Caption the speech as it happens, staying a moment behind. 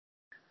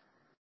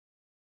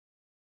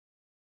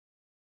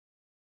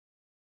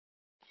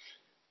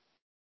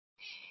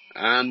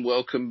And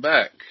welcome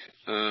back.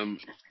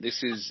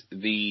 This is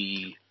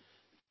the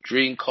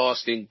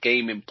Dreamcasting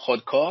Gaming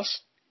Podcast.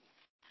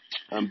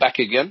 I'm back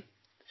again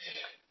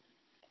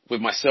with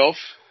myself,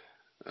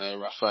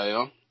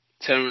 Raphael,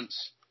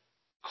 Terence,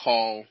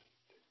 Carl,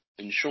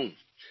 and Sean.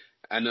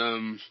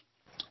 And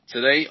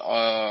today,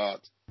 our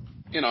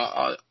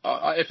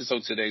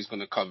episode today is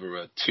going to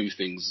cover two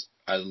things.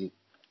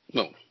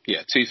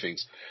 Two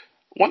things.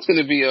 One's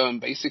going to be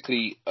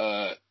basically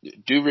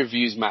do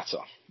reviews matter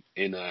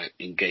in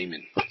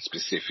gaming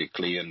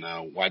specifically, and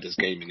why does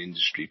gaming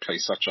industry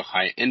place such a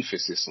high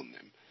emphasis on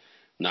them?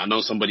 Now, I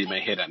know somebody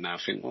may hear that now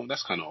and think, well,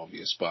 that's kind of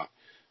obvious, but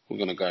we're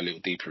going to go a little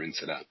deeper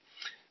into that.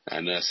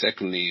 And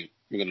secondly,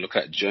 we're going to look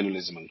at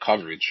journalism and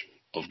coverage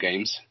of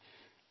games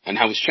and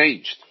how it's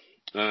changed.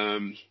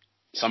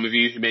 Some of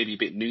you who may be a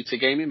bit new to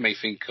gaming may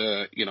think,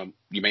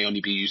 you may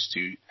only be used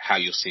to how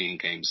you're seeing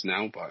games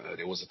now, but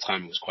there was a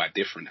time it was quite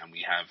different, and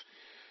we have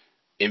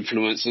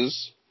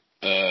influencers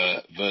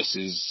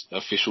versus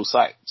official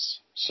sites.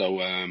 So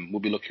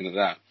we'll be looking at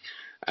that.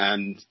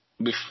 And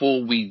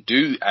before we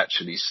do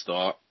actually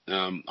start,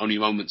 only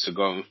moments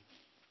ago,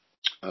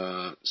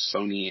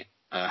 Sony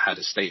had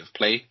a state of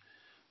play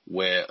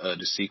where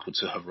the sequel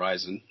to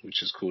Horizon,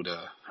 which is called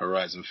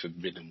Horizon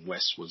Forbidden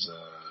West, was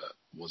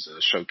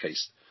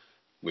showcased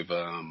with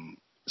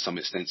some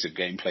extensive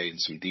gameplay and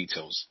some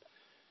details.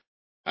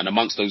 And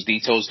amongst those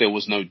details, there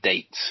was no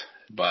date,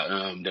 but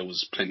there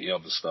was plenty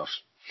of other stuff.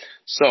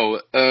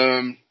 So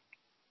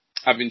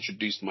I've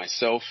introduced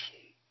myself.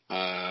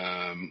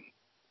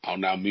 I'll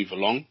now move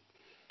along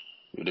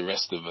with the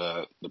rest of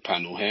the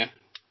panel here,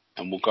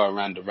 and we'll go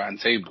around the round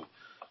table.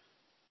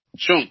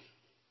 Sean,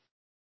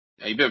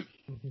 how you been?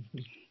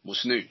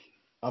 What's new?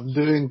 I'm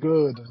doing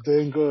good.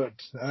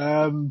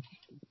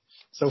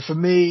 So for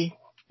me,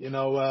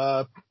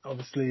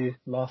 obviously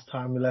last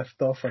time we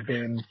left off, I've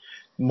been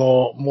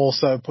more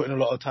so putting a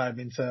lot of time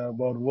into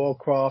World of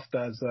Warcraft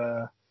as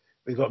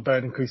we got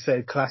Burning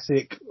Crusade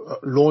Classic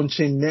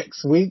launching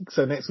next week.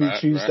 So next week,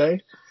 Tuesday.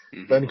 Right.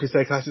 Mm-hmm. Burning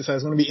Crusade Classic. So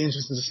it's going to be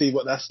interesting to see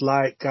what that's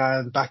like,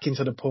 and back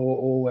into the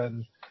portal,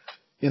 and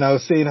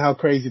seeing how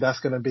crazy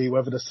that's going to be,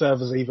 whether the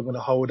servers are even going to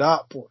hold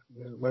up, or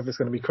whether it's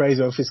going to be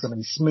crazy, or if it's going to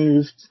be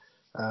smooth.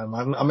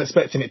 I'm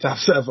expecting it to have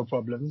server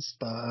problems,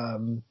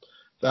 but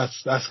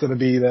that's going to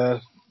be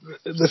the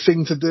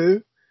thing to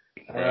do.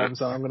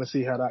 So I'm going to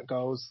see how that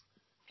goes.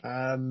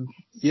 Those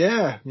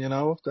are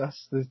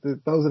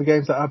the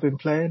games that I've been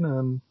playing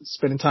and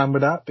spending time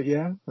with that. But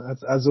yeah,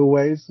 as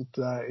always,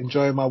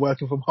 enjoying my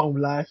working from home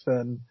life,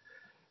 and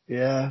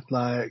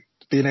like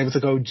being able to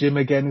go gym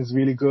again is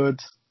really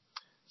good.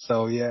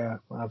 So yeah,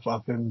 I've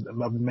been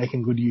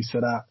making good use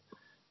of that.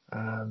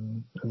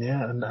 And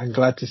I'm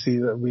glad to see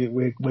that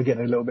we're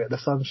getting a little bit of the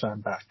sunshine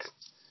back.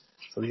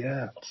 So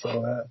yeah,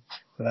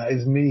 that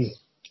is me.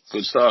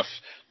 Good stuff.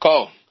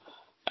 Carl,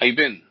 how you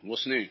been?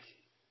 What's new?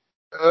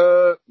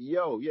 Well,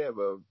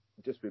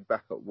 just been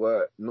back at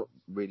work. Not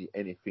really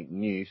anything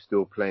new.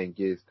 Still playing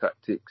Gears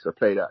Tactics. I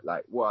play that,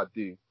 like what I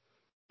do,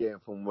 getting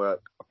from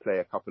work. I play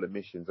a couple of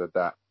missions of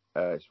that.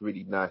 It's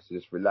really nice to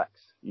just relax.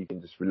 You can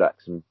just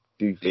relax and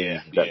do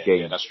things in that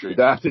game. Yeah, that's true. You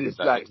don't have to just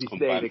be staying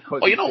there.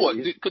 Oh, you know what?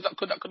 Could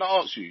I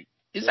ask you?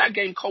 Is that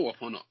game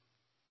co-op or not?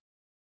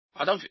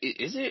 I don't.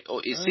 Is it?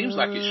 Or it seems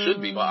like it should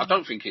be, but I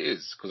don't think it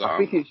is. I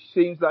think it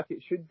seems like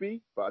it should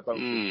be, but I don't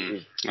think it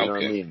is. You know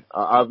what I mean?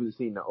 I haven't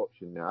seen that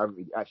option now. I haven't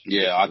really actually.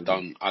 Yeah, I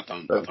don't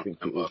think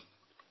it is.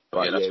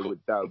 But cool.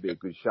 That would be a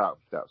good shout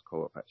if that was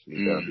co-op.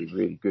 Actually, that would be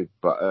really good.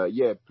 But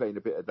playing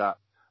a bit of that.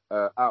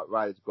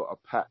 Outriders got a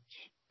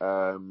patch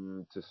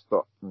to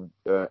stop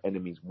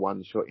enemies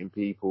one-shotting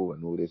people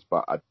and all this,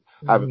 but I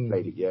haven't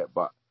played it yet.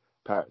 But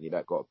apparently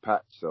that got a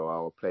patch, so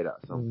I'll play that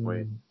at some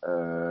point.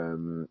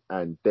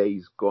 And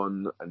Days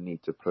Gone, I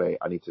need to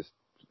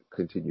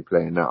continue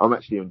playing that. I'm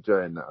actually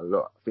enjoying that a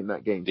lot. I think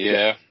that game.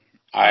 Yeah,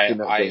 I think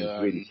that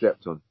game's really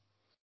slept on.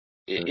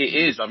 It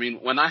is. I mean,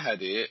 when I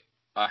had it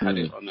on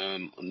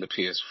the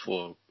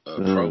PS4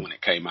 Pro when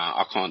it came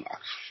out. I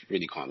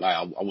really can't lie.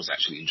 I was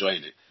actually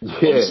enjoying it.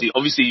 Yeah.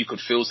 Obviously, you could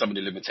feel some of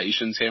the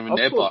limitations here and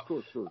there, but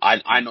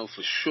I know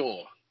for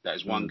sure that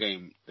is one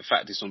game. The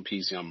fact it's on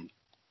PC,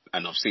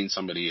 and I've seen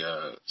some of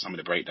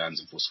the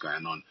breakdowns of what's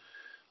going on.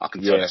 I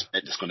can tell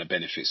it's going to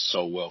benefit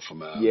so well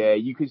from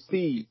you could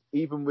see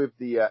even with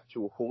the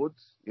actual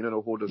hordes, the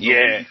horde of zombies.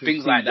 Yeah,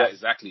 things like that,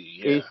 exactly.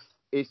 Yeah.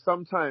 It's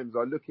sometimes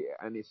I look at it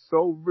and it's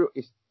so real.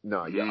 You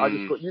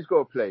just got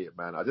to play it,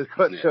 man. I just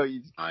got to tell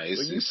you.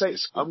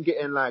 I'm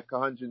getting like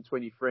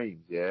 120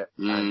 frames, and it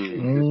just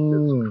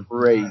looks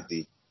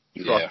crazy.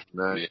 Trust,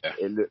 man. Yeah.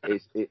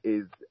 It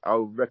is.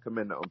 I'll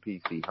recommend that on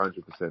PC,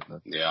 100%.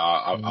 Man. Yeah,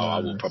 I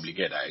will probably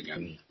get that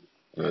again.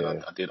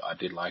 Yeah. I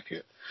did like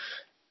it.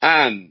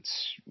 And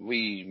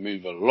we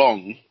move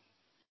along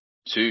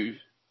to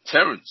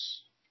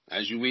Terence.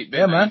 As you weep,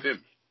 Ben, man.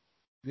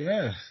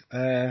 Yeah.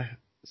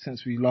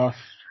 Since we last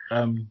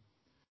got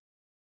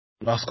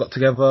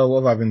together,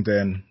 what have I been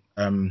doing?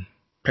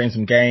 Playing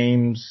some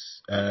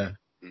games. I've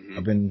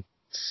been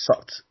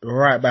sucked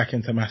right back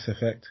into Mass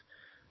Effect.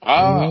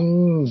 How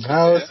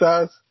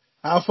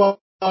far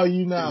are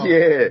you now?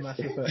 Yeah. Mass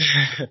Effect?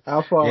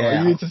 How far?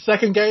 Yeah. Are you into the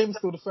second game?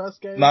 Still the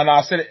first game? No,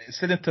 I'm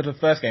still into the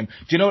first game.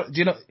 Do you know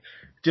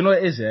what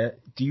it is, yeah?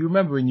 Do you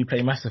remember when you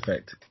play Mass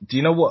Effect? Do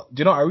you know what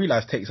I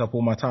realized takes up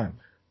all my time?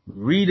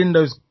 Reading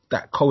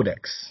that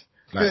codex.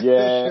 Like,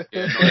 Yeah.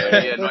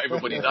 Not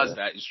everybody does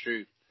that. It's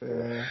true.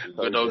 Yeah.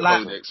 Good old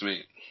Like- codex,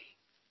 mate.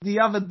 the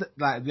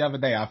other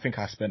day, I think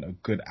I spent a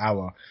good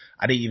hour.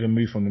 I didn't even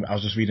move from them. I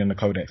was just reading the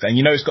codex, and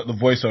it's got the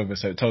voiceover,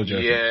 so it told you.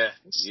 Yeah,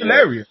 It's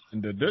hilarious.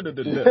 That's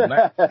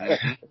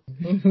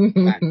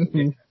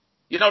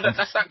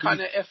that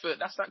kind of effort.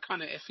 That's that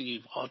kind of effort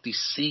you hardly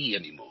see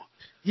anymore.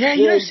 Yeah,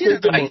 you don't see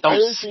that I anymore.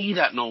 don't see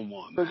that no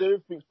more, man. Because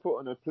everything's put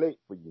on a plate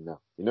for you now.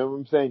 You know what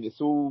I'm saying?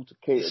 It's all to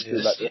cater to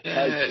like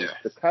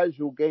the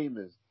casual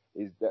gamers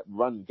is that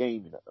run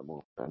gaming at the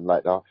moment, and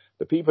like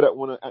the people that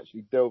want to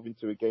actually delve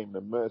into a game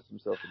and immerse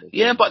themselves in the game.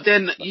 Yeah, but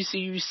then you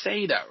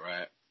say that,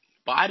 right?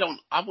 But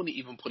I wouldn't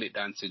even put it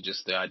down to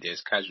just the idea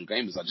as casual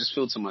gamers. I just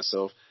feel to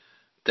myself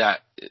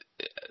that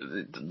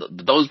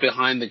those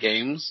behind the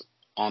games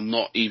are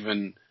not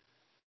even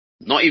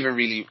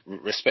really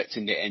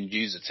respecting the end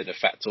user to the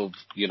fact of,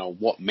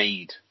 what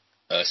made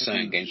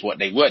certain games what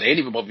they were. They didn't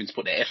even bother to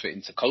put their effort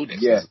into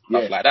codex and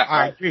stuff like that.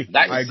 I agree.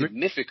 That I is agree.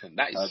 significant.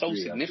 That is so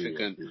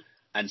significant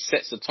and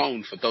sets a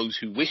tone for those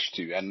who wish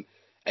to. And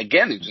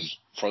again, it just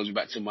throws me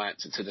back to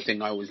the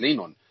thing I always lean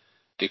on.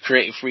 The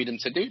creative freedom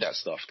to do that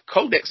stuff.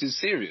 Codex is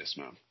serious,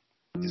 man.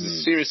 It's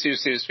a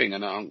serious thing,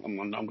 and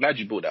I'm glad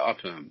you brought that up,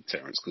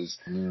 Terrence, because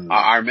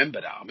I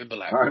remember that. I remember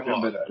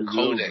that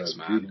codex,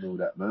 man. Reading all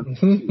that, man.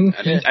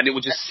 and it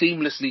would just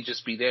seamlessly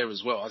just be there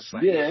as well. I was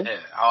like,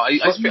 I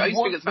used to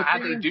think, how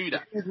they do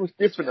that. Here's what's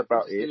different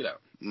about it.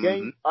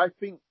 Mm-hmm.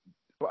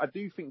 I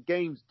do think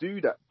games do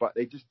that, but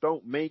they just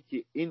don't make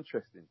it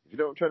interesting. You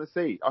know what I'm trying to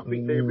say? I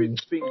think there is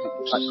things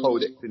like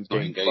codex in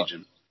games,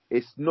 engaging. But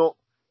it's not.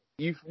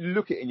 You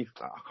look at it and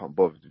I can't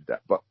bother with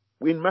that, but.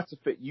 In Mass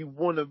Effect, you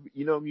want to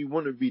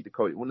read the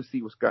code. You want to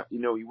see what's going.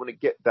 You want to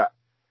get that.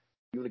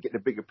 You want to get the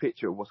bigger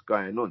picture of what's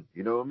going on.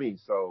 You know what I mean?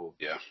 So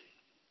yeah,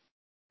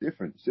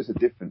 different. It's just a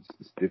difference.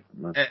 It's different,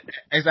 man.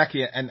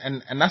 Exactly, and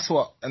that's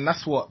what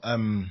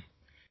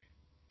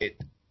it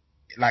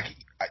like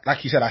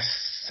you said. I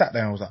sat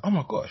there and I was like, oh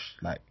my gosh,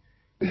 like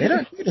they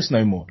don't do this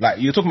no more. Like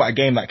you're talking about a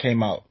game that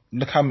came out.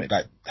 Look how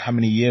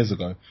many years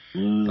ago.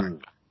 Like,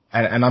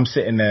 and I'm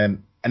sitting there.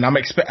 And I'm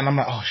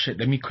like, oh shit,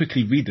 let me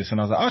quickly read this.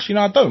 And I was like, actually,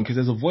 no, I don't, because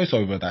there's a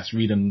voiceover that's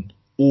reading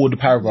all the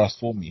paragraphs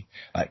for me.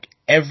 Like,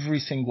 every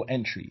single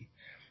entry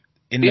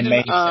in the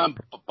main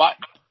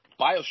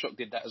BioShock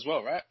did that as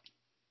well, right?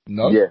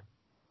 No? Yeah.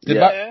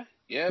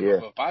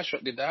 But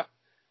BioShock did that.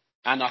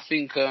 And I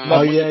think...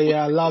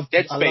 I love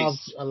Dead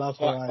Space. I love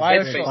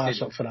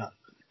BioShock for that.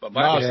 But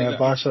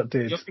BioShock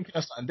did. You're thinking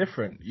of something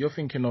different. You're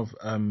thinking of...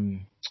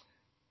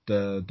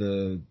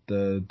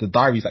 the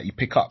diaries that you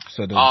pick up.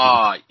 So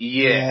I'm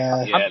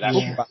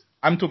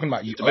talking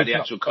about you. About the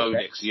actual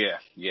codex.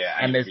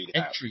 And there's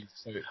entries.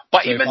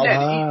 But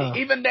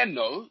even then,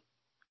 though,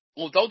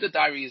 although the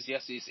diary is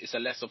a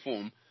lesser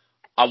form,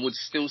 I would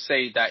still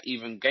say that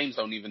even games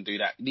don't even do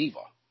that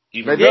neither.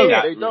 They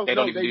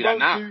don't even do that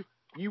now.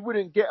 You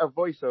wouldn't get a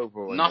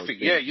voiceover on nothing.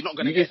 Yeah, you're not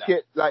going to get that. You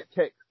just get like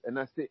text and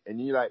that's it.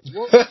 And you're like,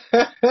 what?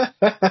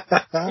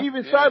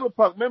 Even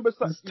Cyberpunk, remember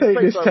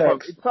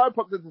Cyberpunk?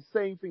 Cyberpunk does the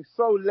same thing.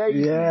 So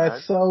lazy, man.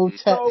 So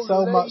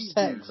much lazy,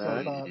 text,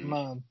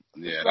 man.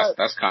 Yeah,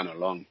 that's kind of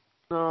long.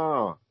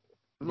 No,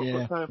 I'm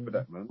not got time for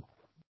that, man.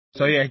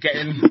 So yeah,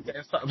 getting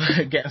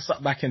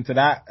sucked back into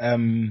that.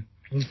 And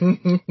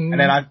then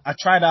I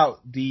tried out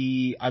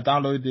I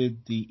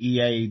downloaded the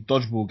EA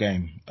dodgeball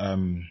game.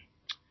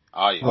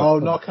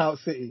 Knockout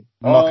City.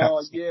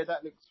 Yeah,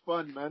 that looks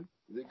fun, man.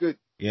 Is it good?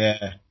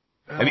 Yeah.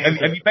 Have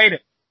you played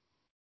it?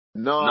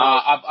 No.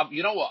 I've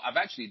you know what? I've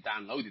actually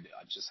downloaded it.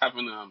 I just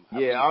haven't. I've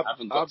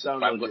got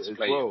to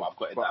play it. But I've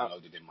got it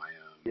downloaded in my.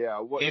 I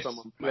watched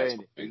someone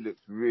playing it. It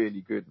looks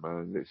really good,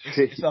 man.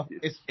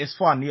 It's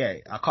fun. Yeah,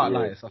 I can't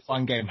lie. It's a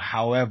fun game.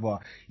 However,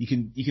 you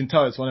can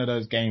tell it's one of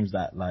those games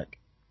that like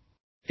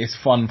it's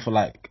fun for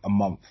like a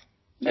month.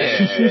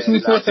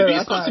 It's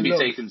got to be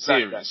taken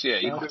serious. Yeah,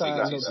 you got to take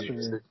it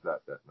serious.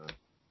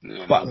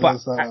 But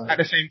at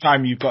the same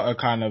time, you've got to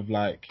kind of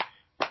like,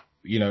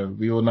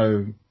 we all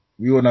know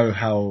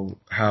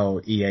how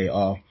EA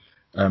are.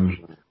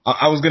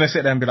 I was gonna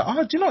sit there and be like,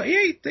 oh, do you know what,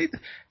 EA?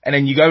 And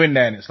then you go in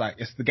there and it's like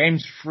the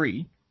game's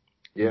free,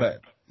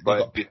 but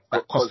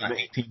that costs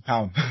like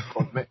 £18.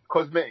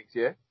 Cosmetics,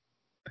 yeah.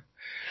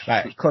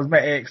 Like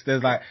cosmetics.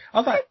 There's like I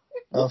was like,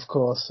 of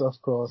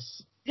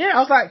course. Yeah, I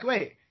was like,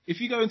 wait. If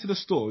you go into the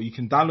store, you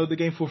can download the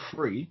game for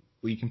free,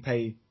 or you can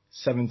pay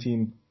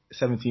 £17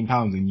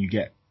 and you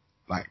get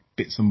like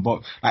bits and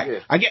bobs.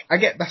 Like I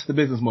get that's the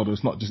business model.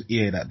 It's not just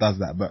EA that does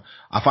that, but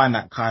I find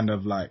that kind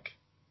of like,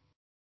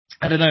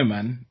 I don't know,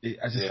 man. I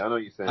know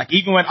what you're saying. Like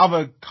even when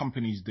other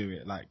companies do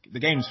it, like the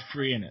game's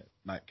free in it.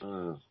 Like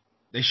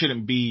they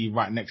shouldn't be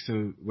right next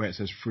to where it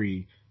says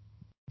free,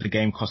 the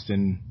game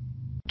costing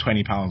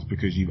 £20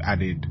 because you've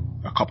added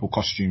a couple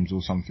costumes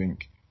or something.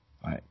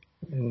 Like,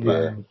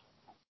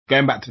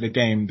 going back to the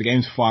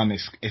game's fun.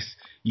 It's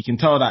you can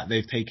tell that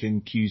they've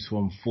taken cues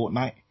from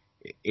Fortnite.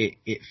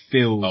 It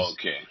feels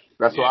okay.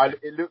 That's why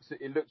it looks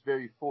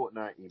very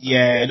Fortnite.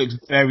 Yeah, it looks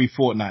very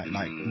Fortnite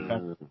like.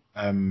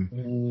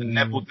 The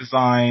level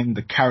design,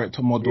 the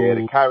character model. Yeah,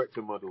 the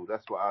character model.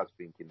 That's what I was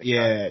thinking.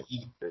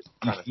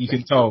 You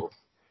can tell.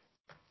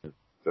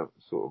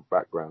 Sort of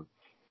background.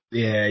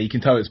 Yeah, you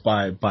can tell it's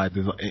by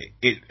design.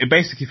 It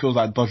basically feels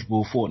like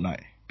dodgeball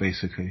Fortnite,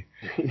 basically.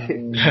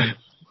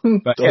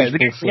 But yeah, the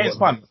game's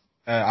fun.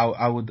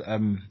 I would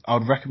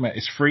recommend.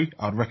 It's free.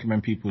 I would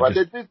recommend people. But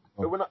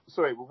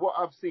what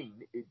I've seen,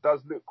 it does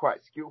look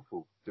quite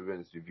skillful. To be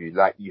honest with you,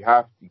 like you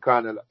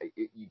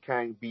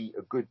can be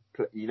a good.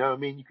 You know what I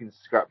mean? You can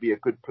be a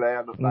good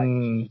player, not like.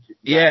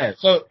 Yeah.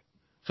 So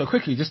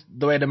quickly, just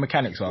the way the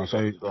mechanics are.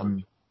 So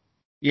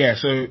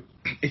so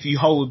if you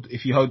hold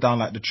down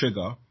like the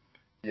trigger,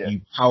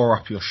 you power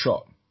up your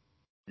shot.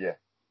 Yeah.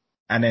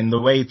 And then the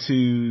way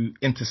to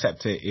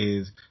intercept it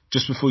is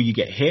just before you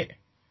get hit,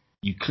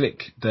 you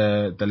click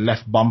the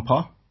left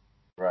bumper.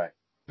 Right.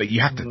 But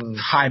you have to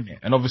time it.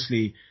 And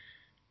obviously,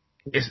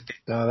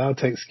 that'll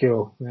take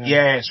skill.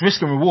 Yeah, it's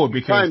risk and reward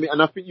because. Time it,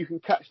 and I think you can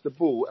catch the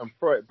ball and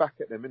throw it back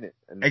at them, innit?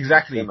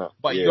 Exactly.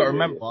 But you got to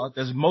remember,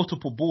 there's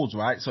multiple balls,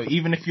 right? So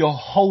even if you're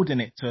holding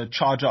it to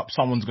charge up,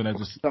 someo's going to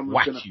just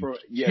whack you.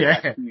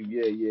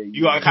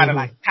 You got to kind of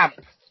like tap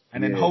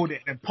and then hold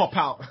it and then pop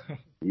out.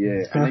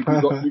 Yeah, and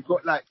then you've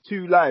got like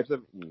 2 lives,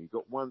 haven't you? You've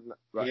got one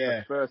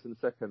the first and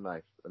second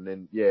life, and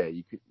then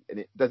you could.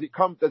 And does it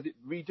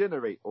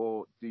regenerate,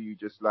 or do you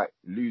just like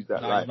lose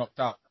that life? You're knocked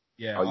out.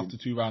 Yeah, after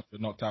 2 rounds,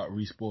 you're knocked out.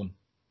 Respawn.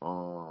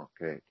 Oh,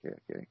 okay.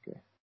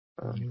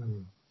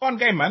 Fun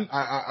game, man.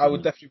 I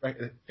would definitely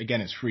recommend.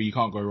 Again, it's free. You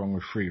can't go wrong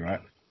with free,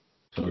 right?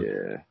 So,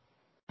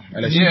 I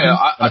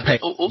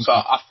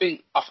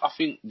think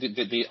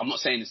the I'm not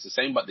saying it's the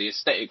same, but the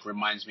aesthetic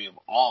reminds me of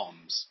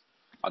ARMS.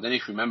 I don't know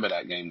if you remember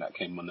that game that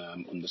came on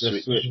the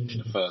Switch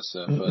the first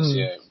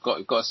year.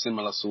 Got a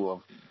similar sort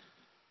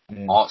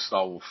of art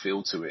style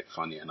feel to it.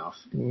 Funny enough,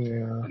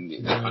 and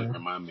it kind of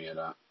remind me of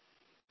that.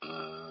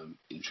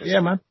 Interesting.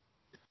 Yeah, man.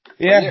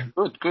 Yeah,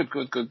 good.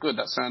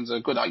 That sounds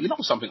good. You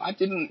know something? I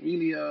didn't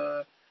really.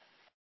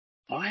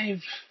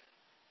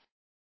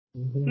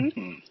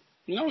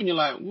 You know when you're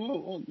like,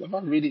 whoa, have I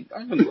really?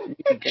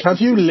 Have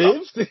you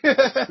lived?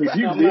 Have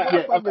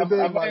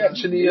I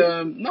actually?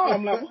 No,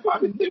 I'm like, what have I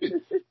been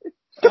doing?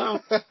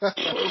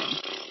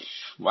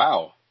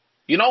 Wow.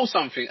 You know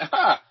something?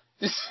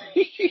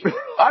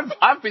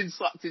 I've been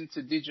sucked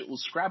into digital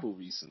Scrabble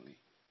recently.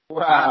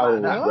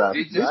 Wow.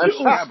 Digital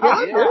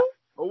Scrabble?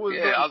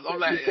 Yeah, I'm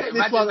like,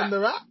 imagine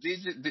that.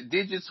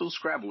 Digital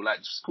Scrabble, like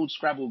it's called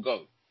Scrabble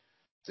Go.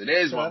 So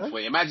there's one for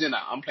you. Imagine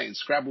that. I'm playing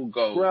Scrabble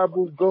Go.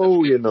 Scrabble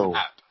Go, you know.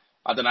 App.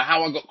 I don't know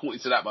how I got caught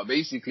into that, but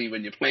basically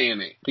when you're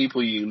playing it,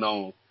 people you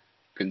know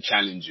can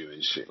challenge you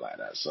and shit like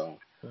that. So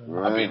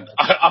I've been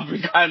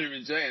kind of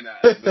enjoying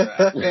that.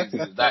 As crazy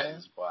as that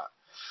is, but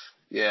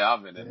yeah,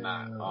 other than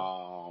that,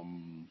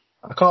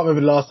 I can't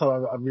remember the last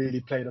time I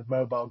really played a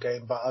mobile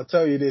game, but I'll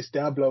tell you this,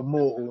 Diablo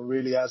Immortal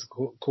really has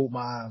caught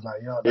my eye.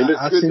 Like, that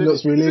actually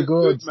looks really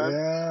good.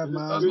 Yeah, man.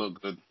 It does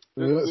look good.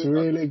 It looks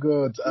really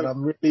good, and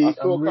I'm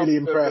really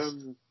impressed.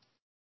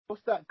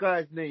 What's that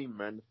guy's name,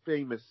 man? The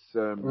famous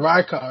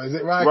Riker, is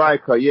it Riker?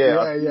 Riker, yeah.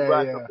 I see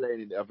Riker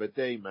playing it the other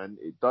day, man.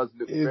 It does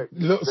look. It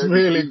looks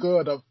really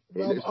good.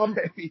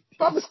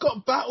 It's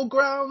got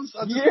battlegrounds.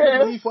 I just couldn't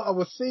believe what I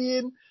was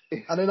seeing,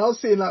 and then I was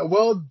seeing like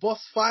world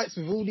boss fights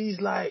with all these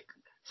like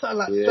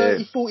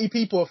 30, 40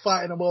 people are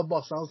fighting a world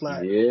boss. I was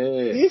like,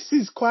 this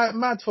is quite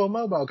mad for a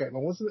mobile game. I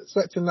wasn't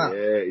expecting that.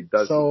 Yeah, it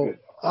does. So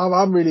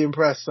I'm really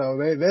impressed. So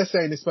they're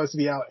saying it's supposed to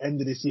be out end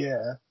of this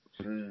year.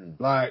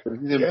 Like,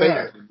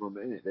 beta,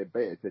 they're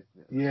beta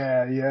testing it.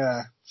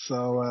 Yeah.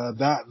 So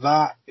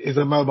that is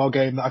a mobile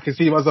game that I can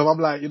see myself.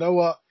 I'm like, you know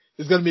what?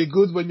 It's gonna be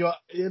good when you're,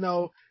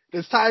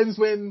 there's times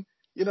when,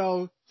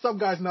 some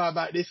guys know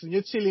about this when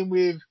you're chilling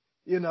with,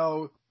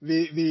 a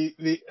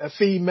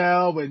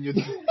female when you're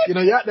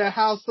at their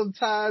house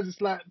sometimes.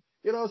 It's like,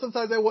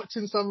 sometimes they're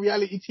watching some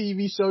reality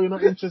TV show you're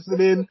not interested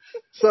in.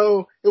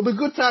 So it'll be a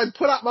good time to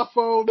pull out my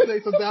phone,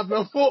 play some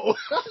Diablo 4.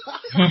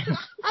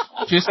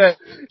 She said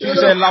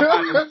Love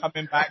Island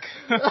coming back.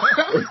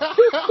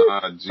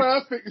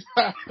 Perfect.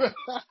 Man.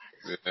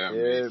 I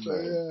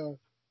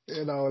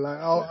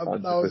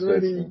was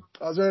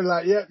really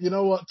like, you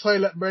know what?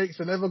 Toilet breaks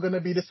are never going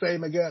to be the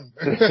same again.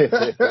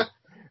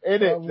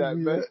 It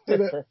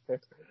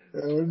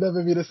will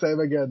never be the same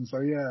again. So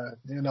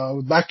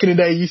back in the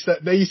day,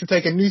 they used to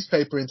take a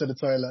newspaper into the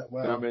toilet.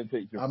 Well, I'm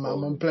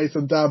gonna play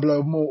some Diablo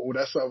Immortal.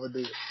 That's what I'm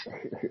gonna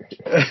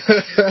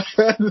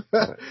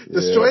do.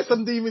 Destroy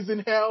some demons in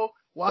hell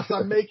whilst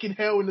I'm making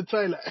hell in the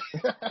toilet.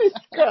 This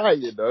guy,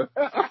 it's crazy, man.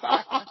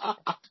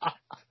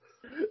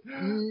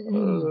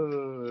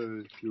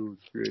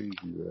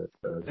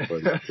 That's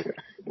funny.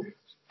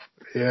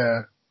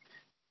 Yeah,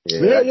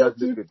 that does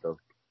look good though.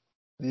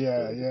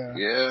 Yeah.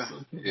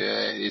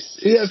 It's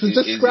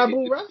just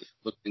Scrabble, right?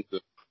 Looking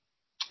good.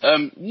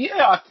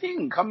 I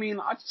think. I mean,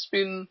 I just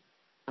been,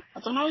 I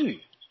don't know, a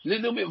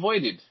little bit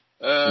voided.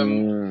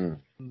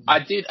 I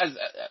did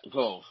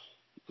well,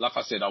 like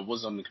I said, I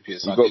was on the computer.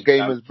 So you got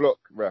Gamers Block,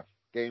 Raf.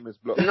 Gamers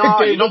Block.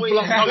 No, you know what it is.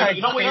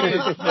 No.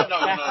 It's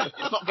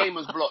not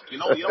Gamers Block. You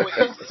know what it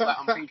is. It's like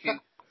I'm thinking,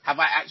 have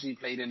I actually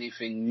played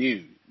anything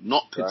new?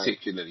 Not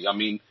particularly. Right. I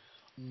mean,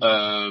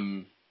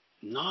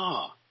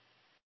 nah.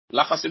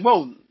 Like I said,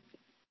 well,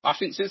 I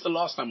think since the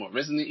last time,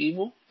 Resident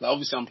Evil? Like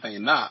obviously I'm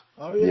playing that.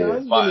 Oh yeah,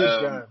 but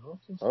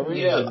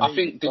I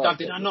think did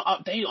I not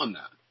update on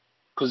that?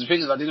 Because the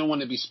thing is, I didn't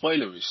want to be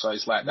spoilerish, so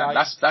it's like that.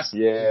 That's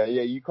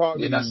you can't.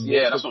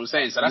 Yeah, that's what I'm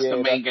saying. So that's the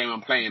main game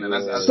I'm playing, and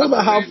that's so.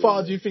 But how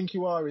far do you think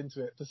you are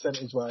into it,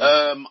 percentage-wise?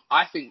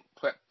 I think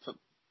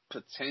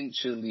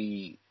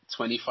potentially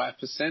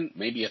 25%,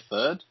 maybe a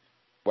third.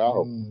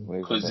 Wow.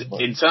 Because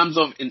in terms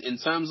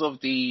of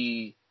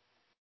the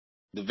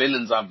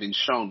villains I've been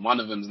shown, one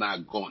of them's now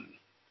gone.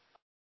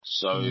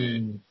 So,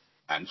 and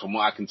from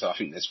what I can tell, I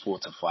think there's 4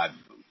 to 5 of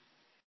them.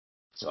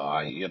 So,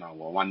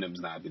 one of them's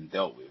now been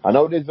dealt with. I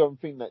know there's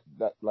something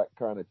that like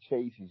kind of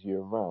chases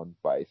you around,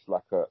 but it's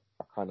like a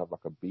kind of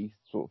like a beast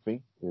sort of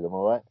thing. Is am I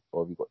right?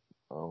 Or have you got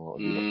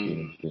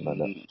seen anything like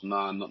that?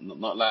 No,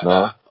 not like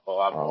that.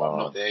 I'm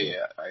not there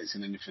yet. I ain't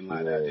seen anything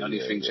like that. The only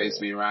thing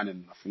chasing me around,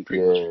 and I think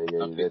pretty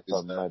much there's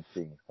some mad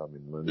things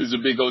coming, man. There's a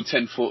big old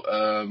 10-foot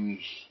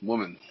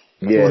woman.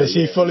 Yeah, does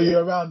she follow you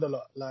around a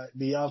lot, like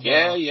the other?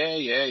 Yeah.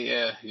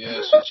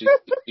 She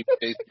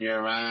chasing me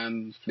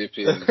around,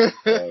 flipping.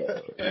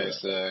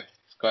 It's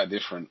quite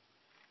different.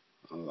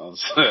 I'll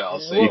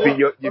say. You think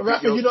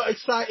you're not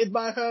excited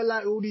by her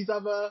like all these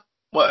other?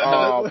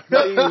 What?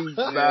 Please,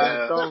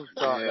 man, don't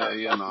start.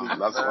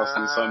 I've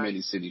seen so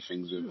many silly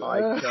things with her.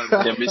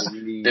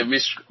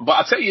 But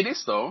I'll tell you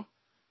this though,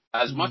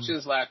 as much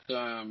as like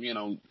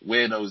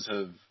weirdos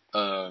have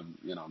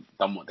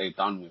done what they've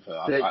done with her.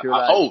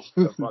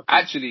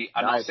 Actually,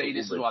 and I'll say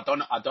this as well.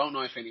 I don't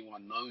know if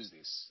anyone knows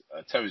this.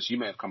 Terrence, you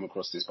may have come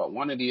across this, but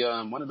one of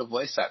the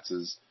voice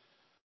actors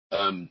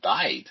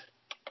died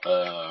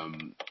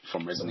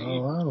from Resident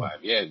Evil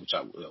 5. Yeah,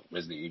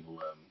 Resident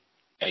Evil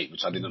 8,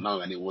 which I didn't know,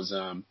 and it was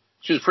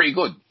she was pretty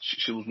good.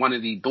 She was one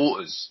of the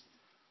daughters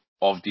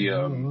of the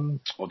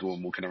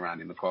one walking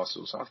around in the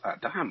castle. So I was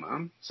like, damn,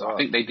 man. So I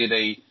think they did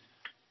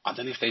I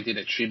don't know if they did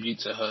a tribute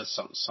to her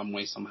some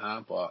way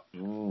somehow, but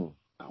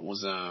that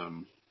was that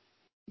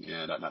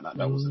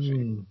was a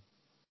thing.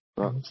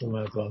 That's a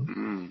nice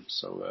one.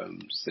 So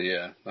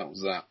yeah, that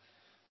was that.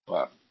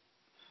 But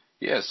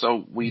yeah,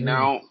 so we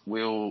now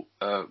will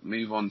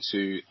move on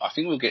to. I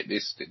think we'll get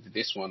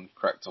this one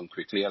cracked on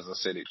quickly. As I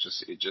said, it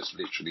just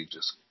literally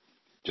just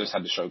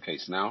had the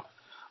showcase now.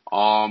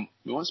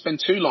 We won't spend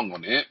too long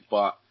on it,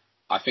 but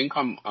I think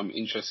I'm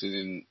interested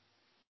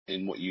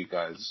in what you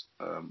guys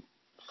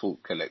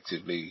thought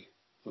collectively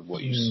of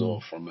what you saw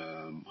from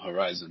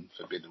Horizon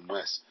Forbidden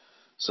West.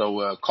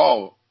 So,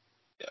 Carl,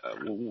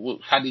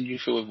 how did you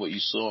feel with what you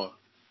saw?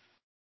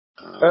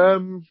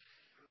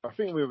 I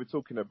think we were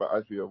talking about,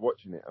 as we were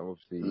watching it, and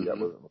obviously that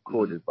wasn't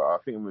recorded, but I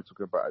think we were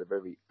talking about a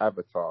very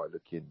Avatar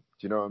looking.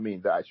 Do you know what I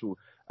mean?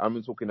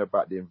 I'm talking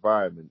about the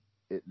environment.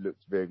 It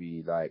looked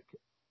very like,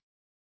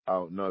 I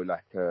don't know,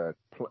 like the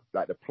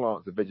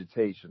plants, the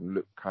vegetation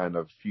looked kind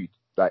of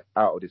like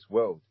out of this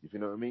world, if you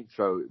know what I mean.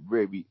 So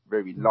very,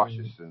 very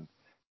luscious and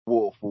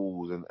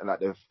waterfalls and like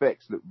the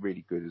effects look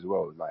really good as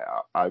well. Like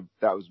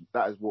that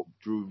is what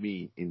drew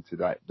me into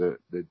like the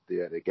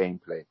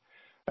gameplay.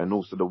 And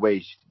also the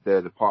way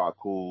the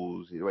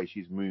particles, the way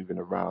she's moving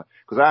around.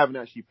 Because I haven't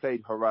actually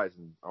played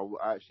Horizon.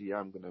 I actually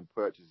am going to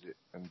purchase it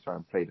and try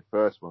and play the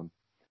first one.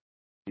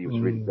 See what's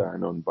really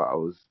going on. But I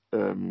was, I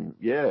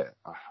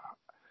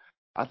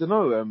don't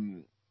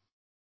know.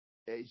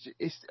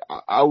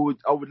 I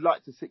would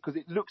like to see, because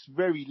it looks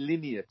very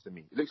linear to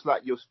me. It looks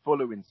like you're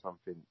following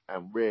something,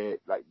 and where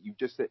like you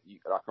just said,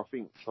 like I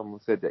think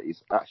someone said that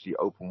it's actually an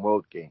open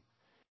world game.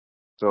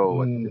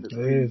 So I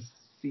didn't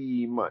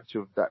see much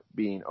of that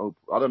being open.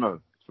 I don't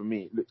know. For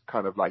me, it looked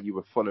kind of like you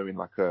were following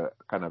like a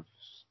kind of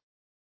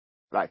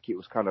like it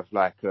was kind of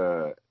like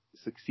a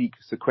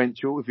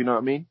sequential, if you know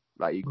what I mean.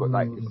 Like you got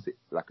like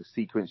a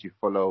sequence you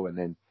follow, and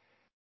then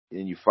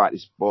you fight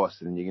this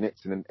boss, and then you get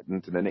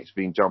into the next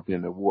thing, jumping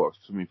in the water,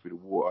 swimming through the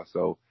water.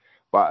 So,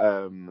 but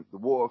the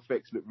water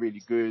effects look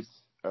really good.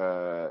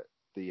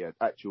 The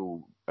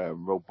actual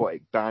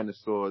robotic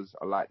dinosaurs,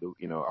 I like the.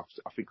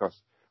 I think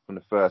from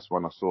the first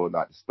one I saw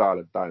like the style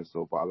of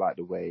dinosaur, but I like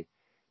the way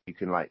you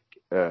can like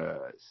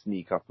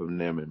sneak up on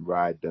them and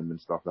ride them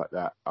and stuff like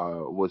that. I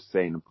was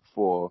saying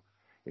before,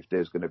 if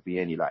there's going to be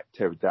any like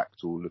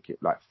pterodactyl, look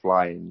at like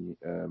flying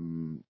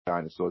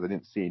dinosaurs. I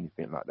didn't see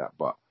anything like that,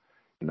 but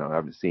I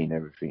haven't seen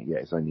everything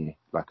yet. It's only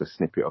like a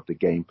snippet of the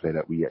gameplay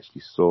that we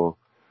actually saw.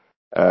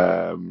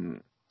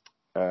 And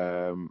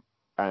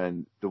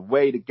the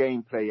way the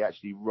gameplay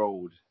actually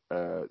rolled,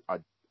 I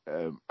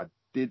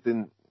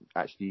didn't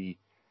actually.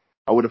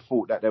 I would have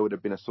thought that there would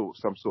have been some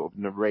sort of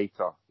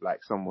narrator,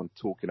 like someone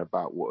talking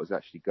about what was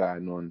actually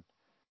going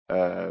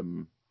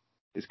on.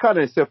 It's kind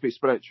of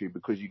self-explanatory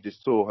because you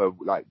just saw her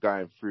like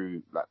going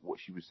through like what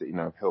she was,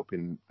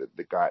 helping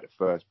the guy at the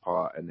first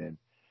part, and then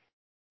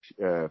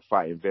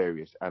fighting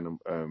various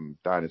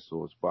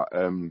dinosaurs. But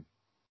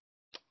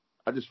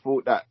I just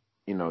thought that,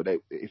 you know,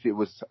 if it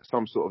was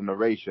some sort of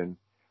narration,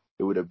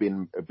 it would have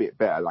been a bit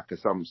better, like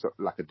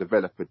a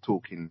developer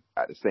talking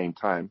at the same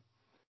time.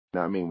 You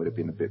know what I mean? Would have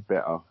been a bit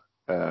better.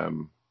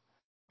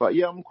 But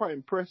yeah, I'm quite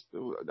impressed.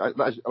 Like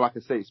I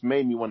say, it's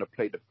made me want to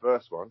play the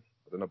first one.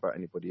 I don't know about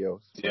anybody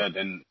else. Yeah,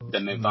 then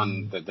they've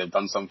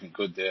done something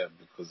good there,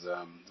 because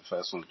the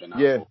first one's been out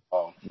for a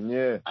while.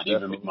 Yeah, and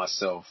even me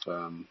myself,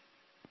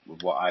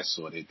 with what I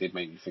saw, it did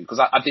make me think, because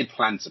I did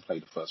plan to play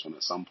the first one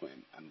at some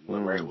point, and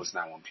where it was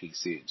now on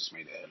PC, it just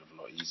made it a hell of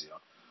a lot easier.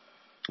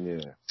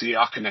 Yeah. So yeah,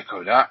 I can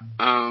echo that.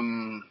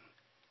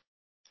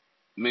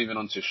 Moving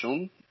on to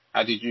Sean,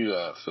 how did you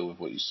feel with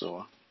what you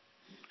saw?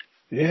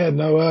 Yeah,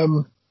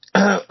 no,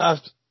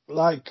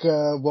 like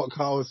what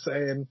Carl was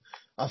saying,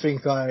 I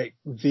think like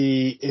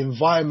the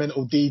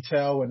environmental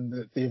detail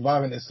and the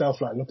environment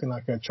itself, like looking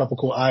like a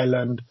tropical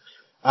island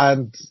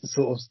and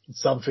sort of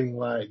something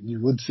like you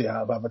would see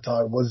out of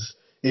Avatar,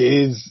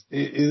 it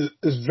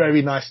is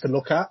very nice to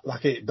look at.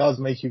 Like it does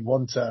make you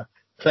want to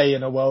play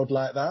in a world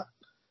like that.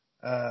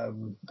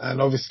 And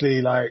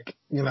obviously, like,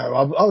 you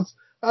know, as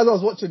I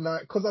was watching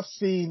that, because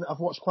I've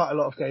watched quite a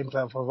lot of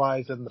gameplay of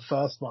Horizon, the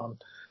first one.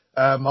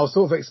 I was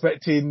sort of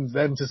expecting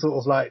them to sort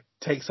of like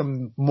take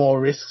some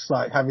more risks,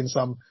 like having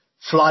some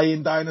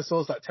flying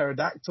dinosaurs like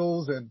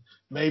pterodactyls, and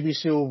maybe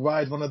she'll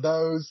ride one of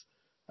those.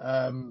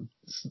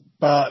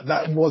 But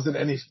that wasn't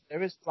any.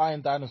 There is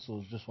flying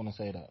dinosaurs. Just want to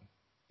say that.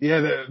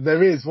 Yeah,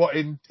 there is. What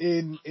in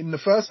the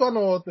first one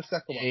or the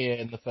second one? Yeah,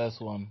 in the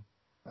first one.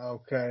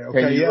 Okay,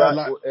 but you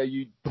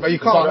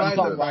can't ride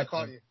them,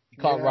 can't you? You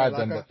can't ride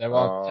them, but there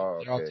are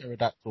okay.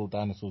 pterodactyl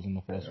dinosaurs in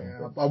the first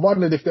one. I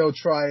wondered if they'll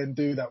try and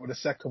do that with the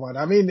second one.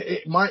 I mean,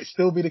 it might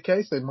still be the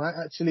case. They might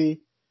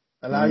actually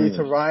allow you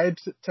to ride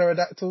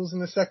pterodactyls in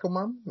the second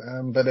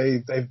one, but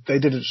they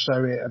didn't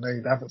show it and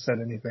they haven't said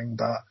anything.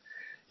 But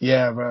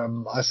yeah,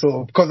 I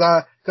sort of because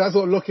I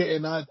sort of look at it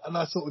and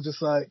I sort of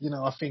just like, you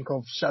know, I think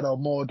of Shadow of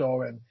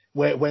Mordor and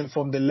where it went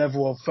from the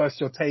level of first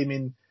you're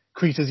taming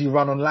creatures you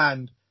run on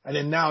land, and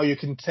then now you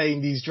can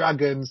tame these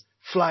dragons,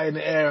 fly in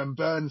the air and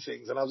burn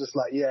things. And I was just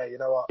like, yeah, you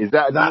know what? Is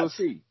that a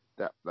DLC?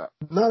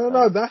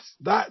 No.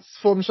 That's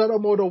from Shadow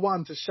of Mordor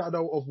 1 to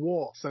Shadow of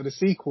War. So the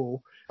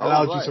sequel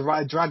allowed you to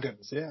ride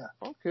dragons. Yeah.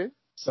 Okay.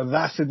 So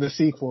that's in the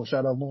sequel,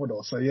 Shadow of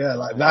Mordor. So yeah,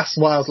 like that's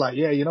why I was like,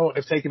 yeah, you know what?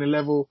 They've taken a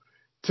level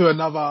to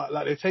another,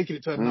 like they're taking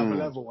it to another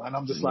level. And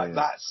I'm just like,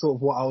 that's sort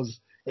of what I was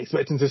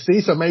expecting to see.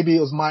 So maybe it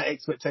was my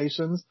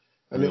expectations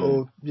a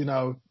little, you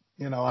know,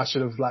 I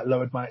should have like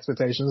lowered my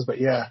expectations, but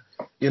yeah,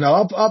 you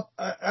know,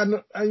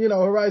 and you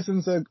know,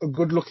 Horizon's a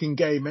good looking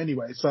game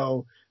anyway.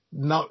 So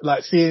not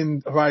like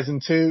seeing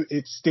Horizon 2,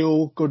 it's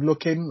still good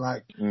looking.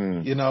 Like,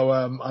 you know,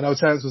 I know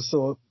Terrence was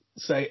sort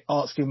of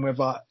asking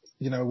whether,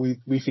 you know,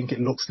 we think it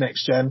looks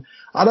next gen.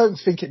 I don't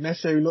think it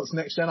necessarily looks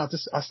next gen.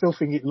 I still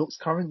think it looks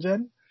current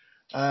gen.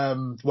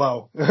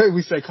 Well,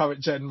 we say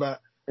current gen,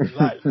 but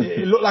like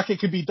it looked like it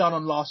could be done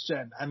on last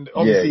gen, and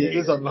obviously it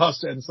is on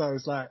last gen. So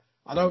it's like,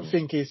 I don't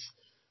think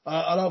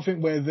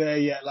we're there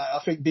yet. Like, I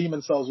think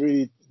Demon's Souls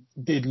really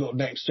did look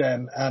next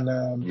gen, and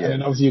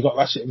then obviously you've got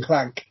Ratchet and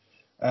Clank.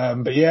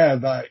 But yeah,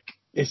 like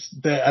it's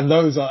there, and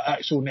those are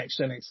actual next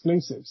gen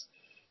exclusives.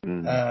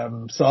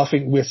 So I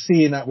think we're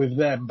seeing that with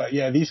them. But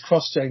yeah, these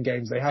cross gen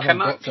games, they haven't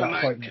got to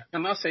that point yet.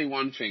 Can I say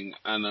one thing?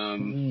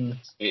 And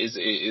it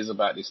is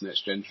about this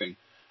next gen thing.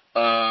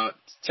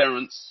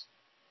 Terrence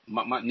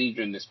might need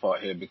you in this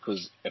part here,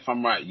 because if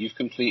I'm right, you've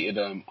completed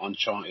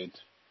Uncharted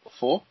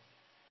 4,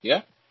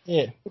 yeah?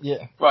 Yeah.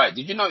 Right.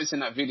 Did you notice in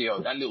that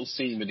video, that little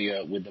scene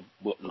with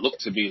what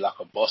looked to be like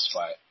a boss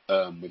fight,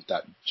 with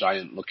that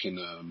giant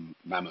looking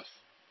mammoth?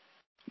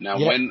 Now,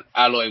 when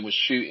Aloy was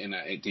shooting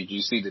at it, did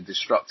you see the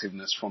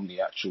destructiveness from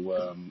the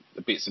actual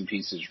the bits and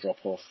pieces drop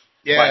off?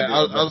 Yeah,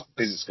 I was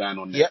physics going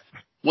on there. Yeah.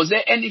 Was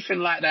there anything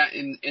like that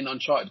in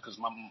Uncharted? Because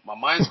my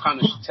mind's kind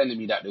of telling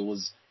me that there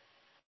was.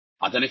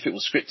 I don't know if it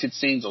was scripted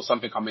scenes or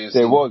something I may have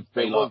seen. There was.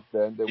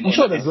 I'm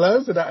sure there's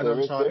loads of that in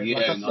Uncharted. Yeah,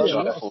 like, I see a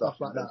lot of stuff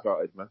like that.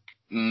 Uncharted,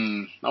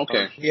 man.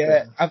 Okay.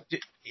 Yeah,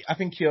 I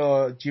think do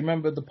you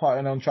remember the part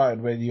in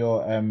Uncharted where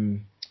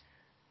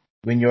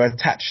when you're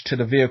attached to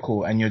the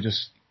vehicle and you're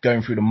just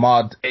going through the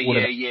mud?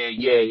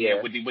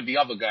 Yeah. With the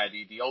other guy,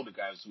 the older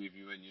guy was with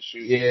you and you're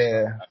shooting.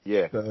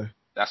 Yeah. So,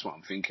 that's what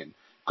I'm thinking.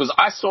 Because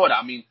I saw that.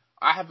 I mean,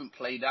 I haven't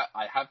played that.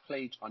 I have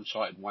played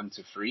Uncharted 1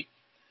 to 3.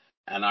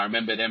 And I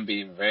remember them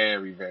being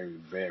very, very,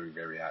 very,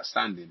 very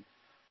outstanding.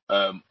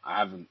 I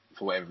haven't,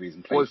 for whatever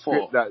reason, played 4. A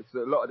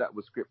lot of that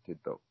was scripted,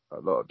 though.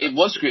 It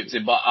was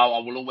scripted, but I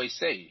will always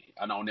say,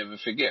 and I'll never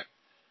forget,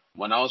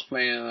 when I was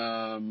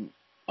playing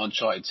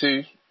Uncharted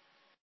 2,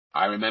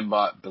 I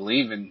remember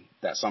believing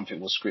that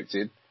something was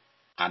scripted,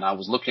 and I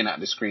was looking at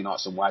the screen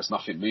asking, why is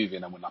nothing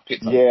moving? And when I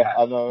picked up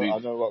I know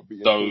what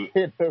you're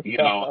talking about. You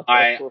know,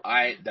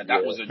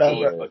 that was a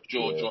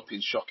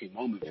jaw-dropping, shocking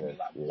moment for me.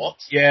 Like, what?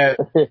 Yeah.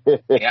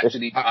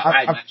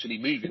 I'm actually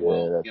moving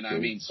well, you know what I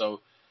mean?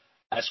 So,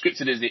 as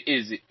scripted as it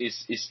is,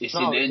 it's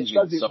No, in it engine.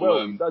 does it So well.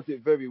 It does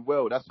it very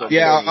well. That's what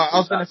yeah, I'm saying. I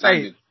was gonna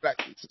say,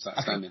 like, It's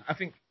outstanding. I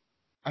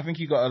think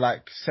you gotta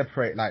like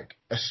separate like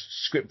a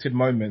scripted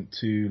moment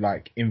to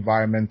like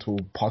environmental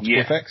particle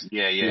effects.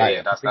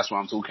 Yeah. That's what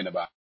I'm talking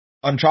about.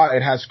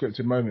 Uncharted has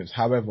scripted moments.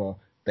 However,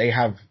 they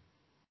have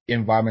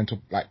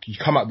environmental, like you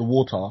come out the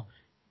water,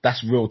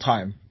 that's real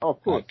time. Oh,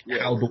 of course. Like,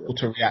 how the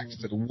water reacts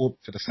to the water,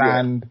 to the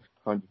sand,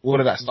 all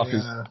of that stuff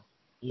is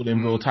all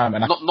in real time.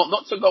 And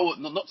not to go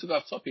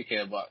off topic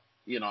here, but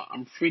you know,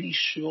 I'm pretty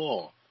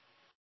sure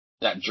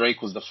that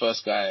Drake was the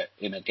first guy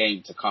in a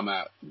game to come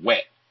out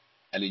wet,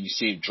 and then you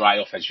see him dry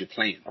off as you're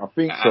playing. I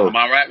think so. Am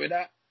I right with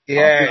that?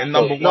 Yeah,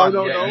 number one.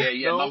 No.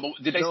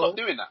 Did they stop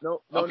doing that?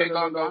 No. Okay, go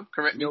on.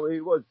 Correct me. No,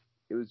 it was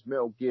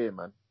Metal Gear,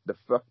 man.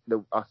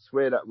 I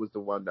swear that was the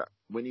one that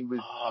when he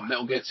was.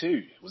 Metal Gear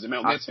 2. Was it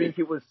Metal Gear 2? I think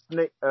it was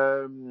Snake.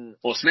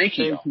 Or Snake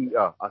Eater.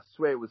 I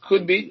swear it was.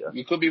 Could be.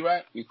 You could be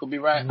right. I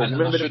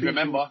should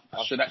remember.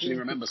 I should actually think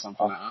remember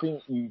something like that. I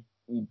think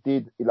he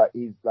did he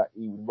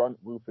would run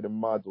through the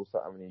mud or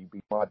something, and he'd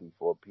be muddy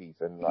for a piece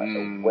and like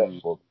a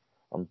wet bug.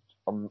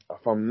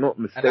 If I'm not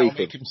mistaken. And that'll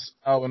make him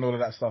smell and all of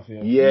that stuff. I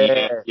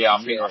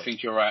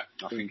think you're right.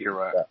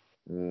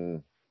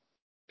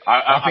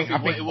 I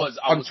think what it was,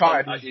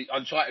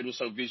 Uncharted was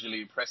so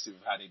visually impressive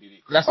how they did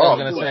it. That's what I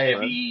was gonna say.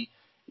 Heavy,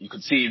 you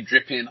could see him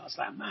dripping. I was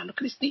like, man, look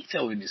at this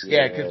detail in this game.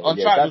 Yeah, because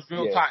Uncharted was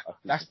real time.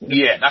 That's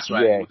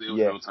right. It was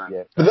real time.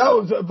 Yeah.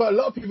 But a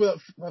lot of people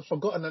have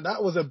forgotten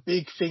that was a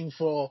big thing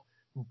for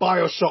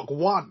BioShock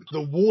 1.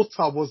 The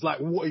water was like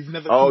water you've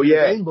never seen in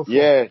a game before.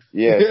 Yeah.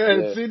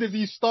 As soon as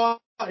you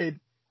started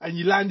and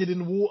you landed in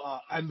the water,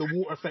 and the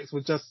water effects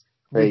were just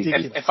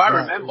ridiculous. And if I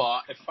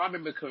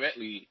remember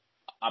correctly,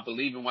 I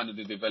believe in one of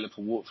the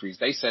developer walkthroughs,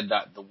 they said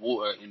that the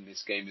water in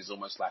this game is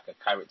almost like a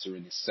character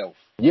in itself.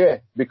 Yeah,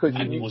 because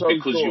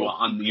you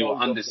are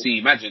undersea.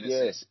 Imagine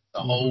it's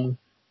the whole.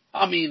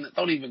 I mean,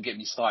 don't even get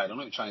me started. I'm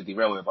not trying to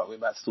derail it, but we're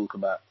about to talk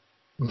about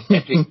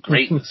epic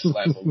greatness.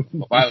 Like,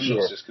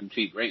 BioShock's just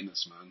complete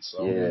greatness, man.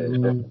 So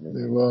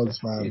it was,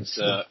 man.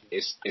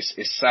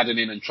 It's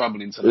saddening and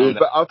troubling to know that.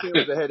 But I think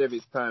it was ahead of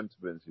its time, to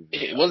be honest with you.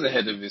 It was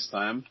ahead of its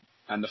time,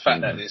 and the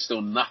fact that there's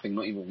still nothing,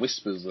 not even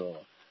whispers or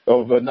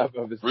rumors.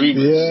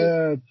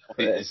 Yeah,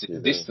 its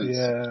existence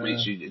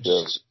makes you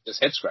just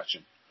head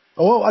scratching.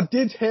 Oh, I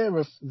did hear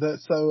of that.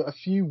 So a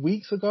few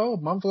weeks ago, a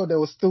month ago, there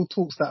was still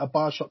talks that a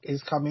BioShock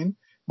is coming,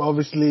 but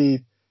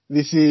obviously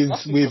this is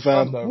with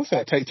what's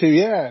that? Take-Two.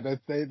 Yeah,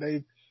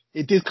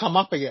 it did come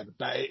up again.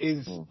 That it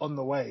is on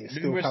the way. It's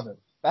still coming.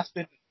 That's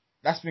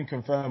been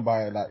confirmed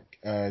by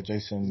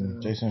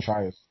Jason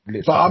Schreier.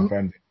 Literally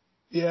confirmed it.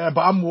 Yeah,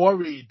 but I'm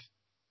worried.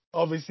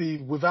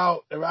 Obviously,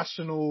 without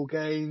Irrational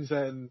Games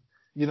and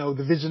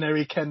the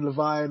visionary Ken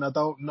Levine, I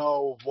don't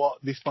know what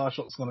this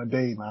BioShock's gonna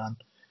be, man.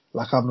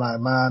 Like, I'm like,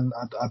 man,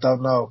 I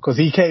don't know. Cause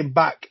he came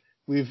back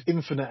with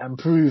Infinite and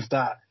proved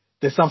that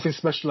there's something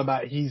special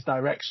about his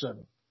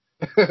direction.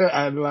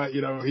 And like,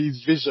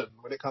 his vision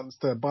when it comes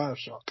to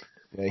BioShock.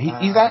 Yeah,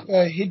 he's like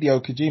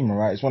Hideo Kojima,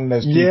 right? It's one of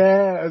those people.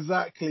 Yeah,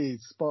 exactly.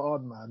 Spot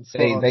on, man.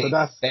 Spot on. So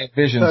that's their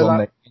visions on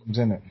their games,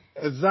 isn't it?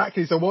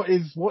 Exactly. So what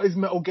is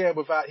Metal Gear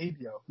without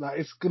Hideo? Like,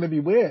 it's gonna be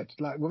weird.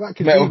 Like, without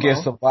Kojima. Metal Gear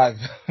Survive.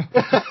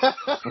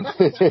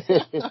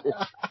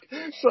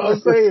 So I'm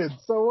saying.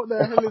 So what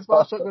the hell is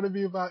BioShock gonna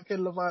be without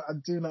Ken Levine? I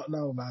do not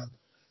know, man.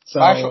 So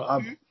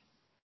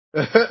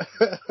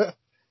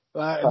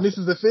and this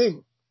is the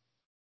thing.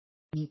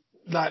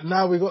 Like,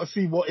 now we got to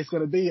see what it's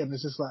going to be, and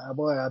it's just like, oh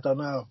boy, I don't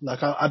know.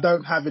 Like, I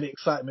don't have any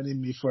excitement in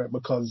me for it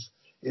because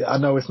I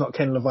know it's not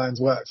Ken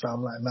Levine's work, so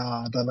I'm like,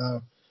 nah, I don't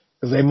know.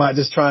 Because they might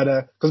just try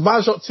to, because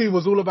BioShock 2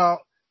 was all about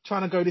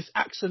trying to go this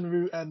action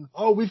route and,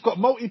 we've got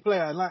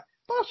multiplayer, and like,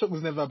 BioShock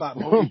was never about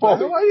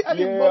multiplayer. Why are you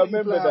adding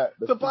multiplayer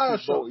to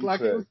BioShock?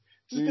 Like, it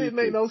just didn't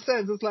make no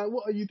sense. It's like,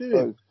 what are you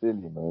doing? So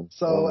silly, man.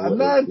 So, and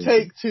now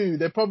Take-Two,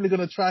 they're probably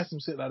going to try some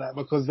shit like that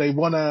because they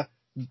want to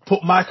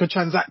put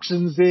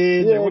microtransactions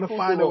in. They want to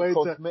find a way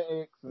to.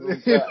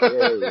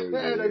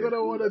 They're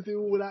gonna want to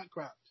do all that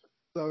crap.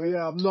 So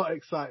yeah, I'm not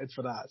excited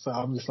for that. So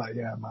I'm just like,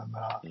 yeah,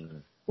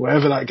 man,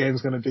 whatever that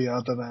game's gonna be,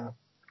 I don't know.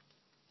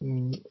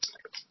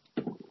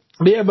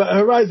 But yeah, but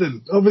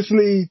Horizon,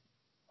 obviously,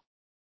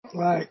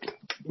 like,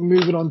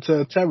 moving on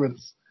to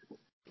Terrence.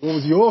 What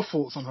was your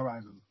thoughts on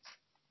Horizon?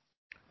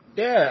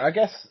 Yeah, I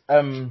guess if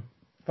I'm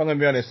gonna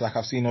be honest, like,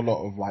 I've seen a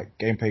lot of like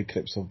gameplay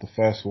clips of the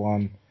first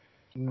one.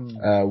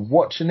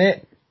 Watching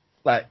it,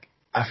 like,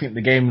 I think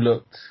the game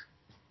looked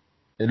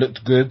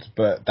good,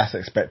 but that's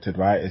expected,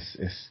 right?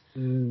 It's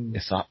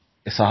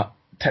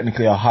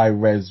technically a high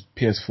res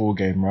PS4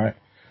 game, right?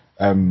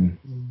 I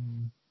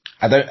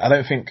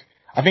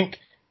think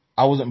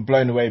I wasn't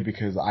blown away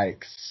because I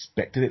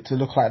expected it to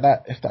look like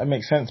that, if that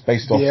makes sense,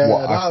 based off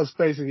what that was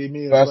basically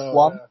me as first well,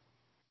 one.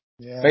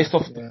 Yeah. Based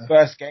off the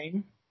first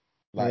game,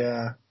 like,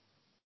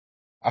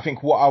 I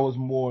think what I was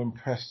more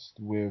impressed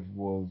with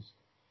was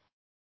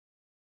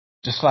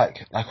just like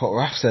what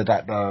Raf said,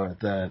 like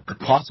the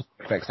particle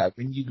effects, like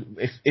when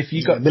if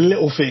you got the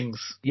little things.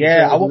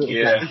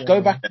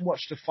 Go back and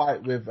watch the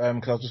fight with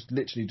because I was just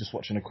literally just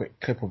watching a quick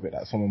clip of it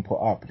that someone put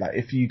up. Like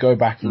if you go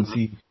back and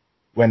see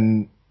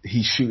when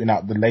he's shooting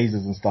out the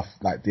lasers and stuff,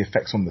 like the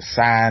effects on the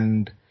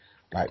sand,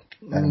 like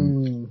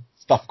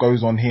stuff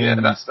goes on him. Yeah,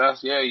 that's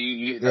those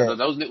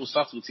little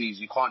subtleties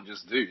you can't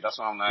just do. That's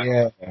why I'm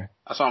like,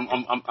 that's why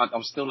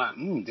I'm still like,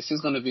 this is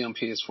going to be on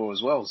PS4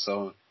 as well.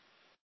 So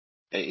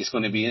it's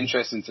going to be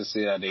interesting to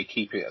see how they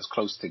keep it as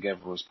close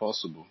together as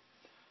possible.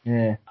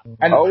 Yeah,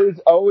 and I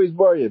always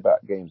worry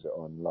about games that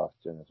are on last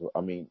gen as well.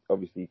 I mean,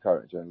 obviously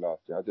current gen,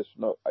 last gen. I just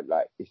know,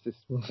 like, it's just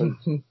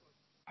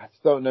I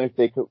just don't know if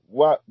they could.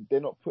 What they're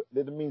not put.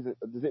 Does it mean that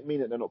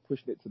they're not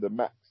pushing it to the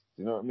max?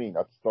 Do you know what I mean?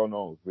 I just don't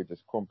know. We're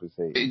just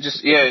compensating.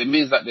 It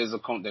means that they're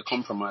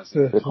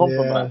compromising. They're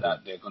compromising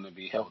that they're going to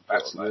be held back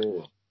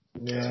to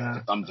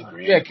some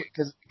degree. Yeah,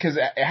 because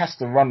it has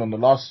to run on the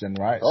last gen,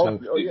 right?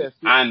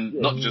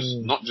 Not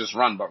just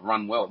run, but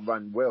run well.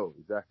 Run well,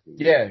 exactly.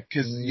 Yeah,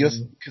 because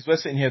we're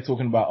sitting here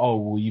talking about,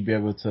 will you be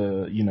able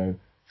to,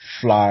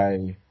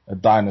 fly a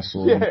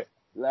dinosaur? Yeah.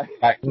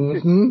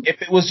 If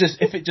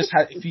you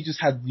just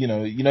had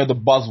the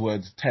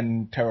buzzwords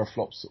 10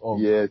 teraflops of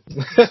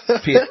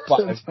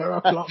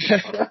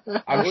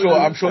PS5.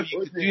 I'm sure you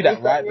could do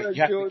that, right? But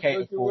you have to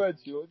cater for.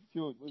 What's the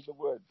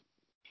word?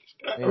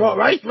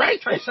 Ray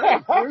tracing. We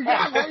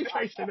got ray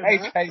tracing. Ray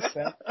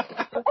tracing.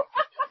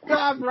 We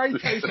have ray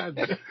tracing.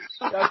 You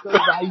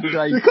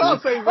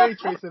can't say ray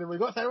tracing. We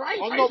got to say ray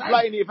tracing. I'm not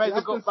playing it if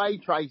it's got ray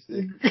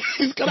tracing.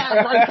 He's gonna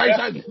have ray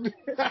tracing.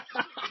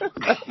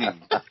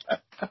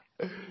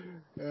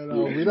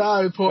 We know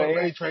how important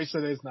ray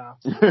tracing is now.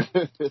 But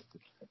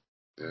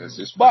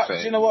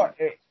you know what?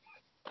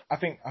 I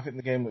think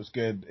the game looks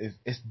good.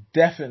 It's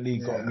definitely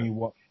got me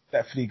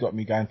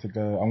going to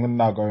go. I'm gonna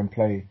now go and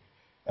play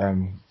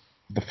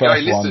the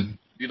first one.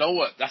 You know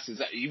what? That's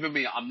exactly even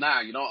me. I'm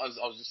now. You know, I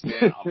was just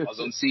there. I was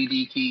on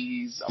CD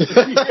keys. I'm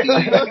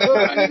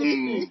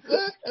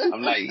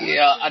like,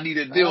 I need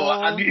a deal.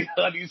 I need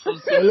some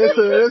sort of deal.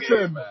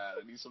 Listen.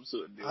 I need some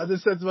sort of deal. I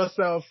just said to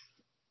myself,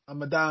 I'm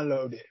gonna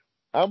download it.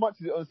 How much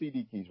is it on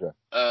CD keys, right?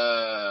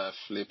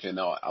 Flipping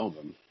out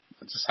album.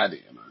 I just had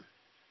it,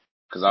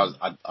 because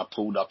I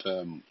pulled up.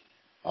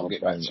 I'll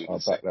get back to you. I'll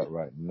back that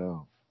right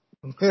now.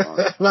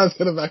 Man's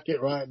gonna back it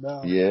right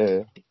now.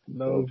 Yeah.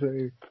 No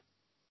way.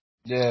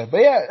 Yeah, but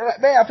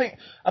I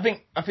think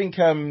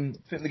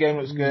the game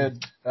looks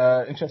good.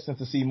 Interesting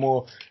to see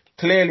more.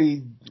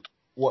 Clearly,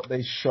 what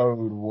they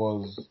showed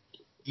was,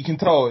 you can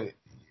tell it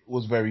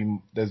was very.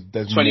 There's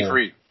 23.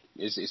 More.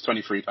 It's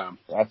 £23.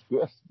 That's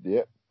good.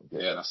 Yeah.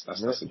 Yeah, that's a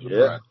good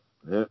price.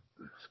 Yeah, that's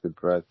a good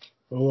price.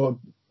 Well,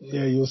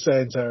 you were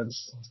saying,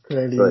 Terence.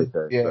 Clearly, No,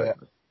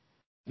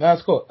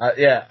 that's cool.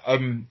 I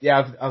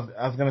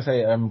was gonna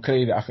say,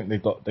 clearly, I think they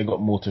got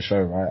more to show,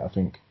 right? I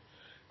think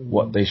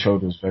what they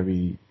showed was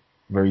very,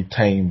 very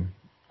tame,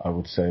 I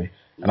would say,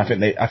 and I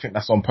think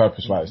that's on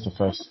purpose, right? It's the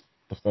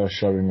first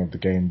showing of the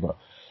game, but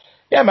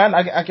yeah, man,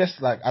 I guess,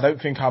 like, I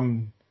don't think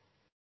I'm.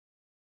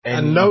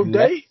 And no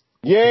date.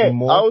 Yeah,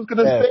 anymore. I was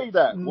gonna say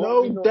that.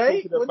 No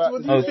date.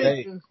 What do you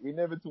think? We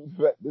never talked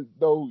about there's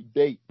no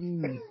date.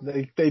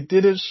 They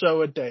didn't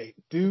show a date.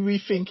 Do we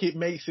think it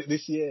makes it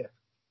this year?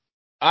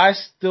 I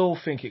still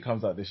think it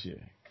comes out this year.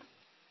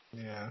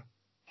 Yeah.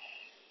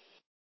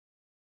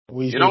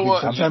 You know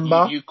what?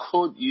 September? You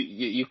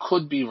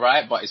could be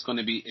right, but it's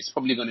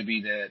probably gonna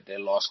be their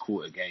last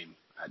quarter game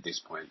at this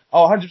point.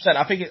 Oh, 100%.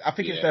 I think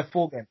it's their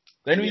full game.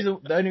 The only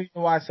reason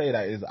why I say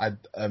that is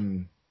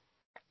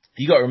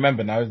you got to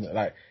remember now, isn't it?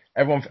 Like,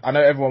 I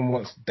know everyone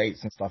wants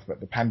dates and stuff, but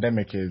the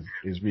pandemic is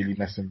really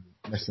messing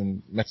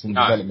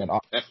development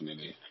up.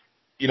 Definitely.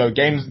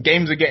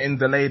 Games are getting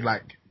delayed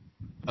like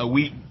a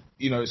week.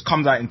 It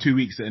comes out in 2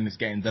 weeks and it's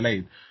getting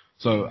delayed.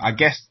 So I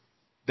guess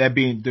they're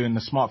doing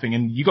the smart thing.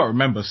 And you got to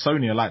remember,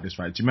 Sony are like this,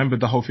 right? Do you remember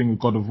the whole thing with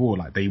God of War?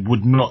 Like, they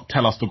would not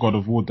tell us the God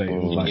of War date.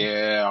 It was like,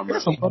 I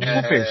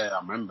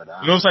remember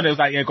that. And also it was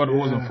like, God of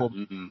War's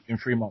in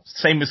 3 months.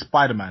 Same with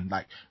Spider-Man.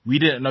 Like, we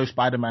didn't know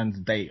Spider-Man's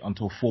date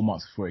until 4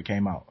 months before it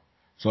came out.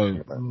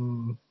 So,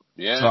 so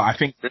I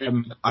think,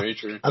 very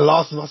true. And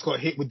Last of Us got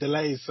hit with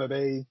delays, so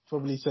they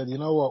probably said, you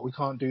know what, we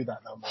can't do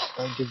that no more.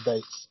 Don't give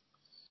dates.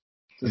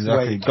 Just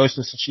exactly. wait. Ghost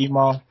of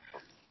Tsushima.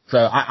 So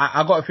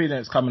I got a feeling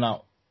it's coming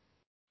out.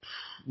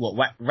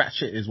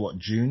 Ratchet is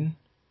June?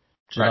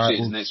 Ratchet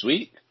is next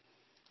week.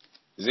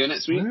 Is it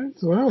next week?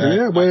 Well,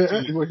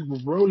 we're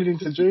rolling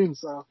into June,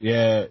 so.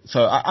 Yeah,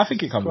 so I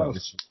think it comes out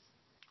this year.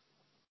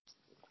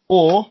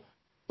 Or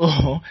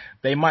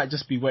they might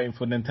just be waiting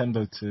for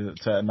Nintendo to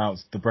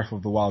announce the Breath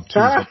of the Wild 2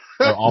 after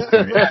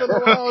it. Breath of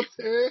the Wild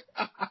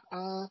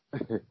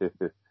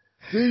 2.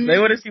 They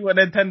want to see what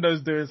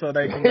Nintendo's doing so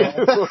they can make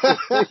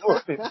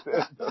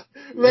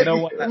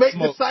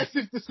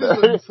decisive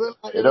decisions.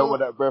 You don't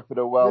want that Breath of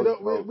the Wild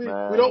smoke,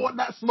 man. We don't want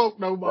that smoke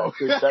no more.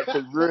 That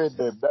could ruin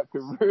them. That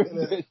could ruin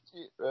their shit,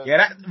 man. Yeah,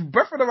 that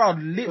Breath of the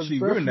Wild literally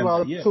ruined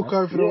them. Took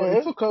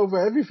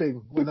over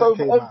everything when that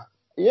came out.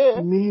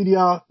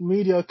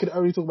 media could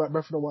only talk about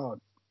Breath of the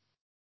Wild.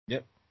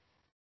 Yep.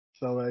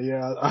 So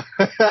yeah.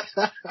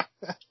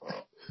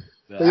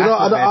 But,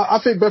 I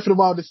think Breath of the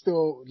Wild is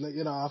still,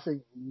 I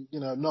think,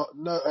 not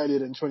earlier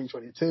than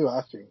 2022.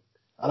 I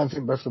don't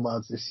think Breath of the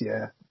Wild's this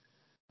year.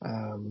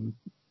 I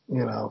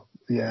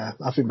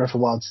think Breath of the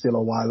Wild's still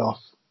a while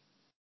off.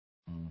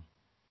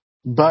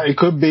 But it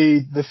could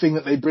be the thing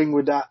that they bring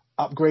with that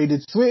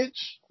upgraded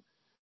Switch,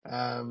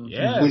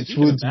 which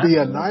would be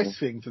a nice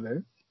thing to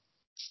do.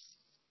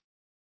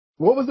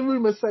 What was the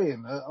rumor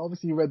saying?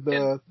 Obviously, you read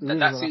the rumor.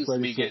 That seems to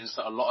be getting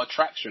a lot of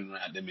traction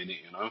at the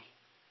minute.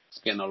 It's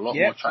getting a lot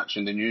more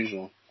traction than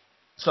usual.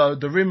 So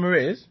the rumor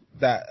is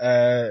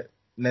that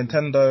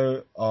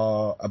Nintendo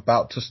are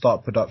about to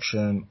start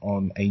production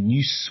on a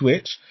new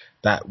Switch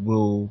that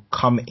will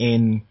come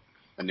in.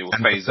 And it will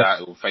phase out.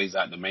 It will phase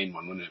out the main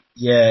one, won't it?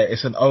 Yeah,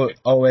 it's an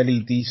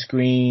OLED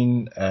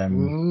screen.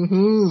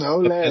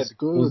 OLED,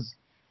 good.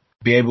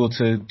 Be able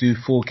to do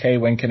 4K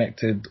when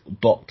connected,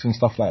 docked and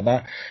stuff like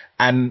that.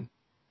 And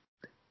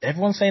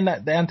everyone's saying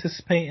that they're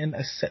anticipating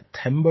a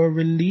September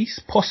release,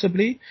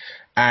 possibly,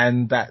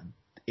 and that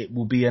it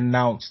will be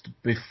announced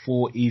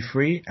before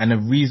E3. And the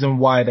reason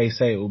why they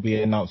say it will be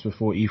announced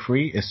before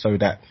E3 is so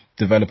that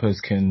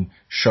developers can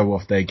show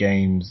off their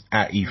games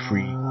at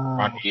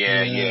E3.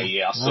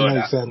 Yeah. I saw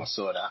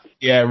that.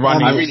 Yeah,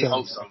 running. I really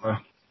hope so, man.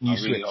 I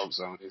really hope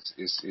so.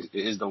 It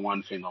is the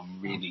one thing I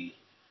really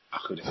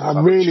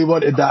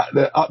wanted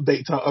the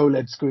update to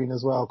OLED screen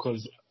as well,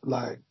 because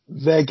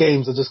their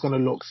games are just going to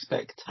look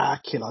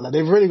spectacular. Like,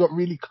 they've really got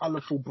really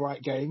colourful,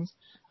 bright games,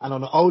 and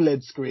on an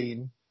OLED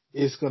screen,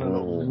 it's going to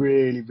look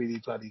really, really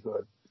bloody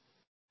good.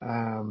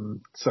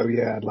 So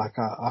yeah,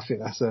 I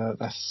think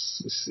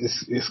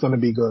it's going to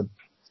be good.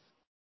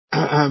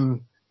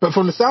 But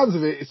from the sounds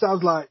of it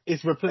sounds like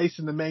it's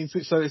replacing the main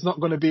Switch, so it's not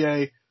going to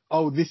be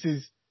this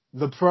is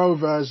the Pro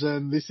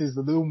version, this is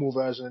the normal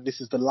version, and this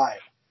is the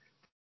Lite.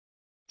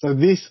 So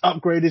this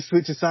upgraded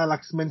Switch sounds like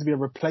it's meant to be a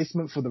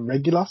replacement for the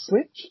regular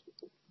Switch.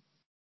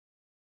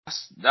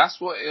 That's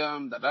what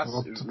there's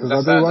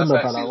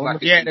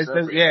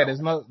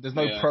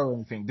no Pro or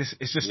anything. This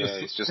is just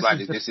it's just like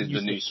this is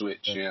the new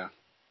Switch. Yeah.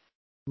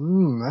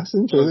 That's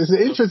interesting. It's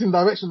an interesting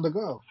direction to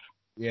go.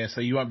 Yeah, so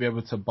you won't be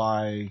able to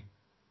buy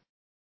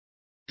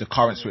the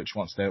current Switch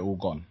once they're all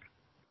gone.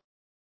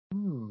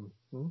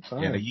 Okay.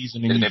 Yeah, they're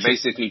using. They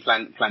basically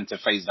plan to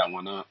phase that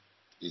one out.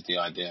 Is the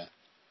idea.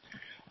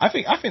 I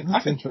think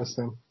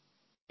interesting.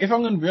 If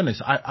I'm going to be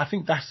honest, I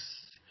think I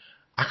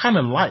kind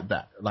of like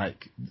that.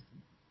 Like,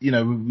 we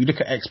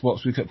look at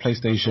Xbox, we look at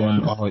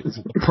PlayStation. Is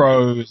it the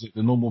Pro? Is it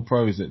the normal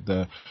Pro? Is it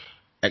the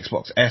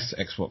Xbox S,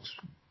 Xbox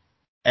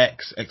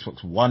X,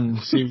 Xbox One,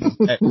 Series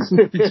X,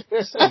 Series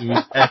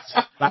S?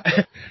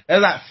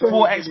 There's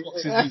 4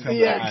 Xboxes you can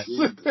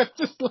buy.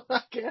 Just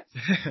like it.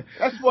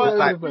 That's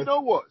why, you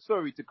know what?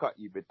 Sorry to cut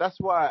you, but that's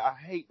why I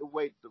hate the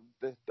way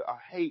I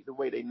hate the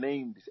way they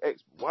named this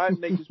X. Why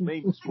didn't they just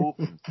name the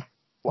Scorpion?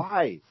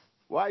 Why?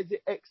 Why is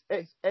it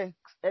XXX?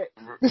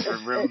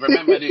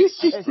 Remember this.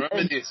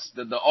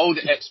 The old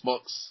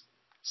Xbox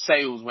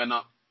sales went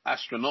up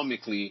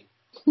astronomically,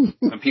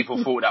 and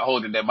people thought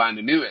that they're buying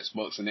the new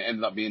Xbox, and it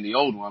ended up being the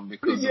old one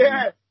because of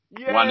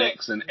One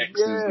X and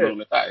X's and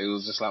all of that. It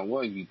was just like,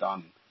 what have you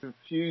done?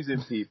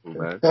 Confusing people,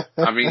 man.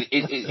 I mean,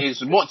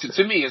 it's more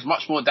to me. It's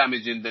much more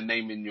damaging than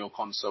naming your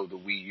console the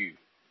Wii U.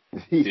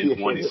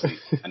 Honestly,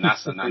 and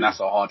that's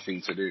a hard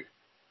thing to do.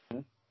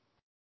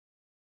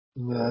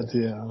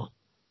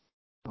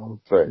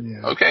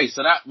 Okay,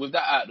 so with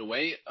that out of the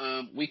way,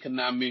 we can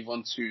now move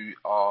on to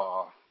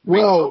our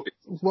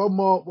one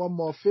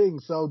more thing.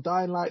 So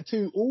Dying Light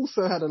 2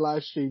 also had a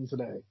live stream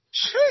today.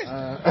 So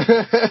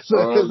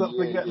let's not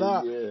forget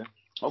that. Yeah.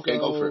 Okay,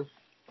 go for it.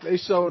 They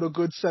showed a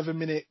good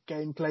 7-minute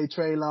gameplay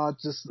trailer.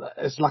 Just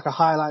it's like a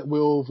highlight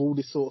reel of all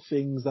these sort of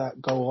things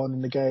that go on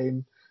in the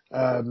game.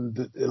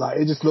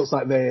 It just looks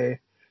like they're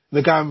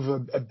going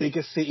with a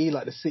bigger city.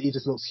 Like the city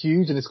just looks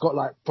huge, and it's got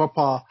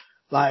proper.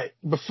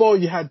 Before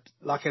you had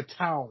a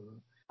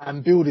town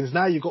and buildings,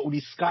 now you've got all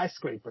these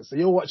skyscrapers. So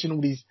you're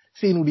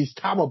seeing all these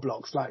tower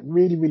blocks,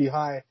 really, really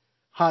high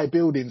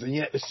buildings, and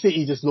yet the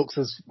city just looks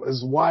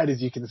as wide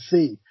as you can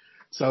see.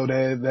 So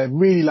they're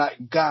really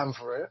going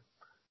for it.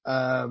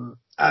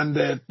 And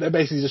they're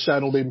basically just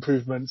showing all the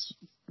improvements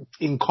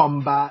in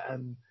combat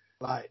and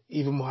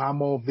even how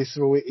more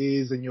visceral it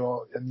is and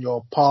your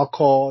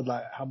parkour,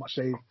 how much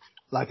they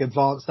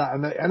advance that,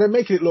 and they're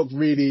making it look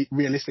really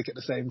realistic at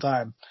the same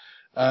time.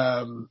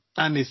 And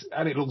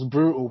it looks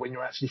brutal when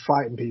you're actually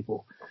fighting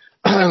people.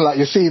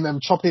 You're seeing them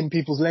chopping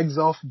people's legs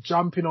off,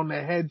 jumping on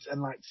their heads,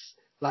 and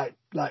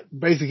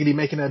basically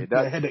making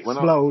their head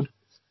explode.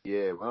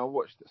 When I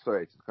watched,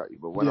 sorry to cut you,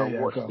 but when I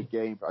watched the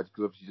game, I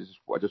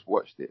just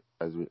watched it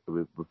as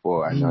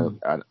before,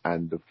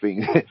 and the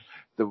thing,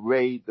 the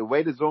way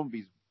the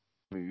zombies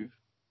move,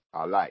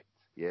 I liked.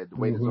 Yeah, the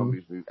way the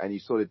zombies move, and you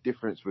saw the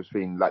difference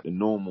between the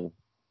normal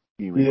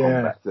human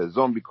combat, the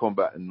zombie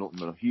combat, and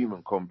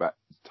human combat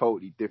is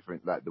totally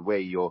different. The way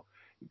you're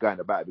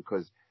going about it,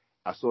 because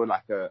I saw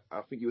I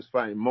think he was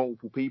fighting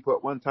multiple people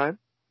at one time.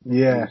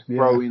 Yeah,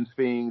 throwing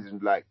things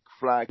and like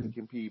fly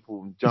kicking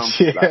people and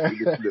jumping. Like, it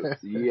just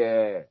looks,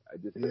 the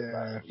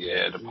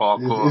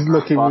parkour. It's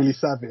looking really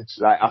savage.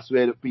 Like, I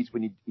swear the piece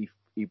when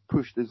he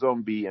pushed the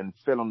zombie and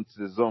fell onto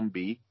the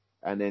zombie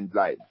and then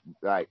like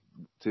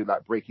to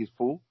break his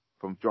fall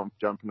from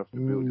jumping off the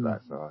building.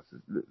 Like, so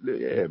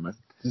yeah, man.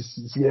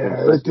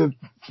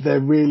 They're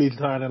really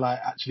trying to like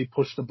actually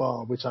push the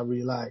bar, which I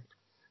really like.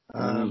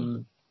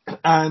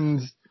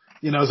 And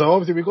so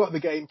obviously we got the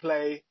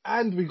gameplay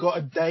and we got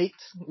a date,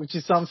 which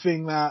is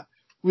something that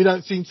we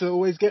don't seem to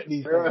always get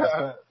these days.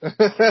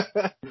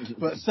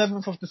 But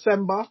 7th of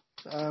December,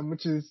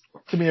 which is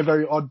to me a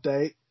very odd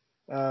date,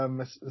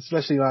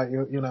 especially like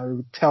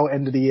till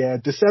end of the year.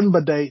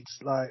 December dates,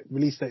 like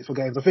release dates for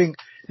games. I think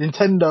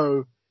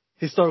Nintendo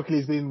historically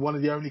has been one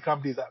of the only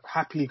companies that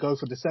happily go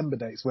for December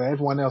dates, where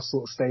everyone else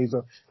sort of stays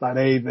like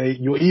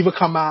you either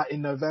come out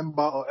in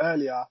November or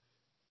earlier.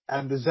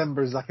 And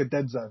December is like a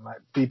dead zone.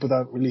 Like, people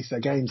don't release their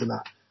games in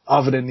that,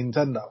 other than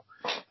Nintendo.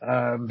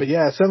 But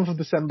yeah, 7th of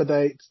December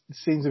date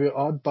seems a bit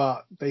odd,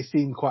 but they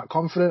seem quite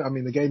confident. I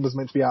mean, the game was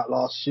meant to be out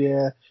last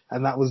year,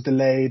 and that was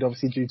delayed,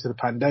 obviously, due to the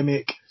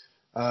pandemic.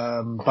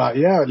 But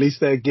yeah, at least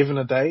they're given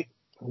a date.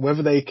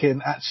 Whether they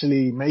can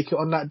actually make it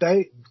on that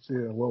date,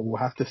 well, we'll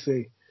have to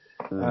see.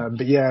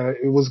 But yeah,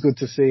 it was good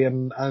to see.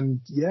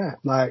 And yeah,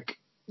 like,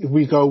 if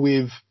we go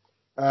with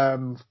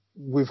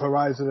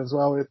Horizon as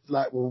well,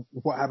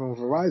 what happened with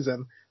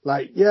Horizon,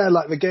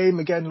 the game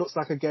again looks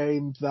like a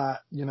game that,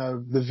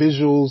 the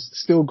visuals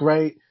still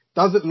great,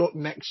 doesn't look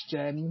next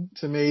gen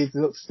to me,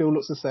 still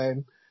looks the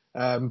same,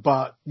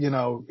 but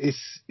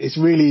it's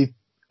really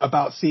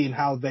about seeing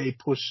how they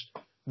push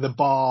the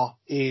bar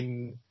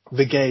in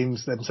the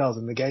games themselves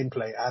and the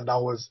gameplay. And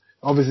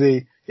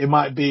obviously it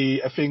might be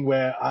a thing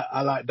where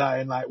I like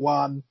Dying Light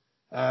 1,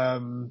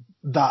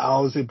 that I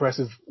was impressed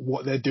with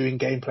what they're doing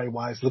gameplay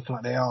wise, looking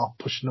like they are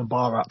pushing the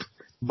bar up.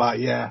 But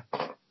yeah,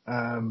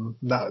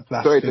 that's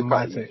sorry to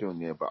my cut take. you, Sean,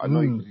 yeah, but I know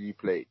you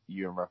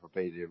and Rafa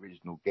played the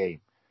original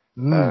game.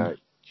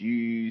 Do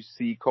you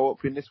see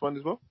co-op in this one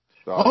as well?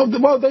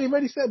 Well, they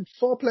already said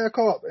 4-player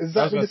co-op.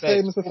 Exactly the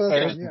same as the first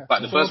one, yeah.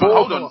 But the first one,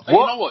 hold on. You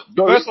know what?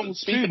 The first one was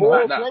speaking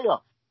about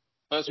that.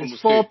 First one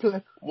was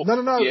 4-player.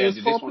 No. It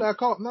was 4-player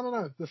co-op.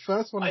 No. The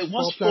first one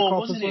was 4-player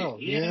co-op as well.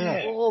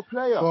 Yeah.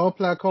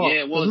 4-player co-op. Yeah,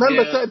 it was.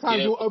 Remember, certain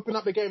times we'll open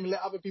up the game and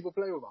let other people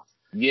play with us.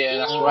 Yeah,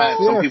 that's right.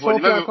 Some people.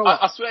 Remember,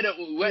 I swear that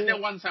there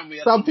one time we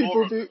had some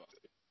people do.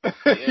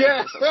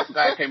 Some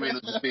guy came in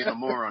and just being a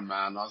moron,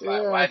 man. I was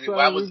like,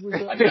 why was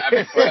I didn't have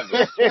it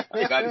forever?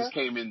 The guy just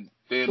came in.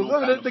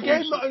 The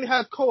game not only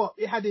had co-op,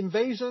 it had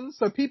invasion,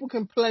 so people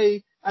can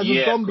play as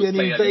a zombie and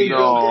invade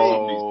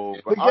your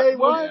game. The game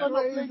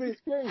was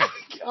crazy.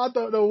 I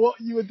don't know what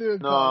you were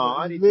doing.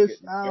 I need to get this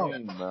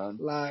game, man.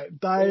 Like,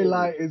 Dying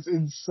Light is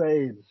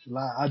insane.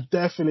 Like, I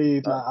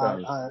definitely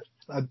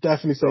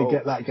say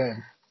get that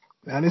game.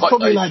 And it's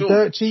probably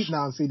dirt cheap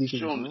now on CD Keys.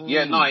 Sean,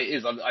 yeah, no, it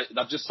is. I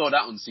just saw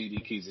that on CD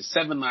Keys. It's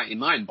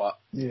 $7.99. But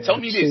tell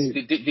me this: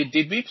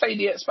 did we play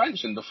the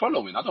expansion, the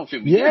following? I don't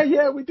think we did.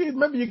 Yeah, we did.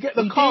 Remember, you get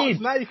the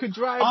carts. Now you could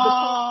drive the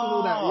carts and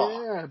all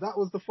that. Yeah, that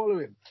was the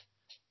following.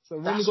 So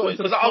when we got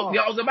into the cart,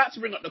 I was about to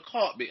bring up the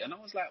cart bit, and I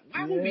was like,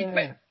 why would we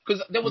play?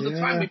 Because there was a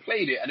time we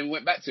played it, and then we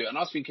went back to it, and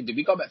I was thinking, did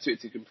we go back to it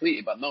to complete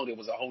it? But no, there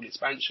was a whole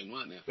expansion,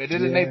 weren't there? But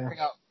didn't they bring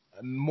out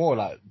more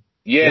like?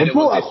 Yeah, there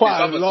was quite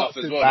other stuff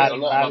as well. There's a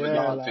lot of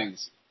other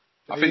things.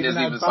 I think there's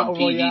even some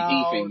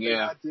PvE thing,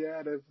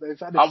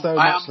 they've added so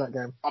much to that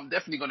game. I'm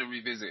definitely going to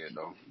revisit it,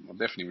 though. I'll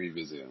definitely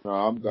revisit it. No,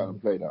 I'm going to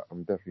play that.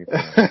 I'm definitely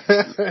playing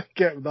it.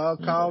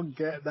 Can't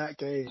get that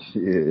game.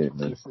 Yeah,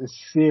 man. It's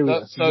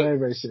serious. Very,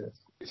 very serious.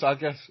 So I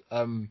guess,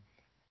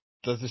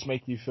 does this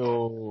make you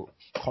feel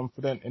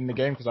confident in the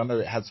game? Because I know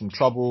it had some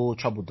trouble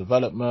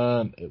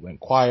development, it went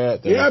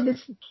quiet. There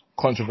was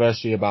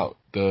controversy about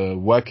the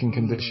working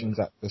conditions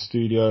at the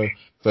studio.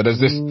 So does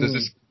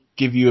this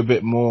give you a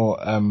bit more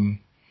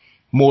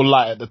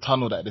light at the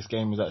tunnel that this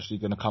game is actually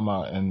going to come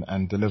out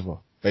and deliver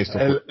based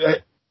on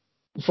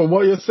from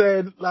what you're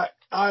saying? Like,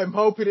 I'm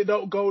hoping it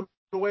don't go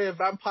the way of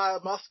Vampire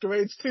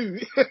Masquerades 2.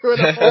 When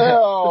the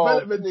whole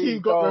development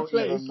team got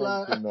replaced.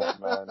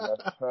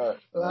 That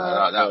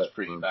was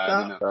pretty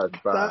bad.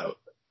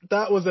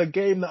 That was a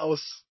game that I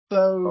was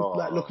so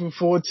looking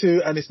forward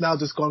to, and it's now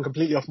just gone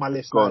completely off my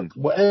list. Like,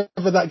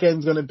 whatever that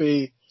game's going to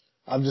be,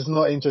 I'm just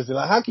not interested.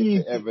 Like, how can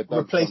you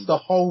replace the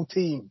whole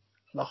team,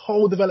 the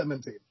whole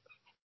development team?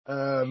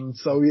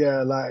 So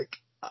yeah,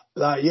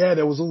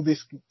 there was all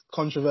this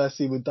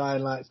controversy with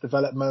Dying Light's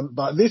development,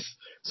 but this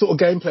sort of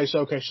gameplay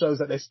showcase shows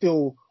that they're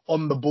still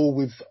on the ball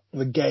with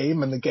the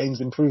game and the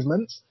game's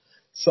improvements.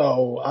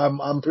 So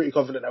I'm pretty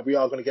confident that we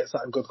are going to get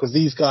something good, because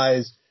these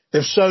guys,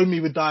 they've shown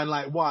me with Dying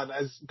Light 1,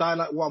 as Dying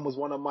Light 1 was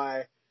one of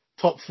my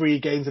top 3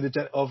 games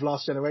of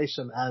last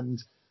generation,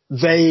 and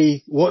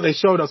what they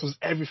showed us was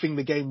everything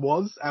the game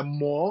was and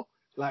more.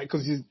 Like,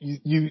 cause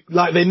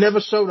they never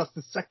showed us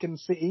the second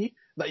city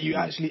that you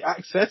actually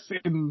access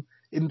in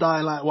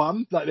Dying Light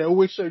 1. Like, they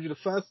always showed you the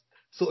first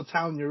sort of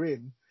town you're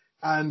in.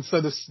 And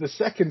so the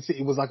second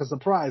city was like a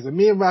surprise. And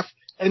me and Raph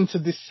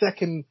entered this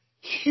second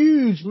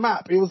huge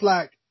map. It was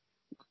like,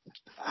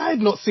 I had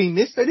not seen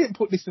this. They didn't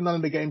put this in none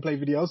of the gameplay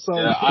videos, so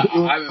I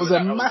it was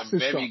remember a that was a massive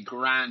very shock.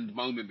 grand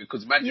moment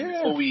because imagine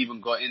before we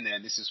even got in there,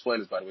 and this is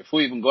spoilers by the way, before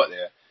we even got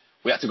there,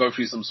 we had to go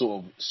through some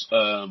sort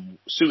of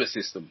sewer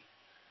system.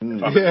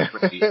 If I remember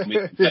correctly.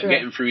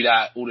 Getting through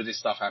that, all of this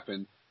stuff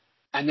happened.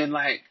 And then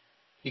like,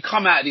 you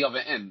come out at the other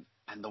end,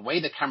 and the way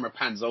the camera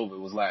pans over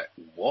was like,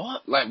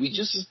 what? Like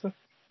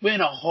we're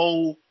in a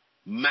whole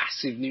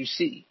massive new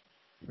city.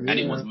 And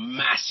it was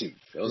massive.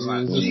 It was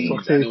like, geez.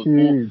 And it was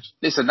huge.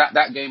 Listen,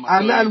 that game.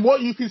 And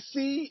what you can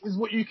see is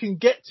what you can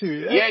get to.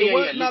 It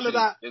weren't none of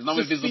that. There's no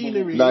invisible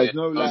walls. There's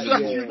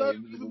no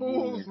invisible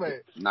walls,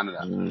 mate. None of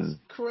that. It's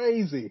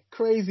crazy.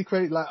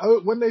 Like,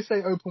 when they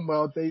say open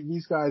world,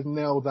 these guys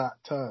nail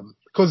that term.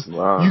 Because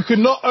you could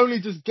not only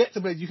just get to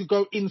places, you could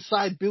go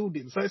inside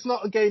buildings. So it's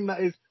not a game that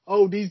is,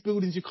 these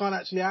buildings you can't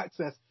actually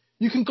access.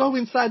 You can go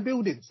inside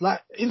buildings,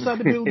 like inside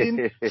the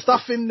building,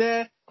 stuff in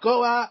there,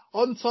 go out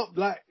on top.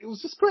 Like, it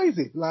was just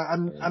crazy. Like,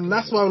 and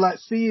that's why, like,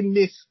 seeing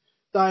this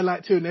Dying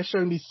Light 2 and they're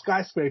showing these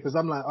skyscrapers,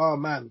 I'm like, oh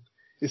man,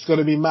 it's going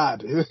to be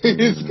mad. It's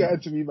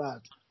going to be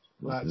mad.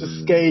 Like,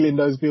 just scaling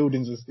those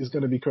buildings is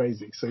going to be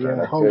crazy. So yeah,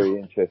 that's very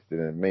interesting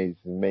and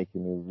amazing,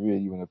 making me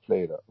really want to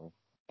play that, man.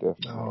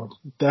 Definitely.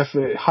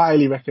 Definitely,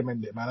 highly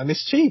recommend it, man. And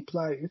it's cheap.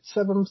 Like, it's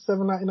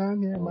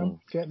 $7.99. Yeah, man,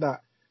 get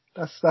that.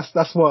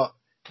 That's what.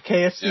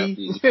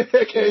 KFC,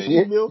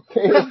 KFC meal.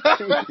 You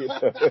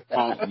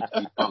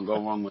can't go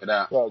wrong with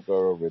that. Can't go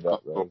wrong with that,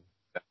 man.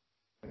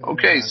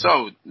 Okay,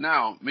 so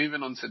now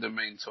moving on to the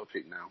main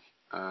topic now.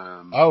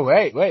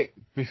 Wait.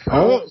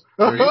 Before what's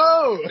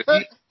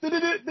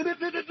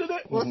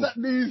that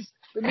news?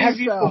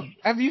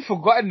 Have you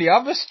forgotten the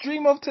other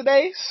stream of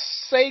today?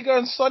 Sega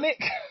and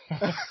Sonic?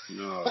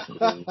 No.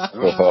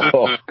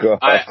 Oh God!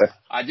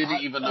 I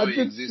didn't even know it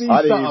existed.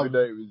 I didn't know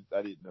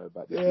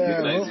about it.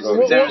 Yeah.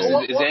 Is there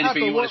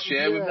anything you want to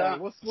share with that?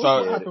 What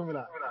happened with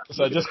that?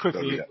 So just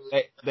quickly,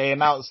 they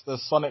announced the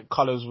Sonic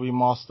Colors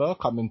remaster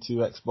coming to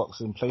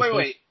Xbox and PlayStation.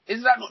 Wait,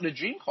 is that not the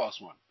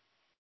Dreamcast one?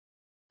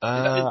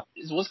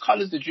 Was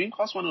Colors the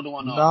Dreamcast one or the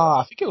one? No,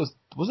 I think it was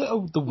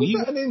it the Wii?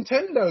 Was that a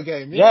Nintendo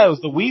game? Yeah, it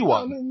was the Wii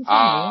one.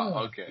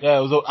 Okay.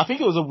 Yeah, I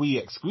think it was a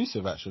Wii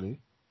exclusive actually.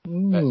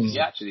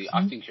 Yeah, actually,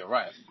 I think you're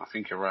right.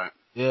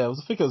 Yeah, I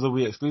think it was a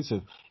Wii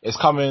exclusive. It's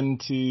coming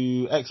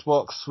to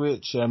Xbox,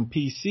 Switch, and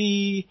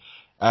PC.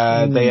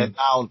 They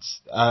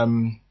announced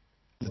the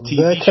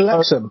TV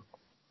collection.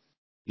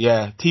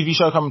 Yeah, TV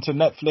show coming to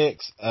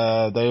Netflix.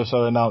 They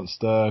also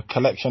announced a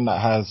collection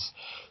that has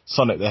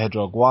Sonic the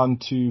Hedgehog 1,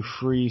 2,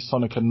 3,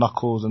 Sonic and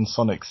Knuckles, and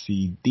Sonic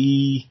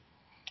CD.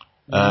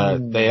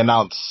 They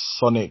announced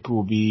Sonic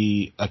will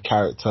be a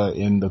character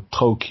in the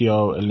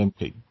Tokyo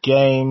Olympic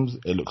Games.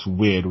 It looks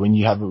weird when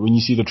you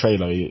see the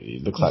trailer.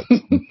 It looks like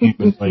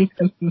human.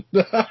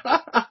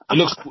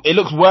 It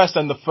looks worse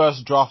than the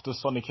first draft of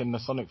Sonic in the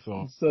Sonic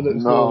film.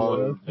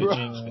 No,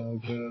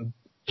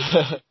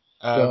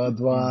 God,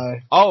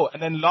 why? Oh,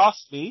 and then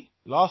lastly,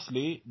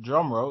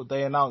 drumroll,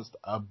 they announced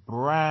a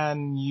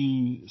brand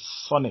new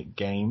Sonic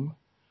game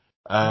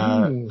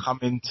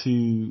coming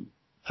to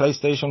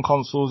PlayStation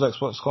consoles,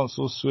 Xbox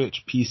consoles,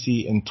 Switch,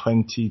 PC in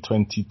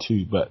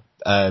 2022, but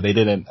they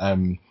didn't.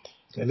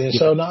 They didn't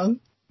show nothing?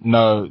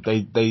 No,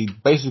 they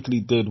basically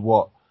did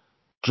what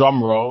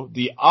drumroll.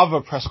 The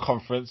other press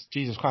conference,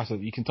 Jesus Christ,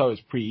 you can tell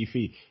it's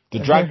pre-E3. The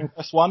Dragon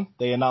Quest one,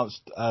 they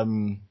announced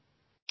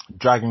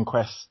Dragon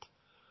Quest.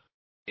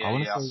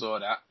 I saw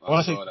that.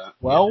 I saw that.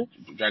 12?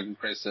 Yeah, Dragon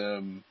Quest.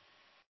 No,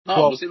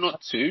 12. Was it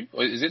not 2?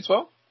 Or is it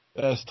 12?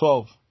 Yeah, it's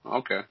 12.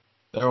 Okay.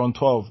 They're on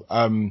 12.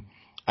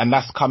 And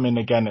that's coming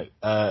again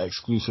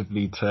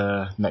exclusively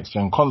to next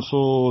gen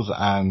consoles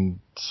and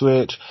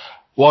Switch.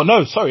 Well,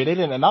 no, sorry, they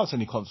didn't announce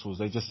any consoles.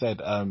 They just said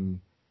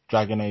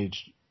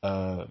Dragon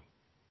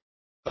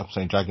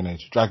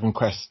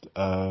Quest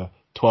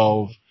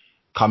 12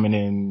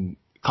 coming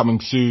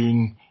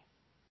soon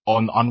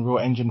on Unreal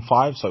Engine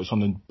 5, so it's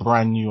on a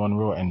brand new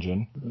Unreal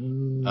Engine.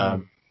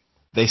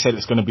 They said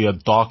it's going to be a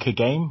darker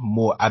game,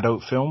 more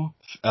adult film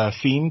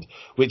themed,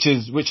 which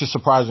is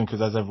surprising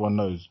because, as everyone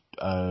knows,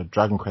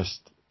 Dragon Quest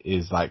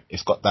is like,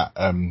 it's got that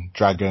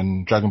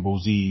Dragon Ball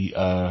Z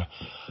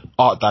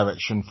art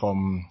direction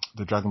from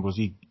the Dragon Ball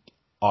Z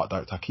art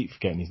director. I keep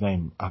forgetting his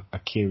name,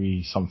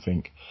 Akiri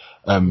something.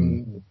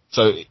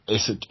 So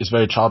it's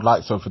very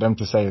childlike. So for them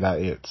to say that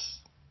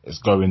it's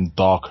going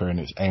darker and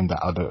it's aimed at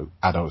other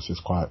adults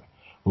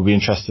will be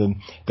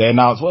interesting. They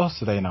announced, what else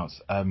did they announce?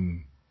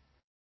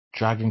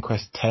 Dragon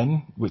Quest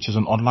X, which is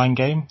an online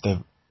game. They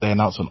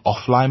announced an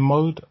offline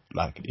mode.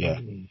 But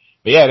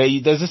yeah,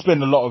 there's just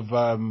been a lot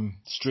of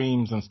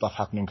streams and stuff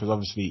happening because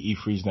obviously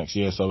E3's next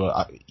year, so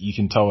you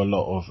can tell a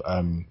lot of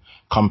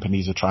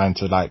companies are trying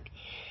to like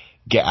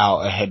get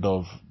out ahead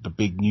of the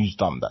big news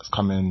dump that's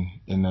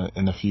coming in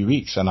a few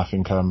weeks. And I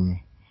think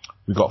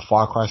we got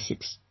Far Cry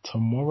 6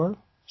 tomorrow.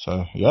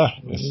 So yeah,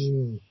 it's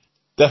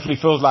definitely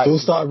feels like we'll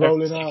start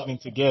rolling out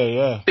into gear.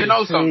 Yeah, you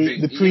know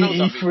something. The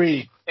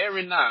pre-E3.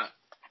 Hearing that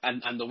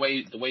and the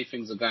way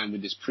things are going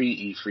with this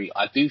pre-E3,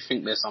 I do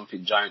think there's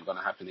something giant going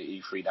to happen at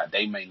E3 that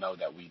they may know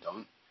that we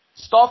don't.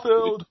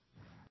 Starfield.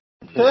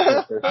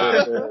 Yeah,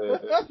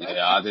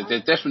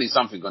 there's definitely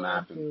something gonna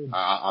happen.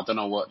 I don't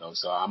know what though.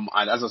 So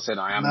as I said,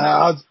 I am.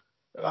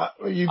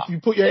 You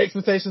put your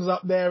expectations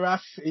up there,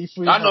 Raf.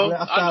 E3 I know.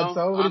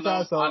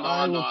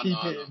 I will keep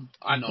it.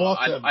 I know.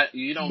 Bottom.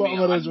 You know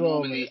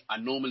Bottom me. I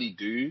normally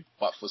do,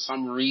 but for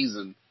some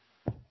reason,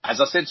 as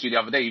I said to you the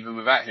other day, even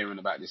without hearing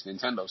about this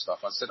Nintendo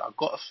stuff, I said I've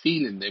got a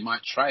feeling they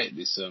might try it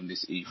this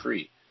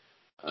E3.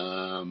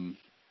 And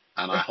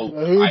I hope.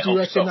 Who do you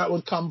reckon that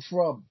would come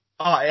from?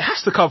 Oh, it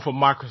has to come from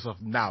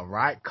Microsoft now,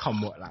 right?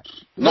 Come on, like.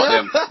 Not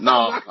them. No,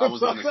 I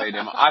was going to say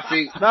them. I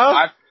think. No?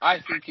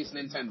 I think it's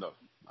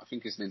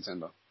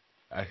Nintendo.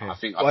 Okay. I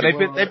think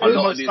they've been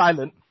most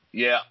silent.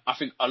 Yeah, I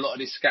think a lot of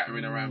this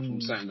scattering around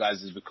from certain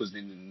guys is because the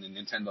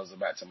Nintendo's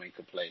about to make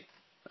a play.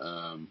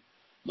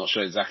 Not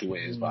sure exactly what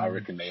it is, but I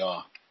reckon they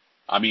are.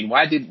 I mean,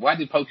 why did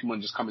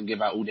Pokemon just come and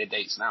give out all their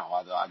dates now?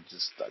 I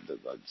just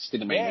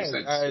didn't make any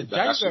sense.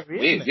 That's just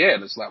weird. Yeah,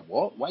 it's like,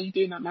 what? Why are you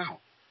doing that now?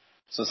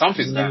 So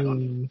something's going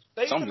on.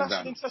 That's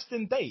an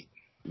interesting date.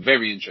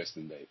 Very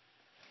interesting date.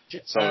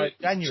 So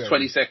January.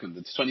 22nd.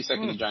 It's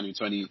 22nd of January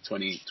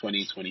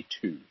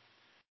 2022.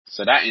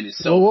 So that in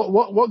itself. So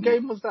what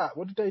game was that?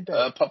 What did they do?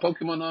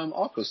 Pokemon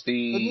Arceus,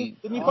 the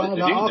new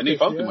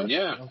Pokemon,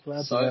 yeah.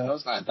 So I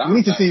was like, damn. We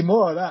need to see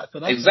more of that.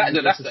 So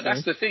exactly.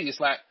 That's the thing.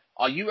 It's like,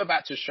 are you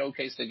about to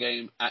showcase the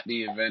game at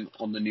the event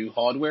on the new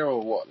hardware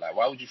or what? Like,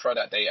 why would you throw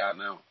that date out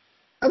now?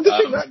 And the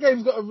thing, that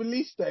game's got a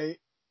release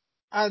date,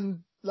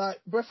 and like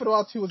Breath of the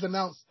Wild 2 was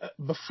announced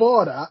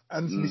before that,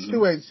 and we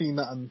still ain't seen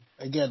nothing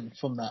again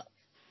from that.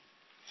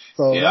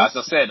 So yeah, as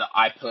I said,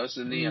 I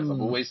personally, as I've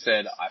always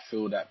said, I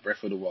feel that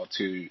Breath of the Wild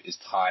 2 is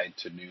tied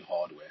to new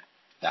hardware.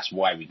 That's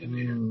why we didn't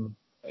hear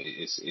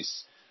it.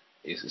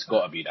 It's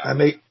got to be that.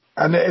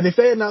 And if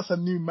they announce a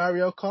new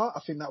Mario Kart, I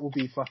think that will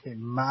be fucking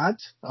mad.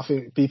 I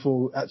think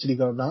people actually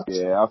go nuts.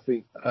 Yeah, I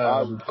think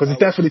because it's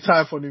definitely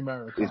time for a new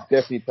Mario Kart. It's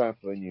definitely time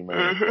for a new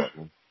Mario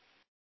Kart.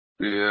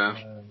 Yeah.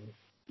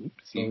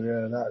 So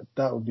yeah,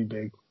 that would be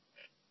big.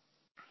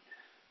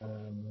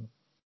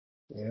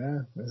 Yeah,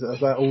 is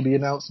that all the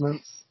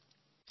announcements?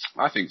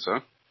 I think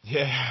so.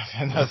 Yeah,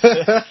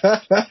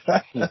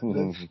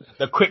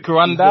 the quick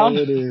rundown.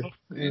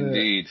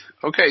 Indeed.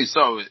 Okay,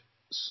 so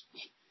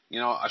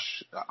I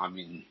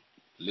mean,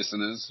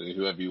 listeners,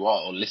 whoever you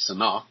are, or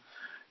listener,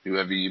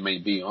 whoever you may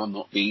be or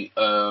not be,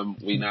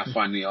 we now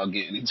finally are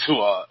getting into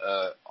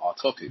our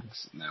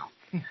topics now,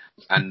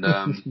 and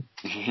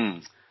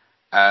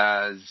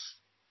as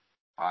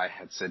I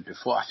had said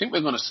before, I think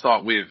we're going to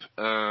start with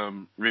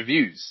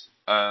reviews,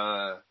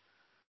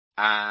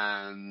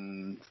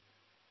 and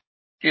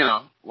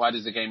why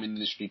does the gaming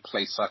industry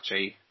place such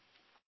a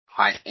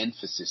high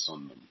emphasis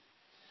on them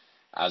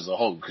as a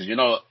whole? Because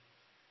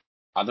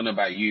I don't know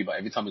about you, but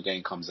every time a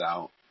game comes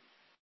out,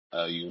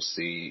 you'll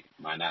see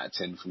 9 out of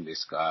 10 from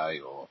this guy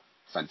or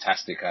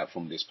fantastic out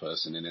from this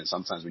person, and then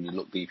sometimes when you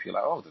look deep, you're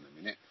like, hold on a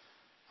minute,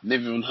 I've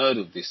never even heard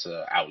of this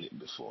outlet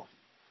before.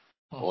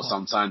 Or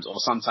sometimes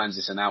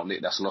it's an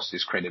outlet that's lost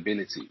its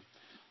credibility,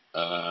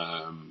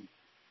 that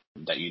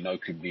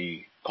could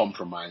be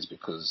compromised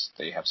because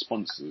they have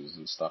sponsors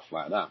and stuff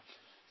like that.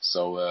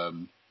 So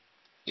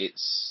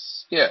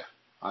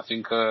I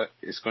think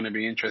it's going to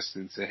be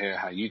interesting to hear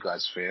how you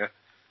guys fare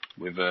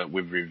with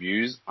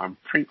reviews. I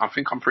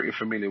think I'm pretty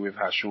familiar with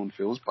how Sean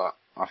feels, but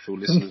I feel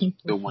listeners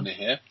still want to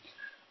hear.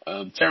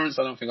 Terence,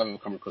 I don't think I've ever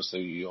come across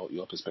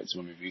your perspective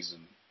on reviews,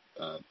 and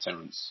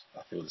Terence,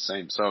 I feel the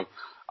same. So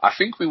I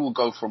think we will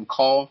go from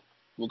Carl.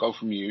 We'll go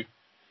from you.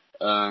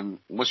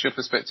 What's your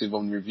perspective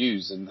on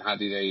reviews, and how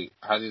do they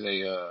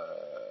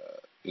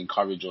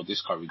encourage or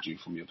discourage you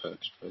from your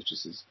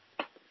purchases?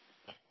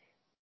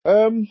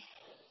 Do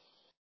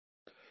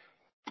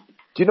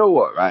you know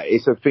what? Right,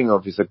 it's a thing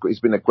of it's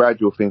been a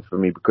gradual thing for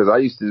me, because I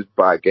used to just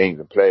buy games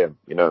and play them.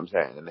 You know what I'm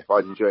saying? And if I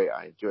enjoy it,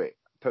 I enjoy it.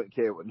 I don't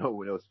care what no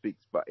one else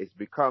speaks. But it's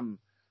become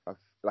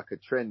like a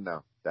trend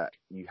now that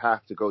you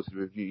have to go to the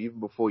review even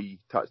before you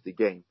touch the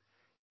game.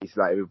 It's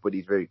like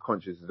everybody's very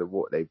conscious of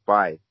what they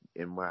buy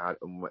and where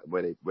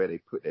they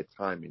put their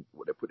time in,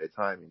 what they put their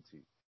time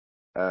into.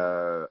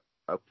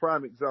 A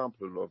prime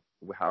example of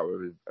how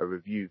a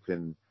review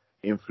can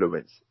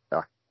influence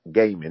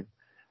gaming,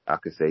 I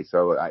could say.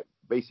 So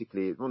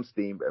basically, it's on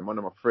Steam, and one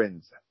of my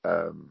friends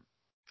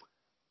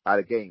had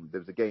a game.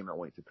 There was a game I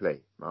wanted to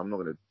play.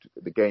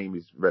 The game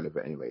is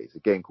relevant anyway. It's a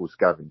game called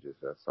Scavengers.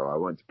 So I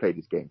wanted to play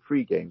this game,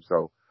 free game.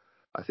 So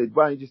I said,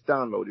 why don't you just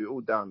download it?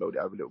 All download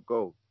it, have a little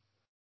go.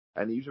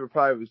 And his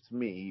reply was to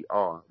me,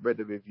 read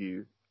the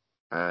review,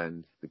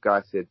 and the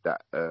guy said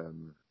that,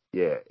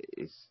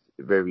 it's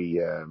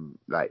very,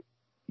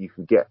 you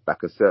can get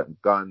like a certain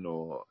gun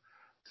or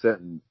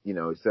certain,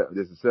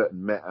 there's a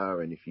certain meta,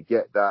 and if you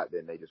get that,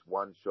 then they just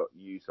one-shot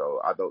you,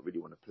 so I don't really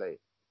want to play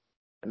it.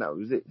 And that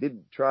was it.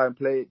 Didn't try and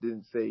play it,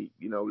 didn't say,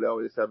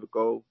 let's have a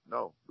go.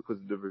 No, because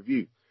of the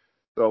review.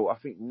 So I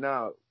think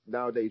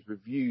nowadays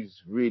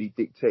reviews really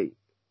dictate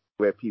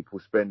where people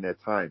spend their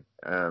time.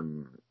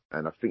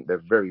 And I think they're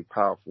very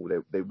powerful.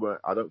 They weren't.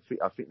 I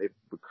think they've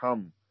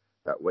become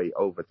that way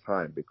over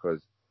time,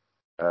 because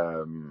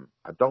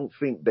I don't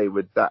think they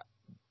were that,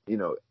 you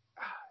know,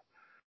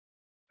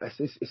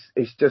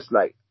 it's just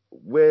like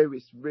where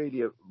it's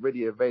really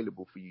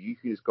available for you. You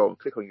can just go and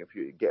click on your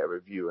computer and get a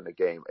review on the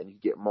game, and you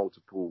get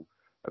multiple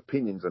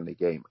opinions on the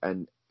game.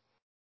 And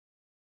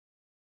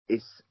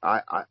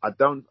I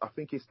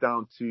think it's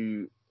down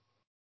to,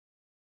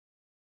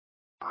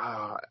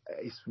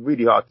 it's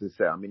really hard to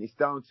say. I mean, it's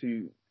down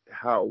to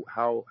how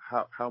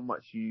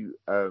much you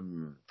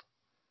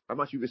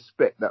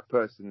respect that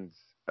person's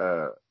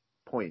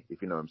point,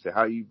 if you know what I'm saying.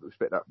 How you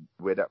respect that,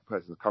 where that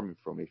person's coming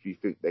from. If you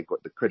think they've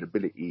got the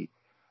credibility,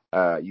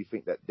 you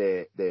think that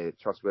they're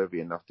trustworthy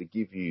enough to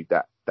give you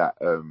that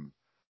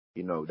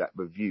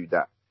review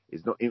that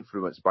is not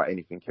influenced by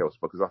anything else.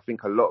 Because I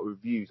think a lot of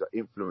reviews are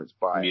influenced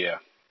by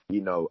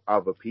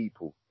other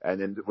people.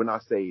 And then when I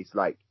say, it's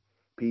like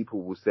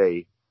people will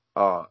say,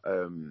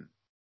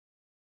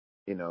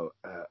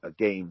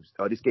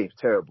 this game's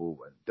terrible,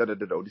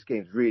 and this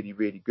game's really,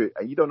 really good,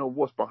 and you don't know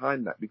what's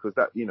behind that, because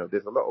that,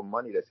 there's a lot of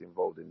money that's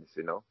involved in this,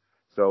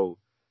 so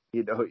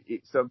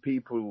some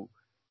people,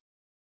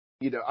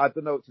 I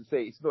don't know what to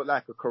say. It's not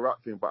like a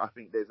corrupt thing, but I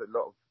think there's a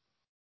lot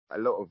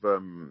of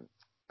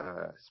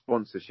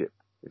sponsorship,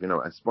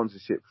 and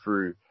sponsorship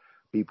through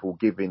people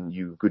giving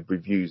you good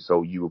reviews,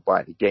 so you will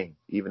buy the game,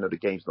 even though the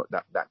game's not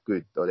that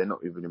good, or they're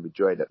not even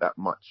enjoying it that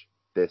much.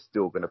 They're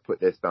still going to put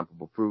their stamp of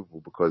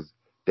approval because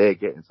they're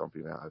getting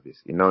something out of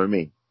this. You know what I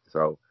mean?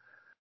 So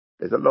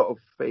there's a lot of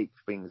fake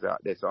things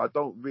out there. So I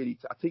don't really,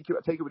 I take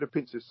it with a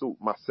pinch of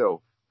salt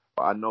myself,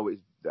 but I know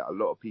it's that a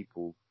lot of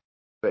people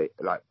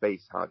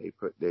base how they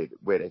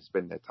where they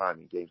spend their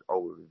time in games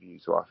over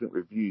reviews. So I think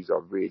reviews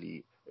are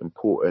really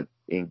important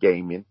in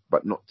gaming,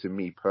 but not to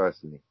me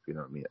personally. You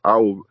know what I mean?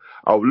 I'll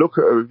look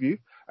at a review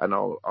and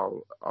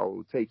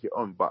I'll take it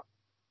on, but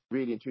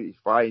really and truly,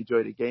 if I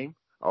enjoy the game,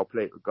 I'll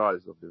play it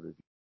regardless of the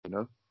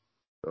review,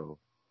 So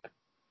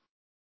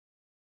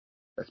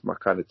that's my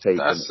kind of take.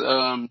 That's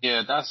I mean,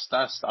 that's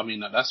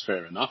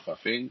fair enough. I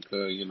think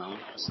that's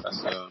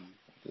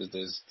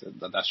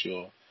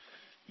your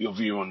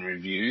view on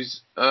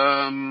reviews.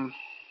 Do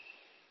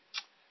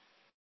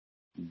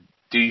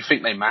you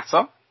think they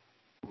matter?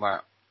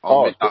 Like,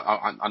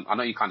 I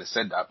know you kind of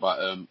said that, but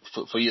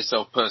for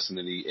yourself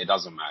personally, it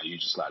doesn't matter. You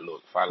just like,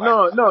 look, if I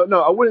like.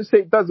 No. I wouldn't say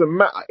it doesn't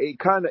matter. It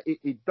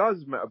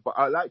does matter, but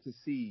I like to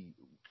see,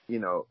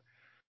 all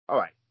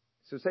right.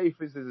 So say if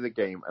this is a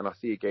game and I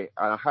see a game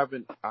and I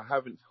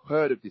haven't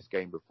heard of this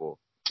game before.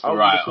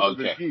 Right.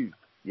 Okay. Review,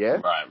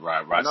 yeah.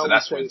 Right. So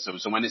that's when. So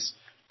when it's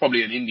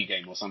probably an indie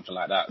game or something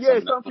like that. Yeah,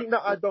 something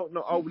that I don't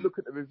know. I'll look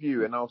at the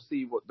review and I'll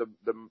see what the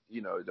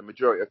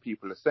majority of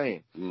people are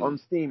saying. On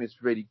Steam,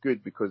 it's really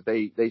good because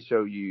they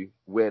show you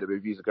where the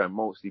reviews are going.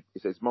 Mostly,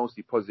 it says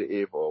mostly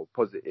positive or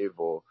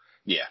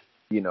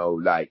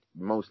like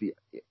mostly,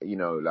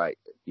 like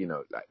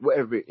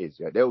whatever it is.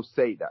 Yeah, they'll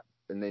say that,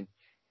 and then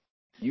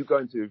you go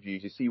into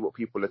reviews, you see what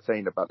people are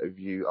saying about the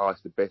review.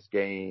 It's the best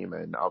game,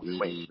 and I've been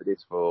waiting for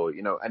this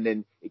and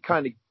then it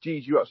kind of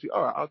G's you up. So,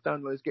 all right, I'll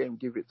download this game and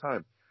give it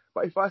time.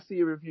 But if I see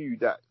a review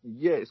that,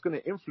 it's going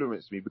to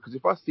influence me, because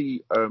if I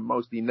see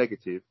mostly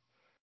negative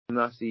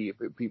and I see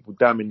people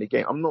damning the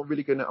game, I'm going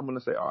to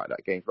say, all right,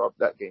 that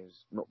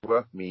game's not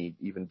worth me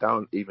even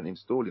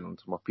installing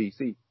onto my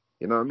PC.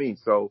 You know what I mean?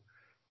 So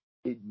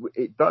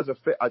it does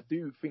affect. I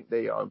do think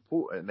they are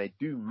important and they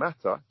do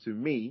matter to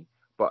me,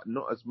 but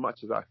not as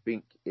much as I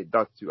think it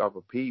does to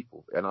other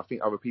people. And I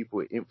think other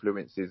people, it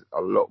influences a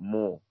lot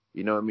more,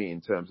 you know what I mean,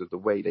 in terms of the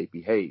way they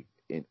behave.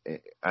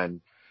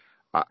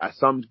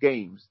 Some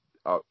games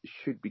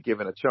should be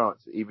given a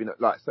chance, even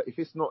so if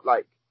it's not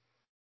like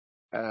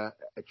a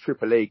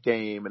AAA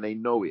game and they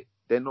know it,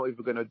 they're not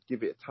even going to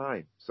give it a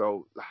time.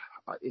 So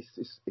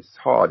it's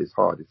hard. It's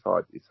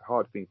a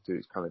hard thing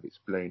to kind of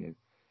explain.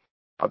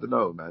 I don't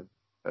know, man.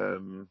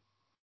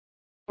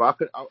 But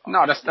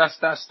no, that's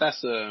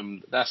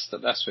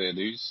fair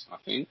news. I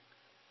think.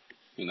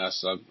 I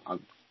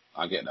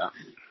get that.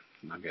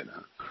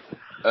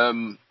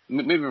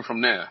 Moving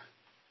from there,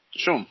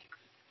 Sean.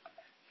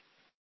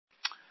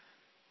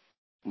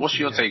 What's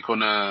your take on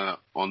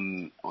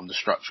the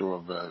structure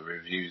of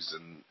reviews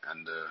and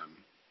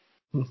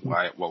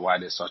why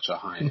there's such a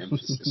high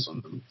emphasis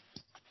on them?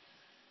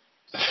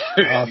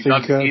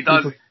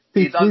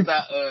 He does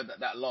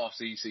that laugh,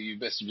 so you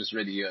best just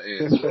ready your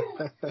ears.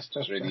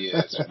 Just ready your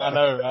ears. I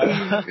know, right?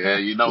 Yeah,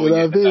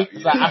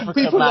 it's that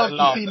African man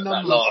laugh.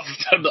 That laugh,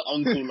 the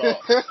uncle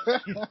laugh.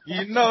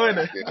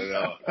 Innit?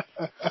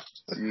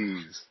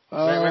 Jeez.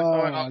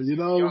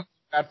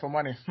 Bad for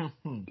money.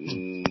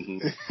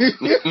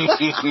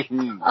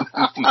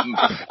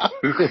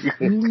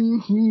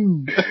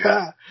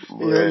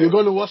 You're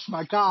gonna wash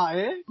my car,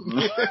 eh?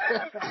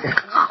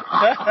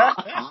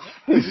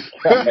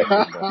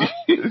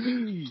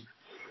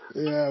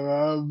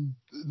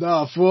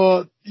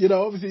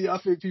 Obviously I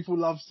think people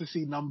love to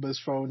see numbers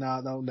thrown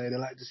out, don't they? They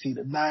like to see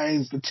the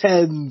 9s, the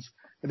 10s.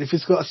 And if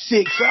it's got a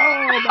 6,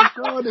 oh my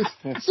God,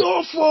 it's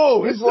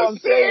awful. This is what I'm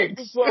saying.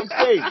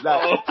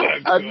 Like,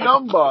 a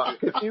number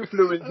can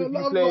influence if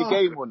you play a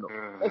game or not.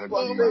 That's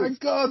what I'm saying. My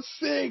God,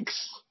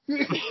 6.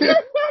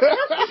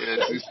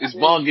 It's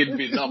bargain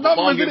bin. No, numbers,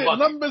 bargain innit? bucket.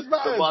 Numbers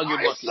matter. Bargain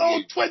I bucket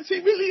sold game.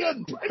 20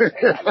 million. 20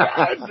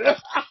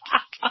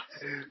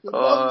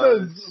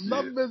 million.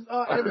 Numbers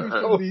are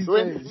everything these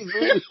 20 days.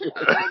 million.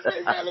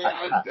 20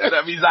 million.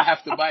 That means I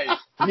have to buy it.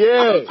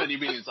 Yeah. 20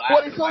 minutes. I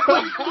What have is to on buy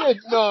it. 20 million?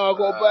 No, I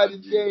gotta buy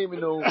this game,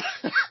 you know.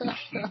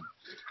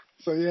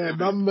 So yeah,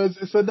 numbers.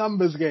 It's a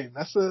numbers game.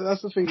 That's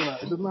the thing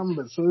about it. It's a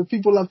numbers. So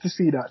people love to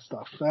see that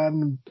stuff.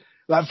 And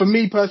like for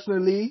me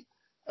personally,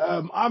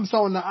 I'm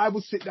someone that I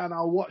will sit down.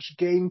 I'll watch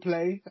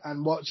gameplay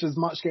and watch as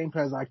much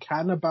gameplay as I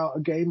can about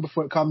a game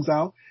before it comes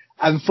out.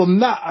 And from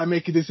that, I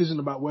make a decision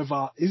about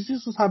whether is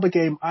this the type of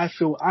game I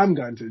feel I'm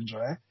going to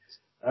enjoy.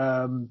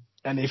 And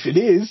if it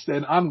is,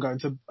 then I'm going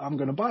to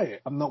buy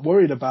it. I'm not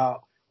worried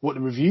about what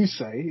the reviews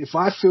say. If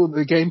I feel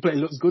the gameplay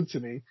looks good to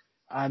me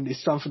and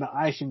it's something that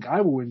I think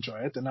I will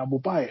enjoy it, then I will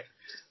buy it.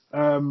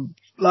 I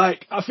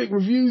think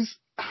reviews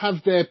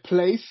have their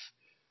place,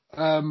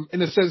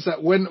 in a sense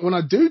that when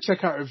I do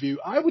check out a review,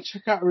 I would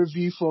check out a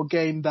review for a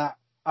game that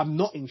I'm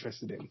not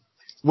interested in.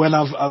 When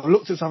I've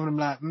looked at something, I'm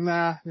like,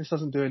 nah, this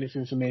doesn't do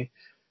anything for me.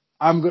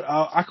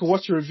 I can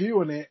watch a review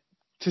on it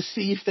to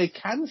see if they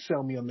can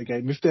sell me on the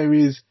game. If there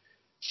is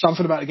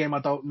something about the game I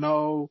don't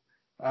know,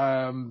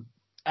 and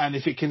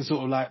if it can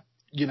sort of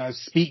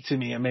speak to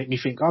me and make me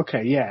think,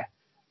 okay, yeah,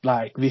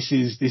 like this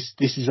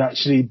is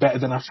actually better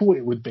than I thought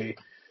it would be.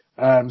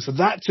 So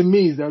that to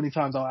me is the only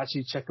times I'll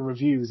actually check a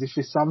review. Is if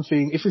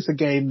it's a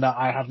game that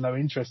I have no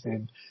interest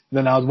in,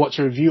 then I'll watch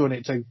a review on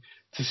it to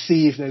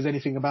see if there's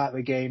anything about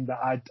the game that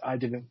I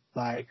didn't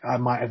like, I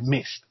might have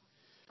missed.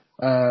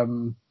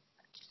 And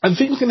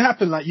things can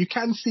happen, like you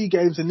can see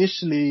games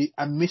initially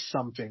and miss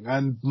something.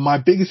 And my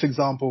biggest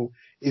example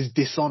is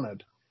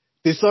Dishonored.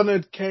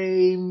 Dishonored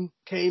came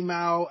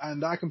out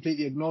and I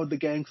completely ignored the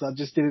game because I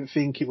just didn't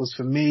think it was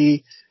for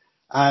me.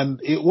 And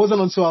it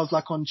wasn't until I was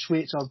like on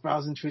Twitch, I was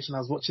browsing Twitch and I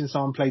was watching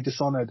someone play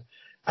Dishonored.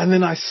 And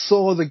then I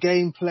saw the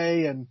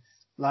gameplay and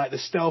like the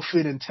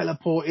stealthing and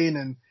teleporting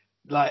and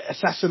like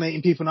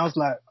assassinating people. And I was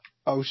like,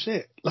 oh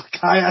shit,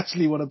 like I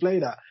actually want to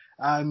play that.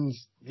 And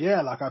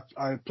yeah, like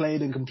I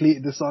played and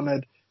completed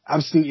Dishonored.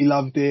 Absolutely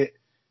loved it.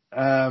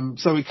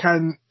 So it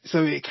can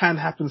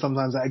happen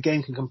sometimes that a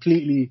game can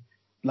completely,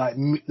 like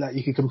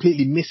you can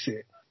completely miss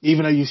it,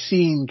 even though you've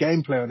seen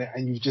gameplay on it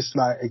and you've just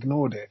like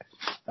ignored it.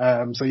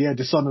 So yeah,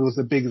 Dishonored was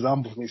a big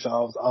example for me. So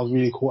I was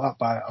really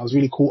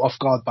caught off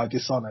guard by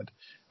Dishonored.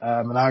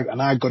 And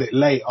I got it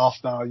late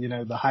after,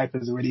 the hype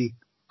has already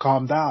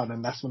calmed down,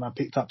 and that's when I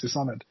picked up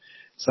Dishonored.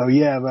 So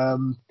yeah,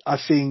 I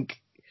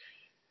think,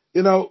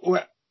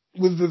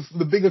 with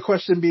the bigger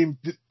question being,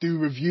 do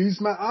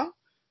reviews matter?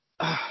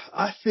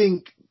 I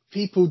think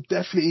people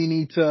definitely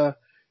need to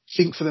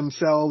think for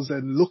themselves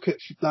and look at,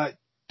 like,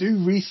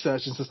 do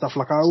research and stuff.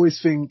 Like, I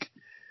always think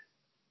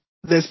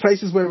there's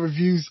places where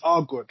reviews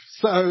are good.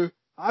 So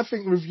I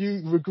think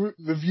reviews.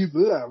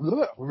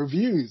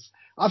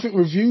 I think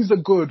reviews are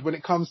good when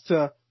it comes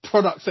to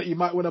products that you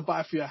might want to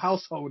buy for your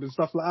household and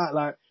stuff like that.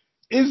 Like,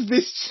 is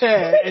this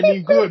chair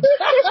any good?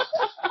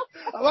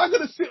 Am I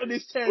going to sit on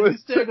this chair and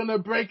this chair going to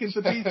break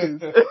into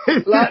pieces?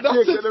 Like,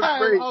 that's the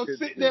time I'll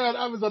sit there on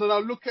Amazon and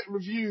I'll look at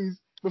reviews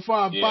before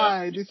I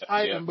buy this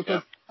item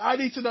because I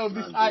need to know if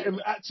this item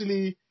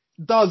actually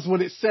does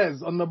what it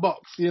says on the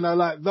box.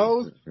 Like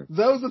those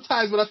are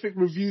times when I think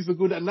reviews are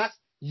good, and that's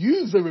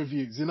user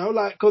reviews,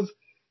 like, cause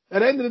at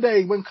the end of the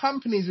day, when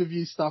companies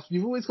review stuff,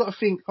 you've always got to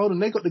think, hold on,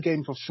 they got the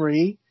game for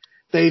free.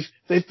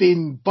 They've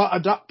been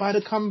buttered up by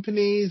the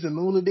companies and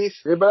all of this.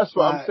 Yeah, but that's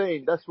what I'm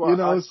saying. That's why I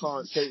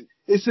can't take.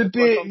 It's a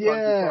bit, you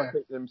can't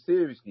take them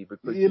seriously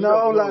because you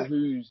don't know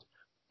who's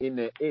in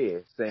their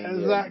ear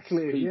saying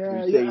exactly.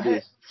 People say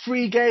this.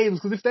 Free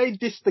games, because if they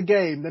diss the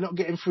game, they're not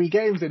getting free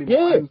games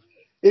anymore. Yeah. And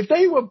if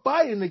they were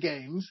buying the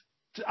games,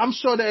 I'm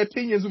sure their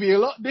opinions would be a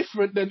lot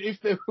different than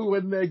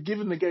when they're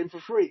given the game for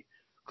free.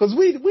 Because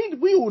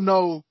we all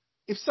know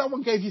if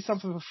someone gave you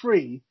something for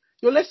free,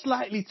 you're less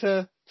likely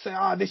to say,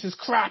 this is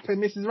crap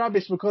and this is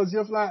rubbish, because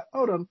you're like,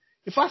 hold on,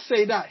 if I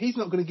say that, he's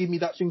not going to give me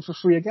that thing for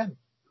free again.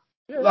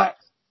 Yeah. Like,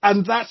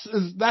 and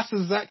that's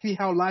exactly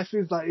how life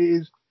is. Like,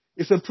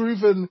 it's a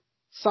proven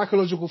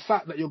psychological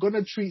fact that you're going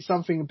to treat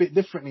something a bit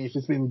differently if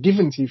it's been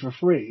given to you for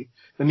free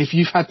than if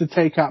you've had to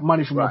take out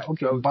money from your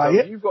pocket and buy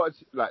it. You've got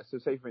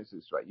say for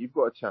instance, right, you've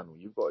got a channel,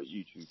 you've got a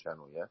YouTube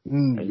channel, yeah,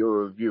 and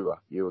you're a reviewer,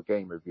 you're a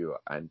game reviewer,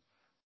 and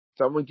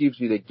someone gives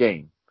you the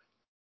game,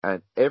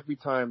 and every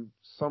time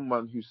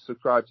someone who's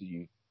subscribed to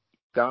you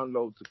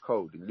downloads a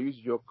code and loses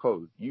your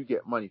code, you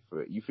get money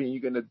for it. You think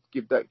you're gonna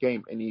give that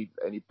game any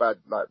bad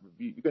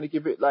review? You're gonna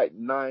give it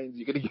 9s.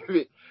 You're gonna give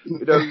it,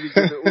 you know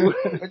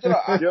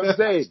what I'm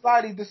saying? I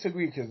slightly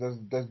disagree because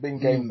there's been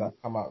games that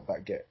come out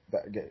that get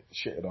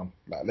shitted on.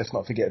 Like, let's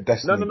not forget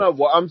Destiny. No.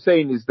 What I'm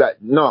saying is that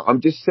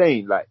I'm just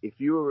saying, like, if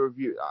you're a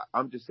review,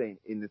 I'm just saying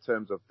in the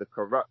terms of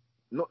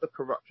not the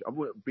corruption. I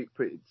wouldn't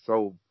put it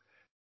so.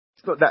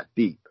 It's not that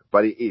deep,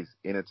 but it is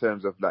in a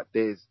terms of, like,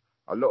 there's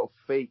a lot of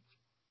fake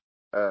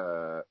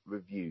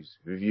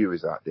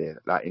reviewers out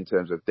there, like, in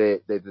terms of there's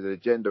an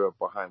agenda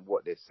behind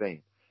what they're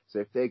saying. So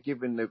if they're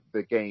giving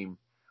the game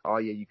oh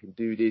yeah, you can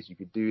do this, you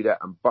can do that,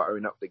 and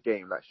buttering up the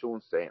game, like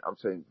Sean's saying. I'm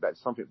saying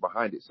that's something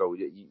behind it. So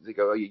they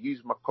go, oh, you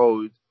use my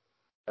code,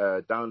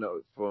 download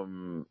it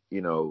from,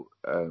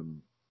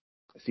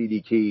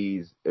 CD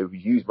Keys. If you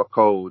use my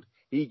code,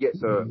 he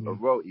gets a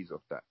royalties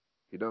of that.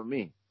 You know what I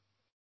mean?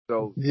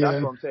 So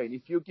that's what I'm saying.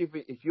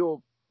 If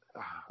you're,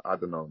 I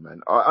don't know,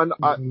 man.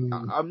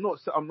 I'm not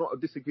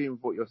disagreeing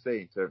with what you're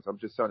saying, Terence. I'm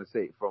just trying to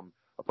say it from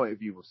a point of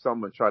view of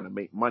someone trying to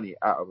make money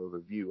out of a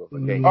review of a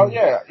game. Oh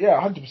yeah,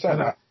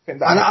 100%.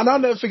 And I'll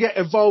never forget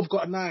Evolve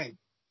got a 9.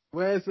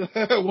 Where's what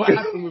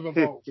happened with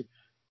Evolve?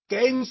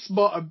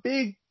 GameSpot, a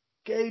big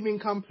gaming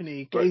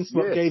company,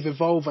 GameSpot gave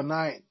Evolve a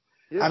 9.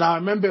 Yeah. And I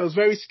remember it was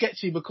very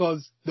sketchy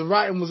because the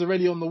writing was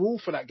already on the wall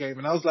for that game.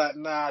 And I was like,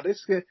 nah,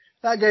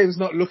 that game's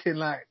not looking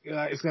like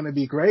it's going to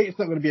be great. It's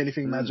not going to be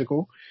anything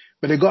magical.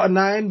 But it got a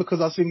 9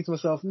 because I was thinking to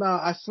myself, nah,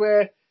 I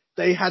swear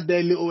they had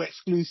their little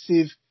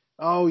exclusive,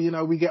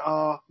 we get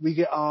our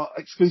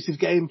exclusive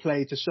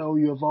gameplay to show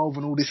you Evolve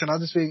and all this. And I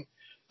just think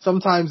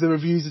sometimes the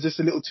reviews are just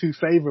a little too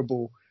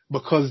favorable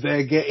because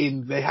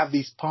they have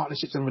these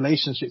partnerships and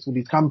relationships with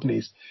these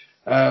companies.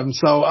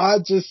 So I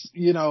just,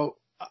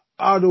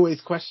 I'd always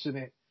question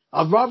it.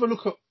 I'd rather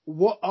look at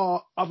what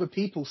are other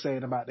people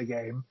saying about the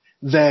game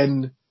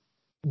than,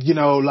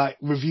 like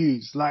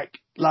reviews. Like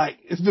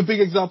it's the big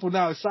example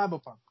now is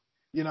Cyberpunk.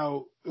 It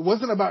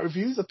wasn't about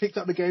reviews. I picked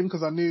up the game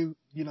because I knew,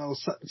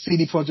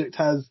 CD Projekt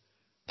has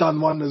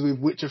done wonders with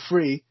Witcher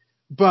 3.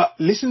 But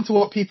listen to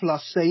what people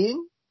are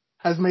saying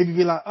has made me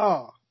be like,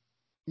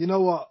 you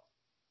know what?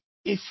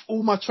 If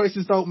all my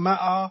choices don't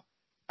matter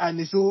and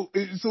it's all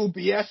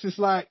BS, it's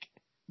like,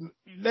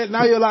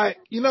 now you're like,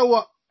 you know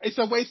what? It's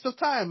a waste of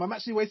time. I'm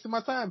actually wasting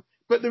my time.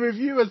 But the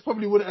reviewers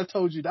probably wouldn't have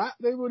told you that.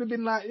 They would have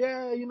been like,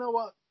 yeah, you know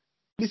what?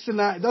 Listen,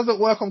 that it doesn't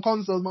work on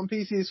consoles, but on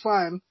PC is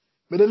fine.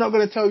 But they're not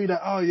going to tell you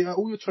that, all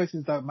your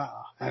choices don't matter.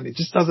 And it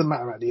just doesn't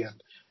matter at the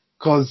end.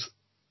 Cause,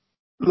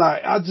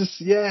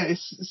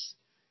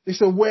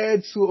 it's a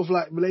weird sort of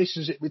like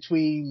relationship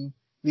between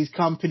these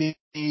companies,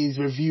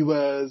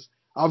 reviewers.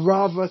 I'd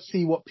rather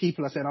see what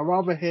people are saying. I'd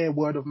rather hear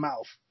word of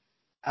mouth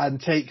and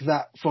take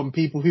that from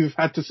people who've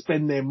had to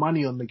spend their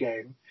money on the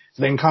game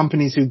than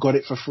companies who got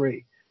it for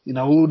free.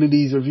 All of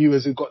these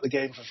reviewers who got the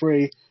game for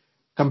free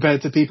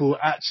compared to people who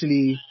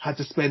actually had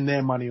to spend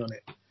their money on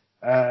it.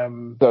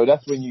 So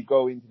that's when you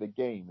go into the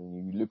game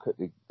and you look at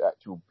the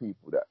actual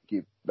people that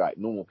give, like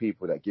normal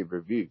people that give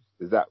reviews.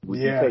 Would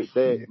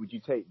you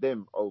take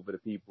them over the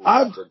people?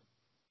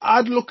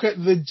 I'd look at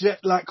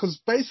cause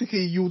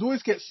basically you would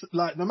always get,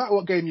 like, no matter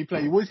what game you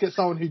play, you always get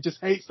someone who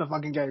just hates the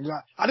fucking game.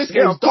 Like, this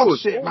game's dog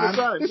shit, man.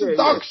 This is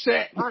dog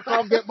shit. I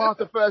can't get past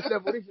the first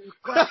level. This is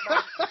crap,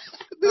 man.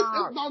 This is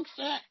dog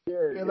shit.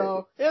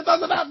 It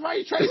doesn't have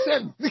ray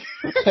tracing. It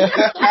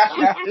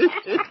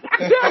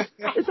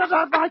doesn't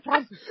have ray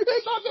tracing.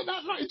 It doesn't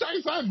have ray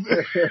tracing.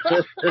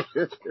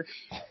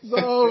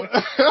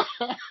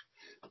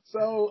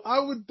 So I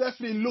would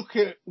definitely look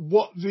at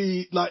what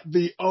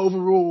the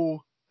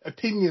overall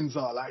opinions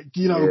are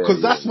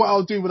because that's what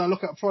I'll do when I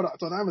look at a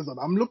product on Amazon.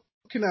 I'm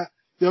looking at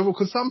the overall,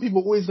 because some people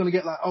are always going to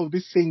get like,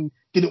 this thing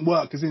didn't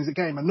work as soon as it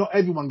came, and not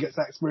everyone gets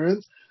that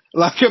experience.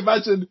 Like,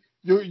 imagine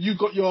you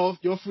got your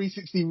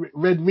 360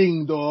 red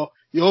ringed, or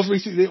your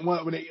 360 didn't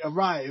work when it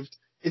arrived.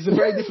 It's a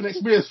very different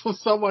experience for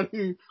someone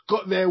who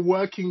got their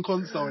working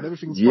console and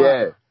everything's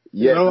fine.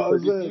 Yeah,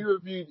 because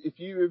if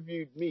you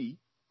reviewed me,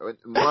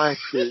 my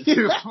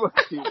experience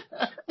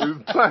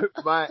with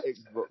my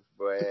Xbox,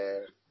 boy,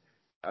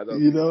 I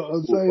don't know what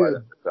I'm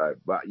saying?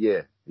 But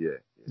yeah.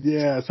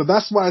 Yeah, so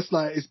that's why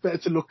it's better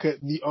to look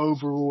at the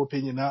overall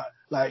opinion,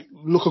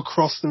 look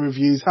across the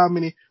reviews.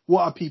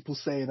 What are people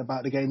saying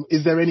about the game?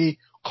 Is there any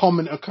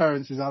common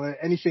occurrences? Are there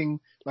anything,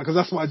 because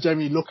that's what I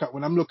generally look at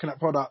when I'm looking at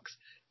products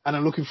and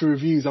I'm looking through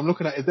reviews. I'm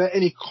looking at, is there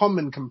any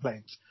common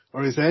complaints?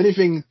 Or is there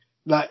anything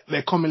like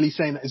they're commonly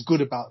saying that is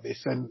good about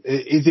this? And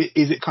is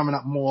it coming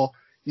up more,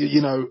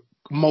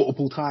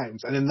 multiple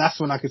times? And then that's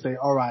when I can say,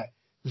 all right,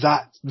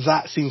 that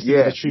seems to be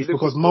the truth,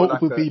 because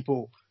multiple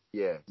people.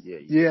 Yeah.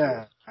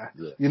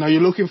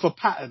 You're looking for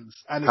patterns,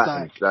 and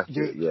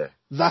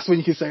that's when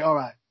you can say, all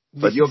right,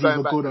 this but you're is going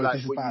either back good to or like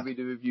this is when bad. you read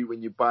a review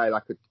when you buy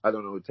like a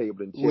table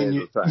and chairs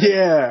or something.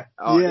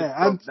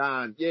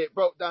 It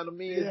broke down on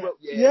me as well.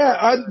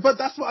 But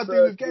that's what I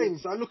do with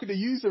games. I look at the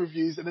user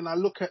reviews and then I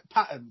look at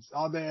patterns.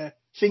 Are there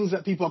things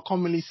that people are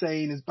commonly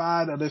saying is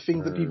bad? Are there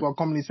things that people are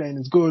commonly saying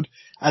is good?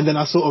 And then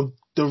I sort of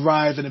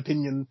derive an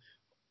opinion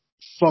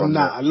from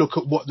that. I look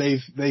at what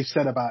they've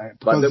said about it.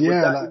 Because, would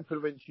that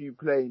influence you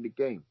playing the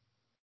game?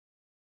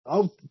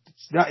 Oh,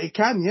 it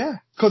can, yeah.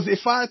 Because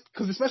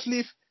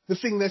especially if the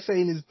thing they're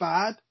saying is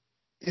bad,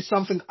 it's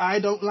something I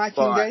don't like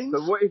in games.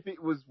 So what if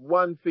it was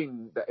one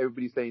thing that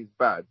everybody's saying is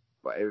bad,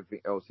 but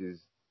everything else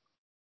is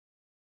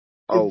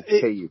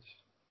okay-ish?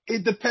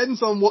 It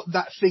depends on what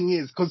that thing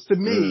is. Because to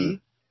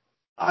me,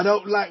 I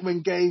don't like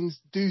when games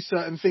do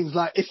certain things.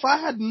 Like, if I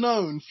had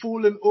known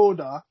Fallen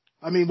Order,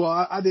 I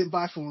didn't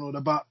buy Fallen Order,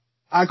 but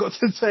I got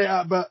to say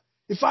but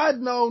if I had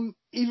known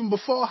even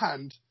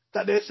beforehand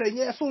that they're saying,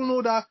 Fallen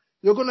Order,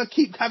 you're gonna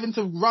keep having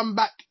to run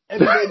back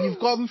everywhere you've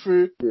gone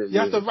through. You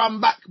have to run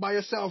back by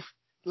yourself.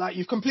 Like,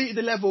 you've completed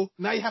the level,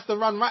 now you have to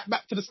run right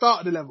back to the start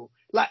of the level.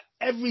 Like,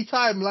 every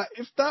time, like,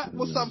 if that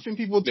was something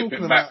people were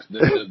talking about.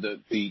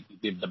 The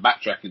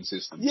backtracking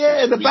system.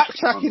 Yeah, the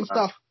backtracking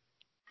stuff.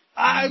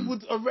 I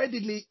would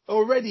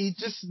already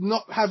just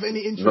not have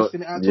any interest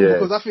in it at all,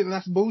 because I think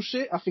that's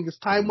bullshit. I think it's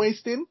time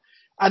wasting.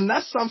 And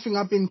that's something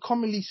I've been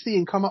commonly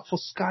seeing come up for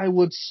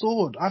Skyward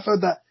Sword. I've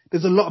heard that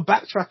there's a lot of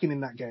backtracking in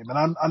that game,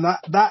 and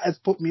that has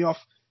put me off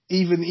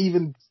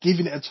even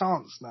giving it a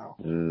chance now,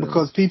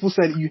 because people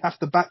say that you have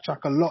to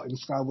backtrack a lot in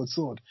Skyward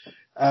Sword,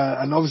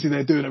 and obviously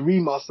they're doing a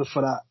remaster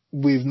for that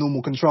with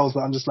normal controls.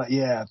 But I'm just like,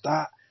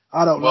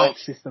 I don't like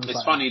systems. It's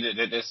like funny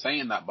that they're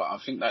saying that, but I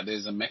think that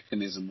there's a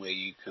mechanism where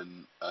you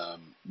can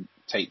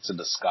take to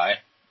the sky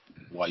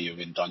while you're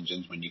in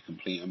dungeons when you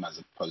complete them,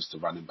 as opposed to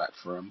running back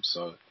through them.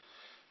 So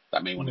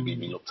that may want to be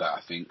looked at,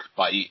 I think.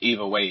 But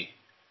either way,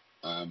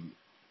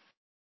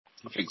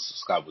 I think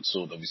Skyward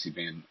Sword, obviously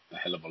being a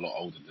hell of a lot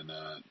older than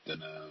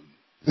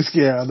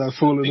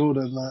Fallen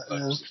Order.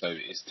 So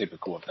it's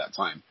typical of that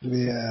time.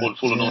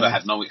 Fallen Order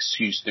had no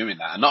excuse doing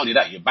that. And not only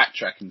that, you're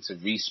backtracking to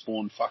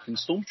respawn fucking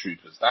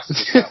stormtroopers. That's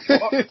just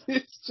like, what?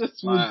 It's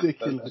just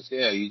ridiculous.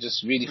 You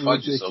just really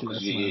fudged yourself,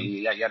 because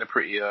you had a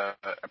pretty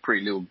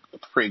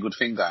good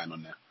thing going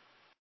on there.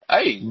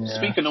 Hey,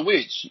 speaking of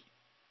which,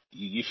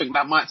 you think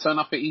that might turn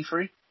up at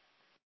E3?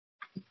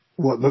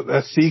 What,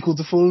 a sequel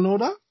to Fallen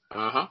Order?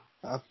 Uh-huh.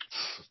 I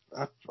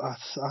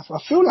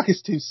feel like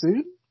it's too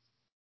soon.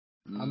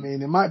 I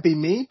mean, it might be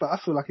me, but I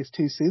feel like it's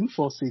too soon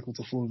for a sequel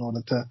to Fallen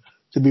Order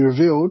to be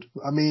revealed.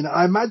 I mean,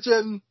 I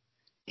imagine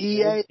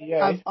EA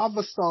have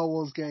other Star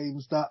Wars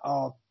games that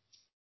are,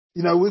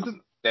 the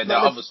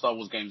other Star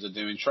Wars games are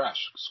doing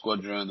trash.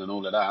 Squadron and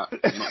all of that.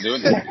 They're not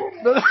doing it.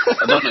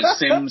 I don't know,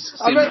 Sims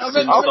I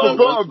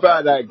forgot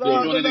about that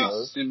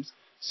game.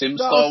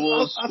 Sims Star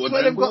Wars. I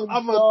swear they've got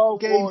other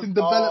games in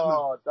development.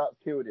 Oh, that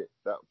killed it.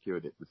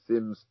 The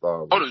Sims Star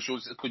Wars. Hold on,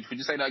 could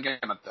you say that again?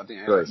 I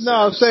didn't hear that. No,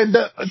 I'm saying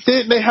that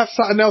they have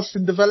something else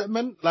in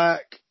development.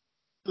 Like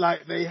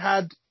they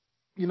had,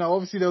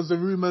 obviously there was the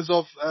rumors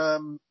of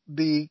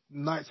the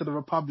Knights of the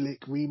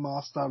Republic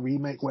remaster,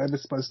 remake, whatever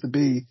it's supposed to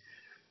be.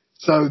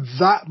 So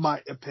that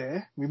might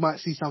appear. We might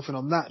see something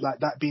on that, like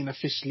that being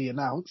officially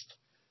announced.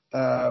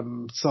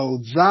 So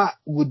that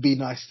would be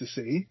nice to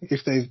see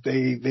if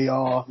they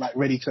are like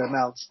ready to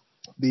announce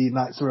the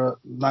Knights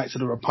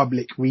of the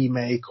Republic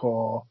remake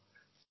or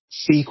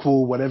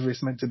sequel, whatever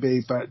it's meant to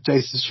be. But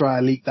Jason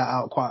Schreier leaked that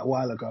out quite a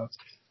while ago.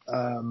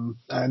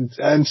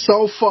 And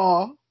so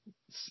far,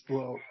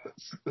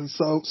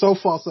 so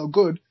far so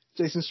good.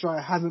 Jason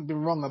Schreier hasn't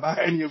been wrong about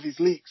any of his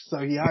leaks, so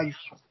he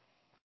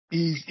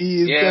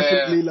is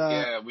definitely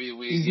like,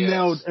 he's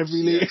nailed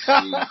every leak. We've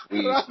heard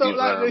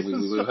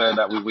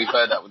that. We've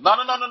heard that.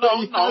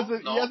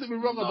 No. He hasn't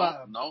been wrong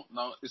about him. No.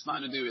 It's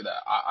nothing to do with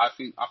that. I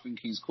think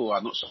he's cool.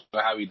 I'm not sure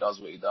how he does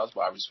what he does,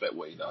 but I respect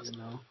what he does.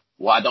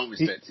 What I don't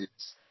respect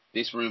is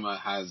this rumor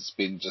has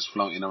been just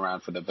floating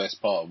around for the best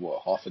part of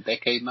half a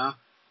decade now.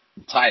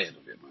 I'm tired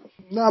of it, man.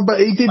 No, but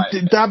he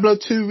did Diablo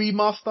 2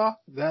 remaster.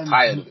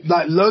 Tired of it.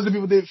 Like, loads of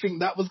people didn't think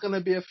that was going to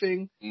be a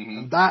thing.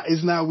 And that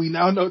is now, we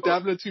now know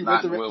Diablo 2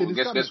 Resurrected is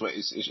coming. Guess what?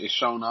 It's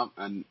shown up,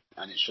 and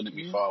it shouldn't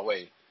be far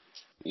away.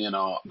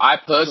 I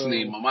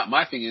personally,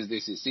 my thing is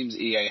this: it seems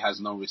EA has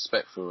no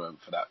respect for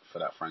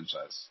that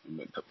franchise.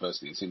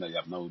 Personally, it seems that you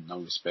have no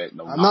respect.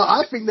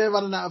 I think they're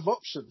running out of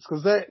options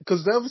because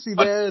obviously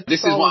they're.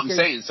 This is what I'm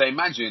saying. So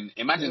imagine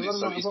this.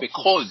 So it's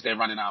because they're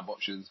running out of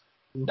options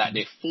that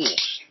they're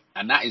forced,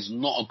 and that is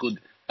not a good.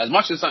 As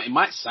much as something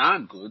might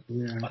sound good,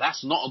 but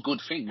that's not a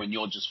good thing when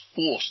you're just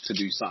forced to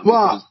do something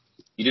because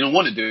you didn't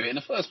want to do it in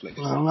the first place.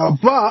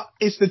 But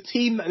it's the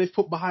team that they've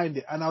put behind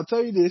it, and I'll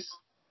tell you this.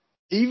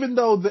 Even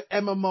though the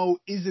MMO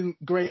isn't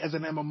great as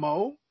an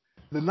MMO,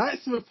 the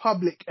Knights of the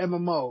Republic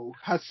MMO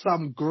has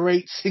some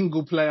great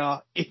single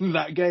player in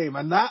that game,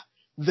 and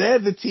they're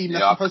the team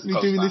that's supposed to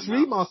be doing this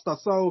remaster.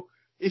 So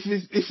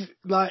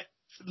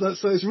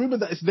so it's rumored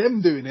that it's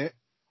them doing it,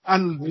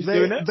 and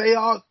they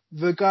are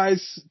the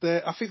guys.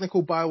 I think they're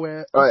called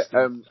BioWare. Alright,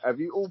 have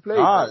you all played?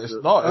 It's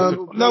not.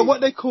 No,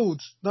 what they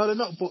called? No, they're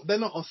not. They're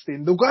not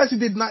Austin. The guys who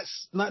did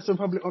Knights of the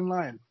Republic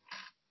Online.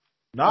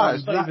 No,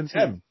 it's not even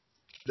them.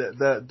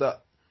 The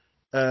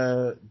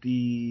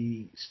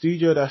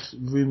studio that's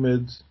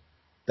rumored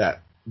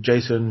that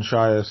Jason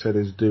Schreier said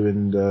is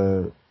doing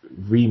the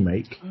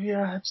remake. Oh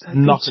yeah,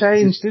 it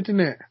changed, didn't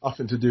it?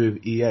 Nothing to do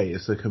with EA.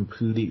 It's a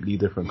completely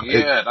different.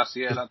 That's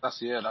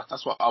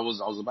what I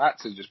was about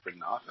to just bring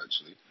that up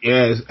actually.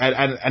 Yeah,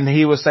 and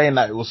he was saying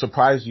that it will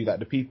surprise you that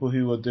the people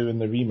who are doing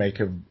the remake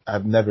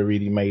have never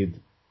really made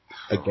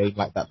a game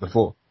like that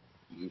before.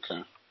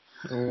 Okay.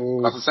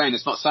 Like I'm saying,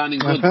 it's not sounding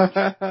good.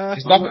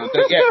 It's not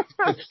that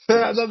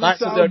doesn't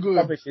sound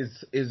good.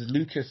 Is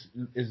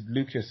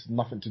Lucas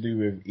nothing to do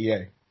with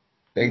EA?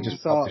 They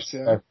just Arts,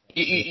 yeah.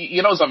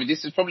 You know something,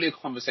 this is probably a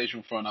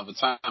conversation for another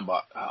time,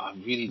 but I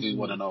really do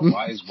want to know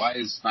why is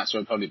Knights of the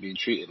Republic being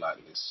treated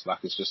like this? Like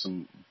it's just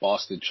some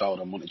bastard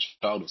child, unwanted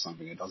child or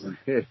something. It doesn't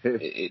make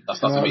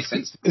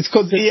sense. It's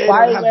because EA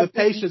don't have the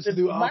patience to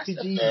do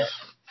RPGs.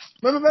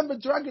 Remember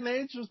Dragon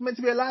Age was meant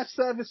to be a live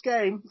service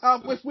game.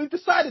 We've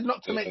decided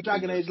not to make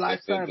Dragon Age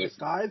live service,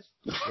 guys.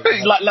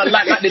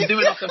 like they're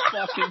doing us a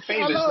fucking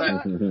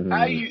favour.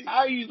 Like, how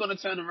are you gonna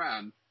turn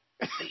around?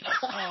 I'm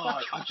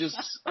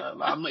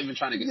not even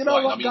trying to get started. You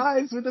know what,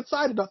 guys? We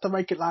decided not to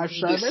make it live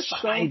service.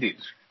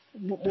 Decided.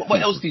 So.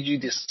 What else did you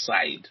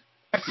decide?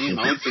 You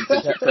know,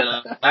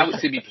 to allow it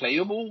to be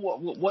playable?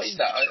 What is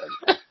that?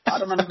 I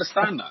don't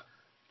understand that.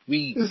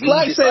 It's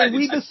like saying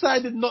we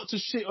decided not to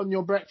shit on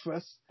your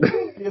breakfast.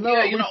 You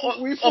know,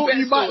 we thought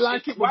you might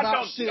like it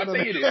without shitting on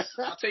it.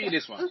 I'll tell you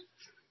this one.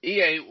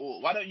 EA,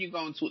 why don't you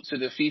go and talk to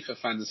the FIFA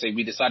fans and say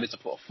we decided to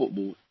put a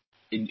football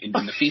in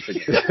the FIFA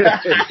game?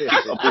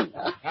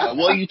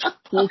 What are you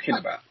talking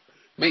about?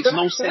 Makes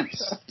no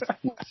sense.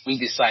 We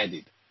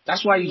decided.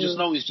 That's why you just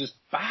know it's just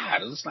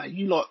bad. It's like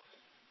you lot.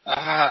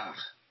 I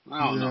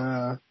don't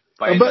know.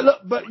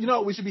 But you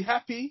know, we should be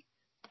happy.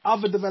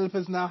 Other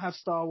developers now have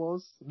Star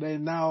Wars. They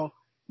now,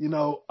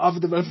 other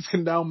developers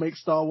can now make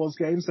Star Wars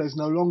games, so it's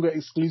no longer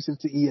exclusive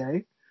to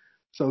EA.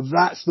 So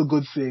that's the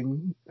good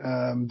thing,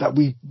 that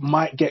we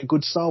might get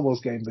good Star Wars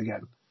games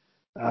again.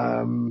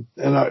 And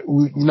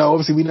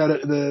obviously we know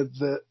that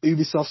the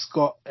Ubisoft's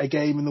got a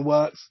game in the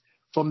works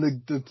from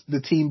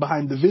the team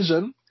behind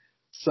Division.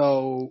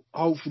 So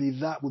hopefully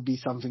that would be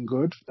something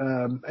good.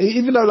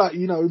 Even though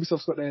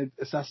Ubisoft's got their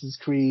Assassin's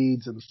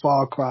Creed and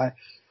Far Cry,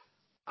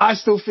 I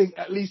still think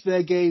at least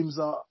their games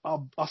are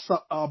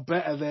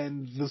better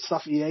than the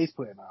stuff EA's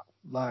putting out.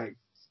 Like,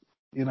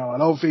 I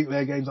don't think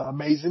their games are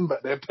amazing,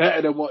 but they're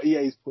better than what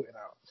EA's putting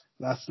out.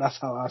 That's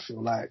how I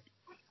feel. Like,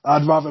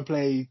 I'd rather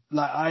play,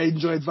 I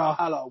enjoyed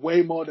Valhalla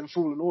way more than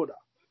Fallen Order.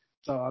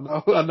 So I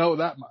know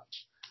that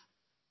much.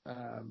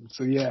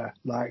 So yeah,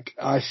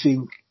 I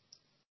think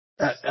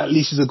at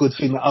least it's a good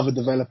thing that other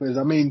developers,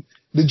 I mean,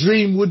 the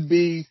dream would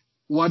be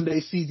one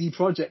day CD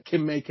Projekt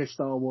can make a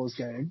Star Wars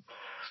game.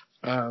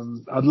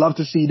 I'd love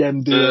to see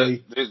them do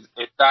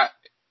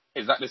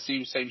Is that the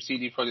same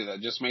CD Projekt that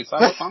just made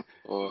Cyberpunk?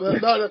 Or?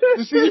 No,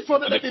 the CD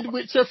Projekt that did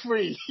Witcher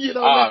 3.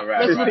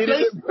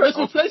 Let's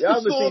replace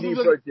the sword with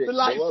the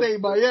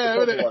lightsaber. Yeah,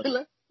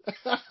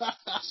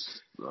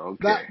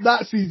 okay.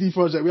 That CD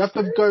Projekt. We have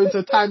to go into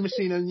a time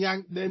machine and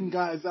yank them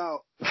guys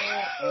out.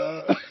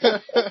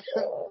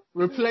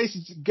 Replace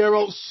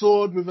Geralt's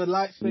sword with a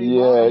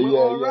lightsaber. We're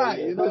all right.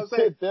 You know what I'm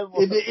saying?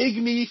 In the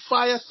Igni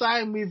fire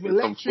sign with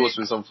electric.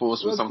 Some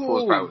force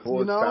powers.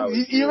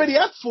 He already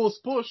had force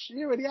push.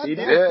 He already had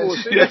that.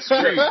 That's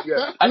true.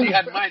 And he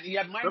had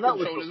mind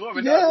control as well.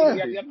 He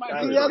had mind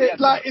control.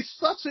 It's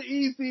such an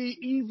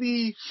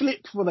easy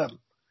flip for them.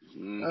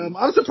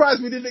 I'm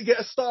surprised we didn't get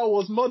a Star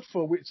Wars mod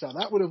for Witcher.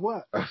 That would have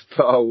worked. A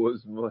Star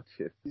Wars mod,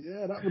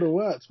 yeah, that would have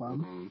worked,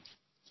 man.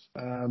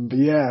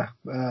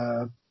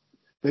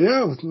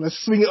 Let's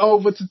swing it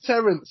over to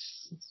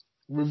Terence.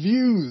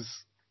 Reviews.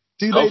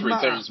 Go for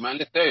it, Terence, man.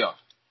 Let's day off.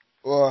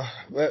 Well,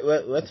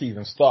 where to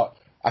even start?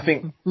 I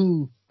think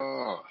my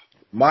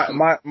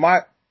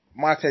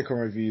take on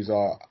reviews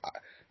are,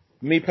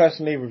 me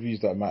personally,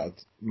 reviews don't matter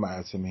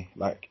to me.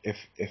 Like if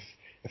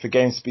a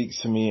game speaks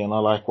to me and I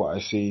like what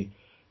I see,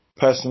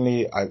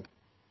 personally, a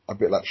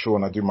bit like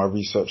Sean, I do my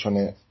research on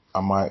it.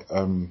 I might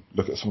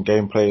look at some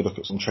gameplay, look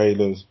at some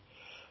trailers.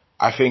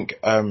 I think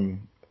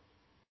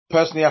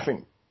personally, I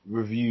think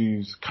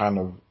reviews kind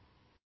of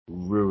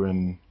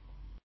ruining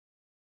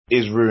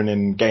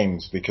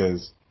games,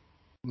 because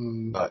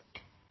like,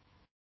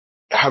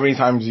 how many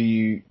times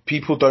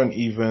people don't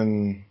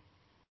even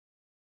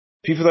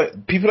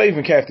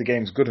care if the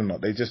game's good or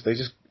not. They just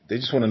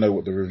want to know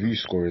what the review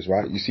score is,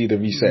 right? You see the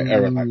reset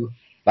error,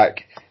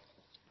 like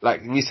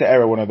reset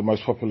error, one of the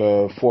most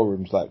popular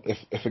forums. Like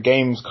if a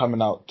game's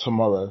coming out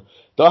tomorrow,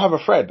 they'll have a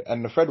thread,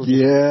 and the thread will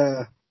just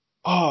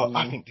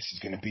I think this is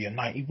going to be a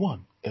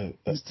 91. The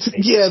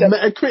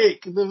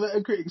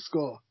Metacritic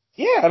score.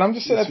 Yeah, and I'm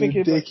just sitting there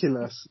thinking,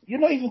 ridiculous.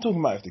 You're not even talking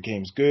about if the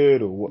game's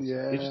good or what.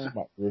 Yeah. You're just talking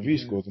about the review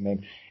scores, and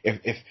then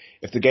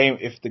if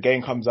the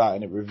game comes out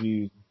and it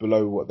reviews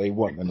below what they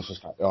want, then it's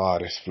just like,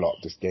 this flop,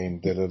 this game.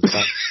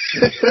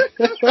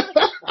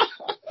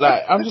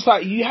 Like, I'm just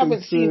like, you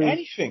haven't seen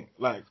anything.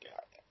 Like,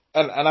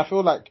 and I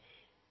feel like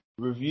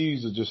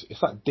reviews are just,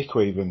 it's like dick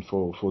waving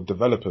for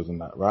developers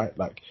and that, right?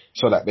 Like,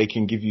 so that they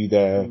can give you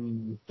their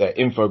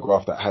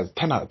infograph that has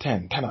 10 out of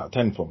 10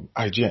 from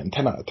IGN,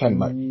 10 out of 10.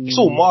 Like, it's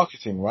all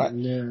marketing, right?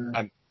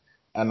 Yeah.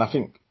 And I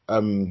think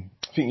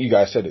you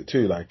guys said it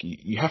too. Like,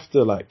 you have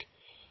to like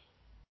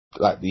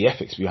the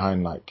ethics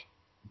behind like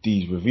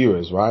these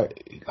reviewers, right?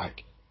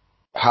 Like,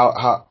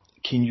 how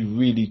can you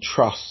really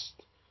trust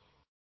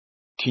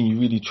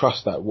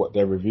that what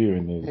they're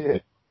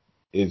reviewing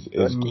is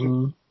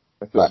good?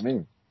 That's what I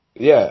mean.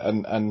 Yeah,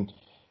 and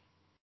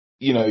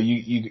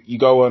you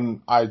go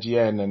on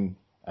IGN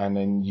and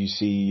then you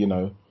see,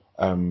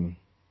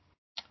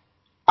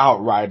 I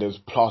Outriders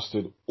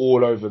plastered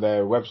all over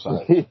their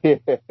website.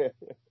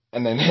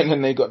 And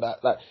then they got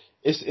that, like,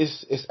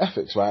 it's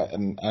ethics, right?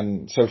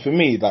 And so for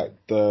me, like,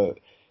 the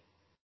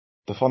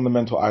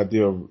fundamental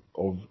idea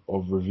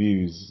of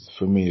reviews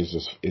for me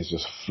is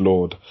just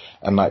flawed.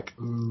 And like,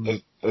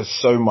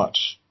 there's so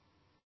much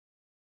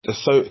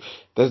you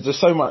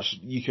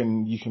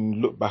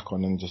can look back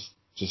on and just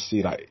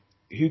see, like,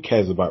 who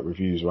cares about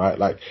reviews, right?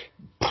 Like,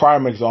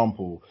 prime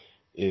example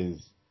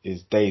is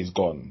Days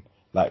Gone.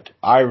 Like,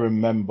 I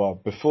remember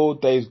before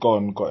Days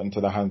Gone got into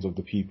the hands of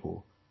the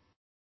people,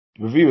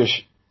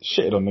 reviewers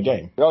shitted on the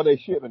game. Oh, they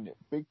shitted on it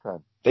big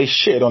time. They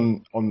shitted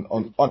on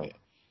it.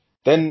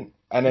 Then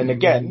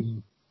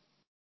again,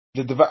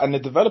 the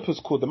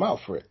developers called them out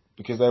for it,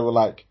 because they were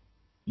like,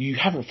 "You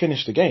haven't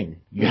finished the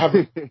game. You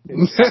haven't."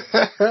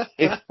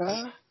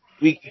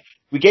 We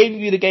gave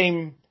you the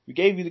game. We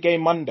gave you the game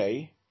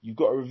Monday. You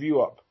got a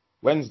review up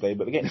Wednesday,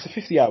 but again, it's a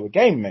 50-hour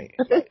game, mate.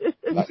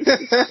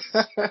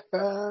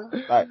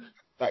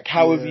 Like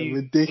how have you?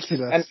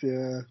 Ridiculous. Do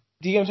you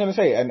get what I'm trying to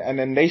say? And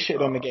then they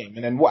shitted on the game,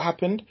 and then what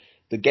happened?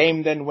 The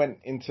game then went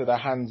into the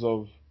hands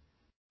of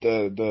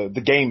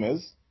the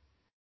gamers,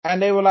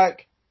 and they were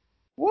like,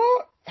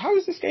 "What? How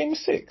is this game a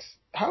 6?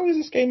 How is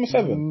this game a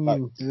 7?"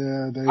 Like,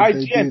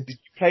 IGN, did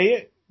you play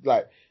it?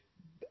 Like,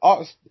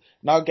 now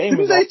gamers.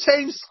 Didn't they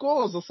change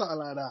scores or something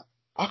like that?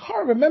 I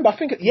can't remember. I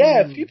think, a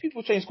few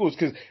people changed scores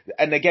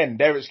and again,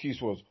 their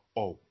excuse was,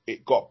 "Oh,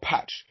 it got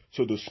patched,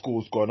 so the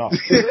score's gone up."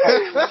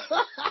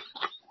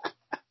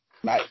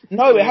 Like,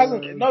 no, it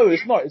hasn't. No,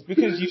 it's not. It's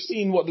because you've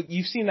seen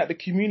that the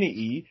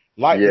community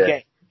the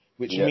game,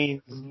 which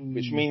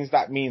means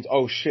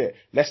oh shit,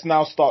 let's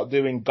now start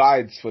doing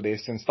guides for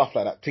this and stuff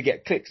like that to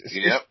get clicks. It's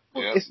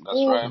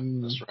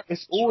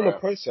all a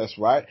process,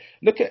 right?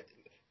 Look at,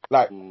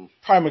 like,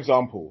 prime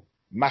example,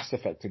 Mass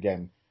Effect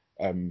again.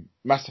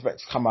 Mass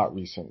Effect's come out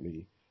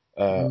recently.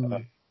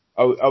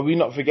 Are we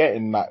not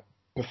forgetting that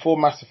before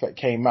Mass Effect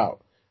came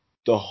out,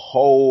 the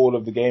whole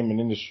of the gaming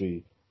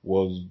industry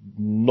was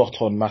not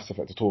on Mass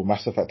Effect at all.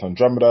 Mass Effect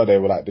Andromeda, they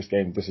were like, this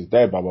is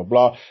dead, blah, blah,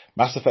 blah.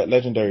 Mass Effect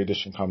Legendary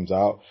Edition comes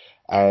out,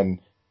 and,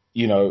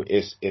 you know,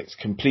 it's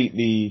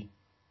completely,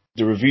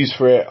 the reviews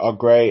for it are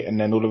great, and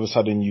then all of a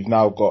sudden you've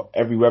now got,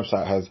 every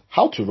website has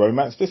how to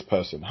romance this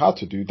person, how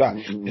to do that.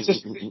 It's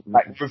just,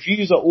 like,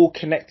 reviews are all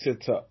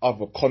connected to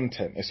other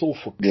content. It's all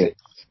for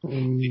clicks. Do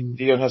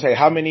you know what I'm saying?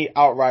 How many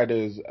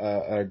Outriders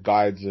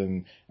guides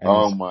and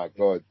oh my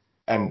god.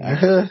 And you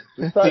know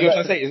what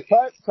I'm saying?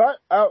 Type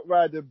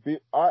Outriders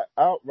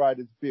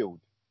build.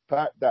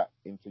 Type that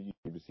into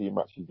YouTube to see how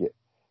much you get.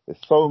 There's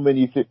so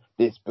many things.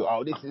 This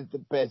build, this is the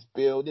best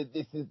build.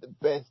 This is the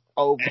best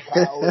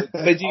overpowered.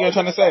 But you know what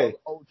I'm trying to say?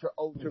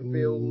 Ultra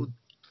build.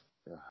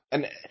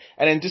 And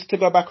then just to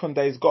go back on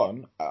Days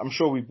Gone, I'm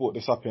sure we brought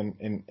this up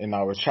in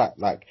our chat.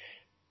 Like,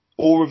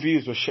 all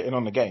reviews were shitting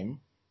on the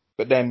game,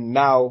 but then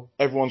now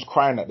everyone's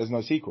crying that there's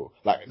no sequel.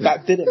 Like,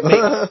 that didn't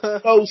make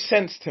no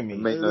sense to me. It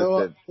made no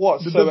sense.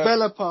 What? The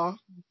developer,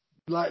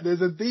 like,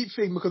 there's a deep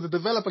thing, because the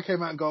developer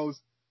came out and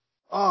goes,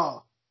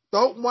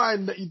 don't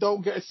mind that you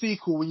don't get a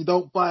sequel when you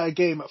don't buy a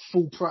game at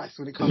full price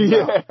when it comes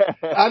out.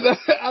 And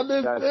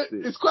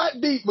it's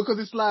quite deep, because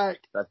it's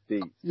like, that's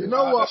deep. You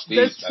know what?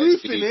 There's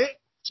truth in it,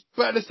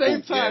 but at the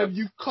same time,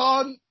 you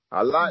can't.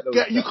 I like those.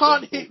 You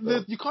can't hit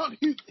the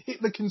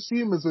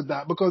consumers with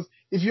that, because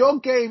if your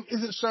game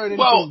isn't showing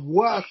anything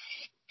worth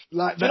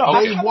like that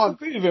they want. I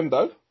agree with him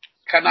though.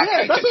 Can I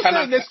say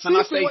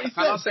something with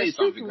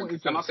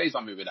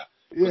that?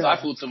 Because I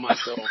thought to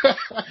myself,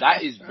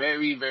 that is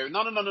very, very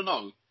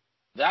no.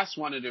 That's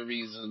one of the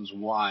reasons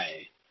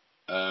why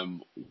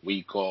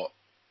we got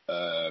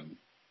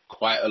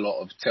quite a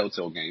lot of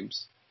Telltale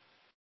games.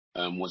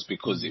 Was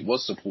because it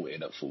was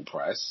supported at full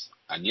price.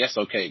 And yes,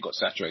 okay, it got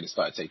saturated,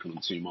 started taking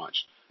on too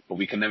much. But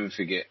we can never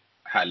forget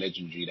how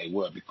legendary they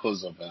were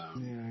because of that.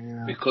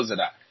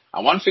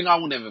 And one thing I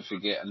will never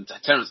forget, and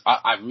Terence,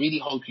 I really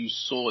hope you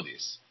saw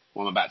this,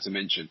 what I'm about to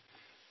mention.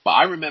 But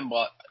I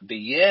remember the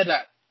year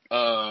that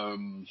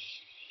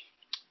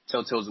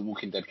Telltale's The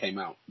Walking Dead came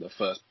out, the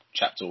first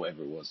chapter or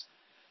whatever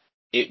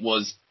it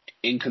was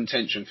in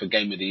contention for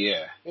Game of the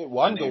Year. It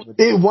won. Game of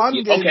the Year.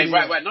 Okay,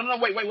 right. No,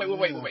 wait.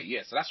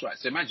 Yeah, so that's right.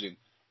 So imagine,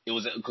 it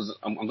was, because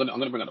I'm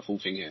gonna bring out the full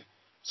thing here.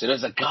 So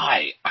there's a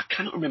guy, I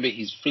cannot remember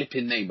his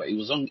flipping name, but it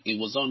was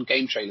on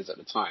Game Trailers at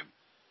the time.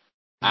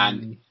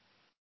 And,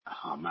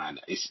 oh man,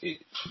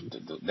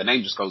 the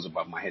name just goes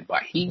above my head,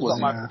 but he was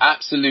my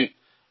absolute,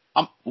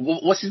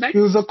 what's his name? He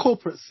was a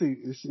corporate suit.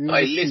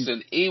 Hey,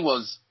 listen, he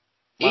was,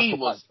 nah,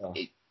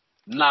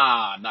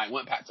 it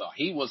weren't Pactar.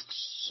 He was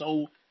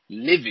so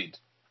livid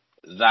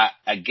that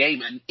an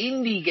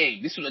indie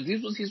game, this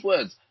was his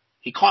words,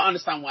 he can't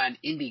understand why an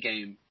indie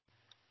game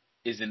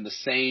is in the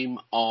same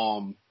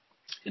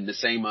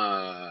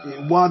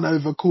it won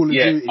over Call of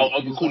Duty.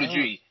 Over Call of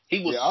Duty.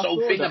 He was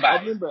so thin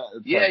about it.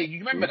 Yeah, you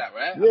remember that,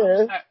 right? Yeah.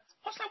 I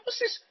was like, what's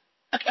this?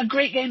 A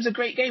great game's a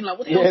great game. Like,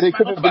 what the hell is they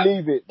couldn't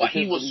believe it. But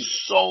he was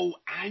so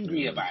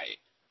angry about it.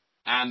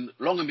 And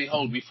long and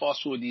behold, we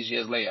fast forward these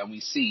years later and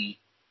we see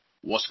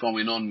what's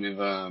going on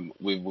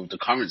with the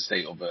current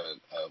state of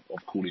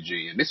Call of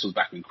Duty. And this was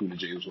back when Call of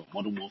Duty was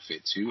Modern Warfare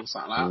 2 or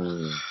something like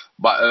that.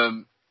 But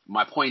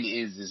my point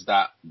is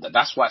that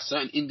that's why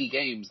certain indie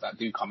games that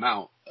do come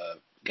out,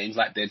 games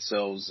like Dead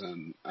Cells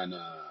and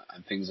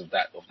things of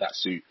that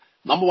suit.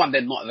 Number one,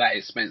 they're not that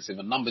expensive,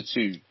 and number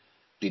two,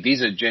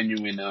 these are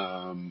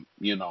genuine,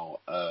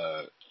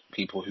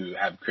 people who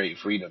have creative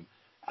freedom,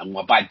 and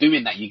by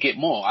doing that, you get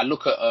more. I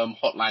look at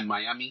Hotline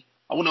Miami.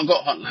 I wouldn't have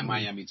got Hotline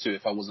Miami 2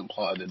 if I wasn't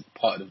part of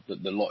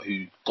the lot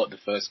who got the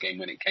first game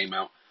when it came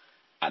out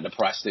at the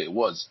price that it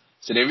was.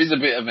 So there is a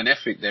bit of an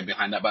ethic there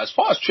behind that. But as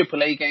far as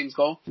AAA games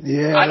go, this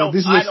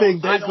is the thing.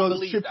 They've got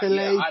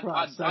AAA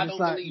price. I don't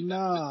believe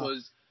that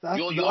because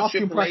your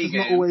asking AAA price is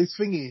not always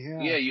thingy.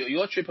 Yeah,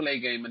 your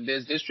AAA game, and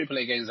there's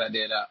AAA games out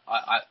there that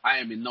I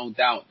am in no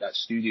doubt that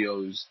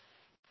studios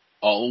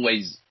are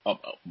always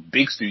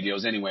big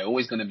studios anyway,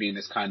 always going to be in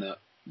this kind of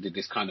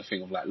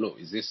thing of like, look,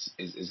 is this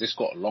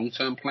got a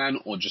long-term plan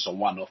or just a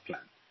one-off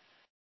plan?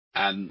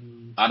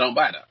 And I don't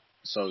buy that.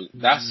 So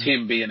that's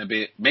him being a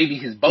bit, maybe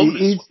his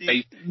bonus.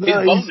 He's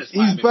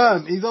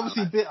burnt. He's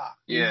obviously bitter.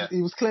 Yeah.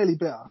 He was clearly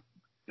bitter.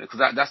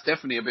 Because that's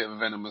definitely a bit of a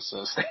venomous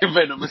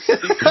venomous thing.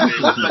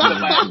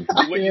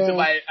 When you to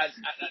buy it at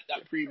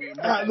that premium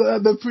price.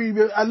 The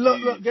premium. And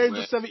look, games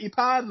are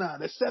 £70 now.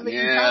 They're £70.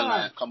 Yeah,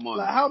 like, come on.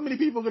 Like, how many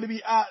people are going to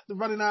be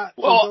running out?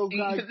 Well,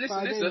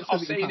 listen,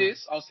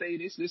 I'll say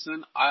this.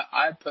 Listen,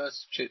 I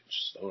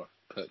purchased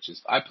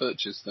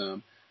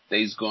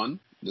Days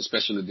Gone, the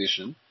special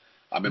edition.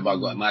 I remember I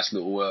got a nice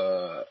little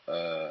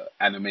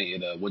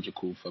animated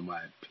for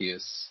my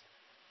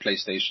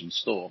PlayStation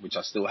store, which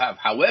I still have.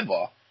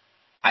 However,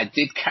 I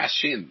did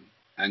cash in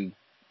and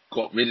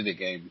got rid of the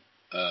game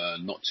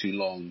not too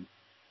long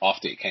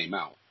after it came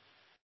out.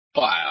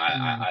 But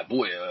I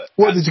bought it.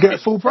 What, did you get at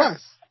full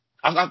price?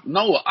 I got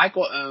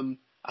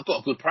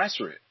a good price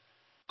for it.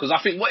 Because I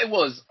think what it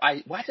was,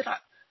 I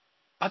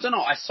don't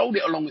know, I sold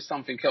it along with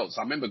something else.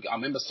 I remember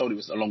sold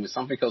it along with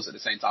something else at the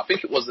same time. I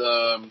think it was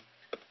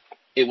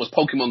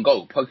Pokemon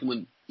Go,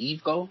 Pokemon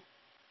Eve Go.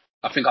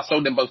 I think I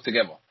sold them both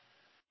together.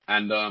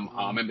 And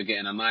I remember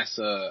getting a nice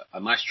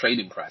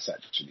trading price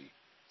actually.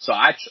 So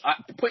I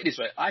put it this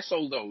way, I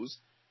sold those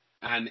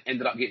and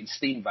ended up getting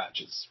Steam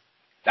vouchers.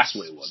 That's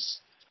what it was.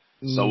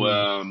 So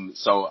I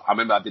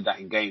remember I did that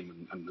in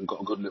game and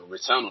got a good little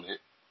return on it.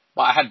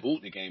 But I had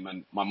bought the game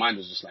and my mind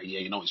was just like,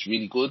 yeah, it's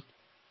really good,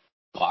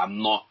 but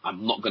I'm not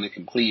going to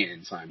complete it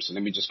in time. So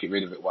let me just get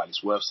rid of it while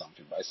it's worth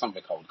something. But it's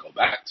something I would go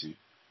back to.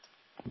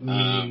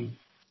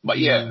 But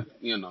yeah,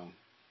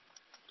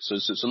 So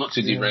not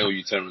to derail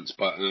you, Terence,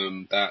 but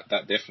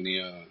that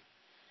definitely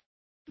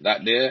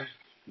that there.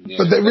 Yeah,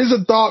 but there is a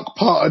dark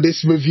part of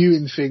this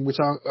reviewing thing, which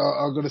I'm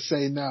going to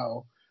say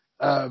now.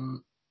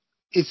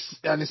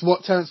 It's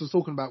what Terence was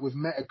talking about with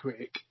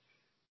Metacritic,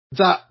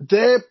 that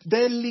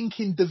they're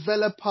linking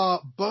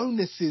developer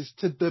bonuses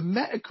to the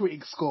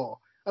Metacritic score,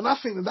 and I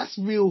think that's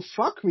real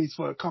fuckeries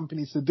for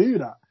companies to do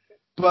that.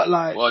 But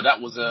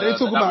that was they're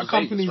talking about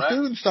companies Vegas,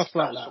 right? Doing stuff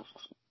like that.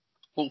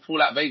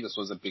 Fallout Vegas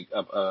was a big. I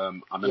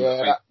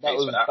remember that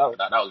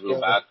was real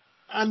bad.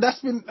 And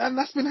that's been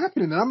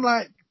happening. And I'm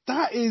like,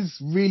 that is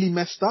really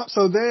messed up.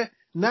 So they're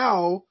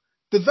now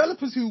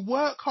developers who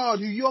work hard,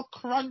 who you're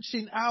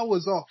crunching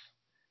hours off.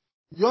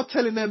 You're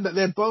telling them that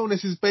their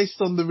bonus is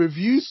based on the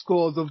review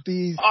scores of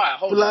these. All right,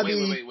 hold on.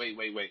 Wait.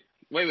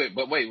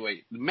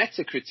 The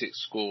Metacritic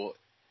score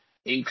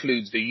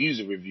includes the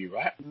user review,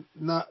 right?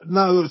 No.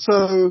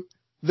 So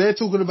they're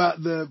talking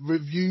about the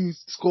review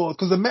score,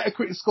 because the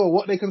Metacritic score,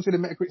 what they consider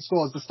Metacritic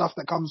score is the stuff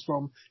that comes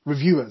from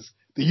reviewers.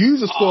 The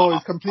user score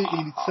is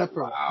completely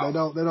separate. Wow.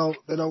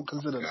 They don't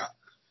consider that.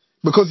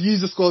 Because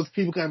user scores,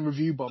 people can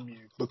review bomb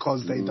you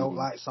because they don't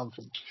like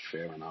something.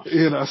 Fair enough.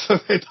 So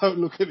they don't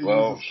look at the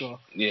user score.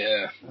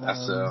 Yeah,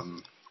 that's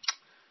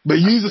But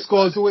user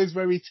score is always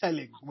very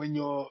telling when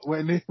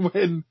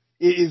it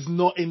is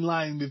not in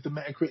line with the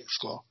Metacritic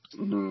score.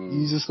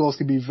 User scores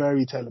can be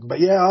very telling. But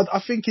yeah, I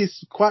think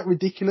it's quite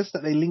ridiculous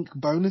that they link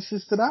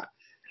bonuses to that.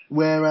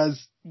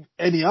 Whereas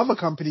any other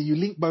company, you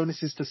link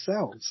bonuses to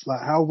sales, like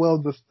how well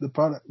the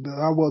product,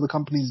 how well the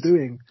company's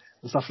doing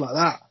and stuff like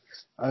that.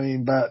 I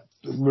mean, but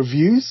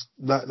reviews,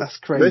 that's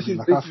crazy.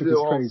 I think it's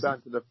crazy.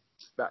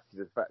 Back to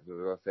the fact that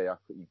I say,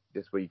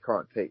 this way you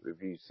can't take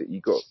reviews.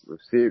 You can't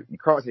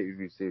take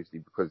reviews seriously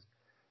because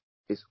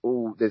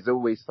there's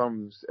always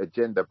some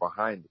agenda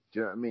behind it. Do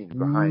you know what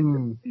I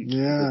mean?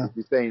 Yeah. If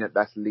you're saying that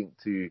that's linked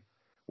to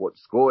what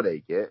score they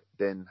get,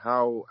 then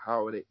how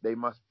are they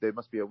must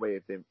be a way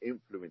of them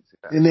influencing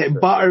that.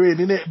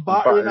 Buttering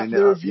up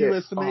the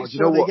reviewers to make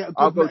sure they get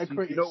a good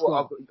Metacritic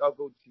score. I'll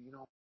go to,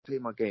 play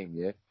my game,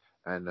 yeah?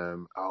 And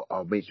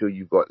I'll make sure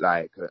you've got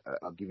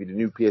I'll give you the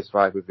new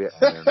PS5 with it.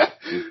 And,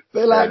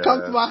 they're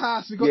come to my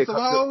house. We got some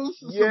hoes.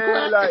 You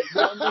know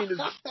what I mean?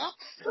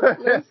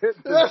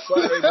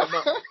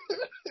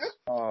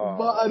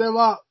 Butter them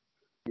up.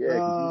 Yeah,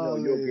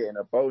 because you're getting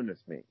a bonus,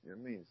 mate. You know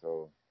what I mean?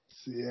 So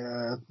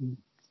yeah,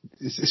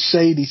 it's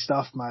shady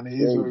stuff, man. It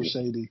is very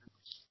shady.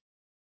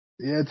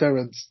 Yeah,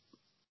 Terence.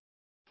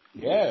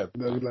 Yeah,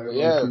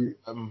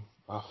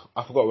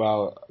 I forgot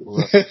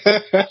we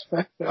just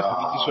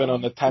went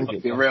on a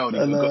tangent. Derailed. We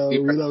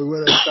went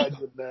on a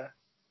tangent there.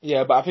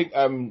 Yeah, but I think,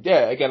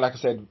 again, like I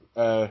said,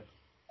 I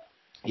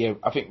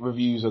think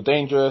reviews are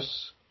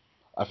dangerous.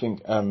 I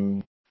think,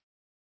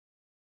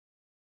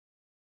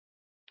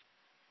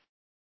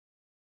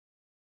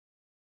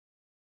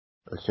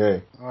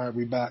 okay. Alright,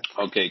 we back.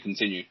 Okay,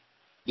 continue.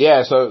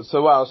 Yeah, so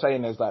what I was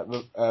saying is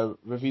that,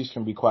 reviews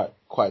can be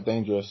quite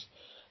dangerous.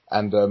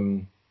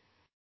 And,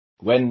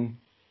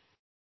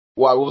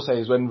 what I will say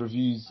is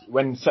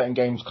when certain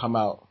games come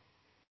out,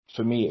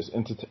 for me,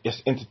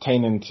 it's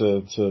entertaining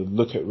to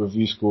look at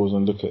review scores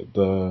and look at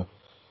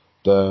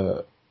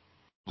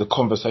the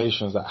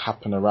conversations that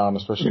happen around,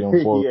 especially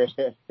on forums.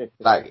 Yeah.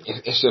 Like,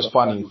 it's just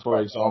funny.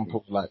 For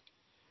example, like,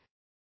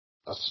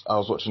 I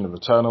was watching the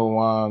Returnal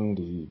one,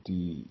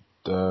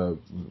 the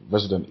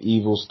Resident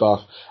Evil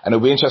stuff, and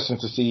it'll be interesting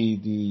to see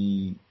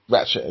the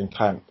Ratchet and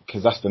Clank,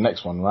 because that's the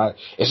next one, right?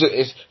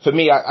 It's for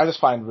me, I just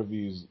find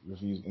reviews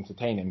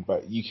entertaining,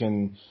 but you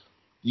can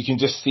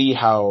just see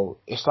how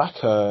it's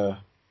like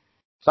a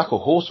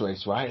horse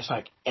race, right? It's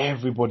like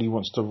everybody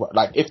wants to,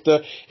 like, if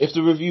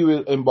the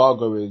review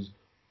embargo is,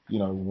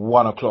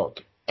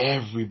 1:00,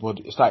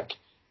 it's like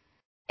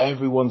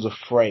everyone's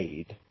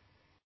afraid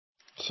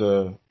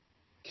to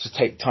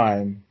take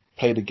time,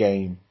 play the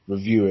game,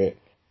 review it,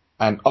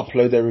 and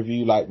upload their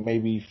review like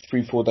maybe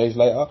 3-4 days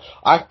later.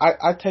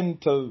 I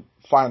tend to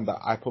find that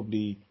I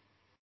probably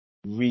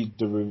would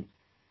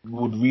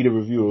read a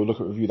review or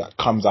look at a review that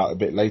comes out a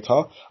bit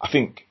later. I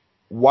think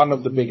one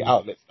of the big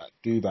outlets that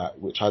do that,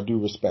 which I do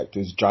respect,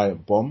 is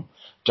Giant Bomb.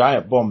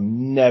 Giant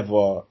Bomb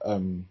never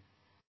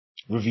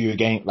review a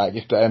game. Like,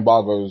 if the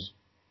embargo's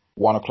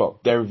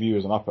 1:00, their review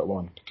isn't up at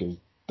 1 because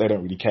they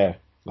don't really care.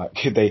 Like,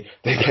 they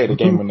play the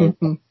game when they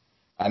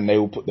and they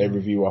will put their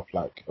review up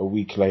like a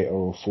week later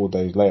or 4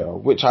 days later,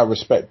 which I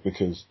respect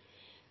because,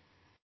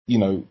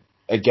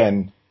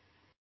 again,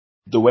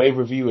 the way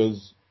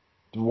reviewers,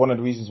 one of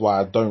the reasons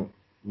why I don't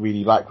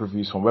really like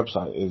reviews from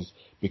website is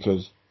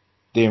because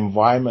the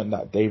environment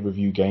that they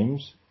review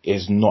games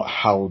is not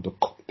how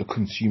the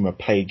consumer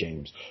play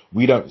games.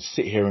 We don't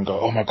sit here and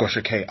go, oh my gosh,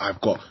 okay, I've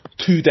got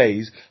 2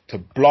 days to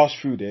blast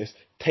through this,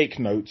 take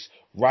notes,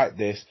 write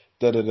this,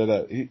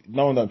 da-da-da-da.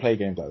 No one don't play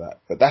games like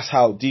that. But that's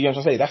how, do you know what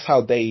I'm saying? That's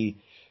how they,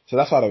 so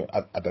that's why I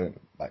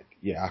don't like,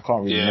 I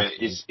can't really. Yeah,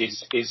 it's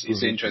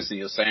interesting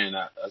you're saying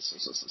that.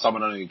 Some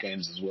of the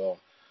games as well.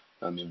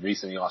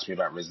 Recently asked me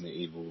about Resident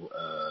Evil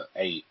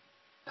 8,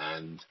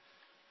 and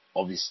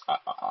obviously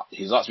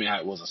he's asked me how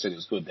it was. I said it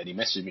was good. Then he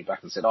messaged me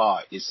back and said,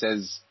 it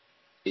says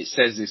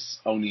it's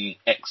only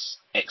X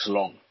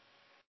long.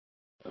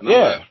 And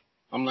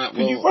I'm like,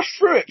 well, can you rush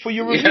through it for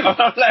your review? I'm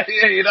like,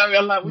 you know what I mean?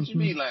 I'm like, what do you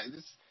mean? Like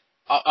this?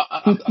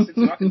 I said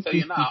to him, I can tell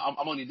you now,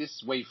 I'm only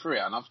this way through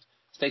it, and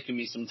it's taken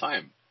me some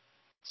time.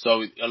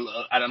 So,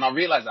 and I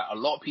realized that a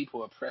lot of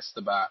people are pressed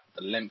about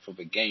the length of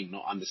a game,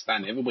 not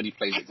understanding. Everybody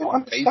plays at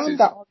different paces.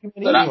 That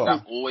so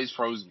that always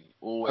throws me.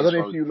 I don't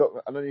know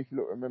if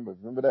you remember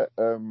that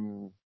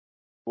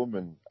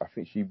woman. I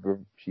think she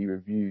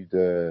reviewed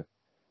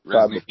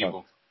Resident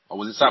Evil. Or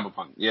was it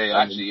Cyberpunk?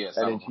 Yeah, actually, yeah.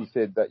 And then she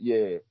said that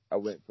I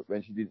went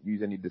when she didn't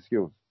use any of the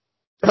skills.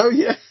 Oh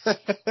yeah.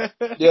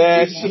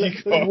 Yeah.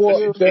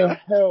 What the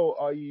hell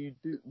are you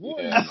doing?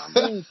 What are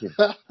you thinking?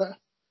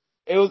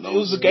 It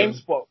was a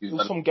GameSpot. It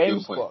was from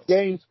GameSpot.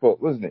 GameSpot,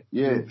 wasn't it?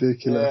 Yeah.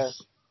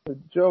 Ridiculous. Yeah. A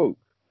joke.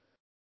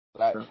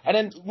 Like, and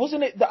then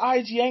wasn't it the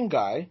IGN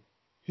guy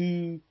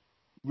who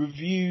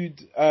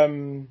reviewed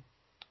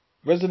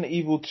Resident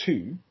Evil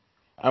 2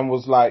 and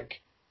was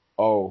like,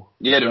 "Oh,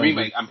 yeah, the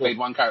remake, and played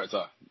one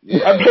character."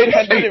 Yeah.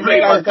 And didn't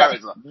realize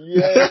that.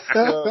 Yes.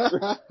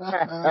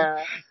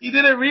 He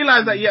didn't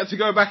realize that you had to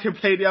go back and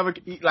play the other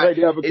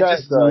character.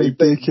 Just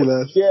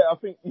ridiculous. I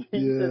think he said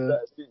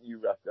that, didn't you,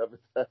 Raph?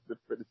 The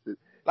predecessor.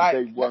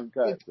 Played one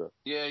character.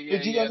 Yeah.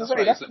 That's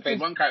right. He played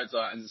one character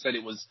and said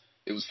it was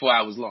 4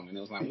 hours long, and it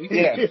was like,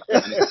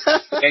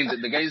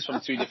 the game's from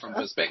 2 different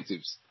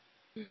perspectives.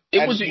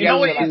 It was, you know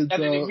what? And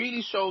then it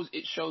really shows.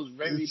 It shows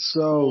very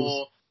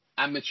poor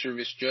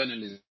amateurish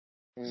journalism.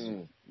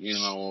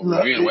 Or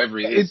whatever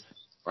it is.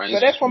 Right? But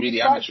they're from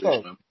really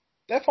amateurish, man.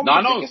 They're from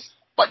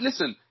But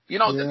listen,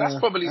 that's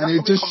probably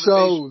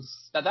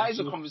that is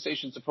a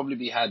conversation to probably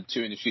be had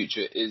too in the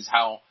future. Is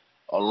how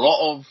a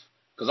lot of,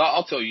 because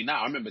I'll tell you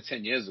now. I remember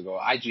 10 years ago,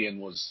 IGN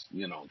was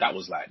that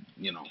was like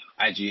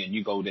IGN.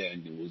 You go there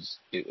and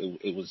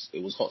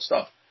it was hot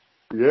stuff.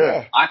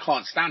 Yeah, I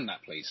can't stand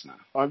that place now.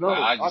 I know.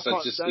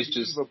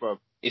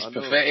 It's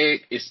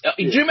pathetic.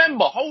 Do you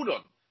remember? Hold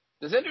on.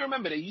 Does anyone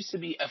remember there used to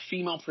be a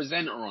female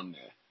presenter on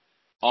there?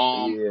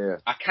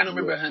 I can't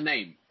remember her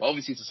name, but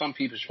obviously to some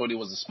people she probably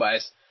was a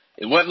spice.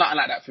 It weren't nothing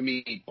like that for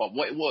me, but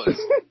what it was,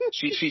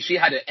 she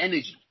had an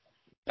energy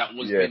that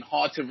was been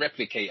hard to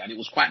replicate, and it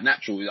was quite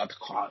natural.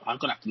 I'm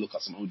gonna have to look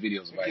at some old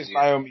videos about it.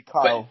 Naomi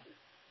Kyle.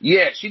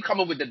 Yeah, she'd come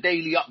up with the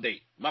daily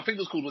update. I think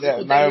it was called. Was it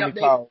called Naomi Daily Update?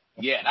 Kyle.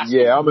 Yeah, that's.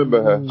 Yeah, I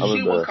remember her.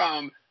 She would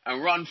come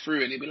and run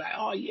through, and it'd be like,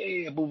 oh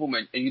yeah, boom, boom,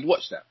 and you'd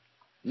watch that.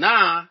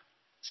 Nah.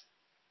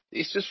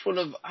 it's just full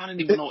of, I don't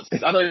even know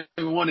I don't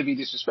even want to be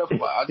disrespectful,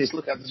 but I just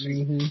look at this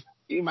thing.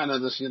 You man are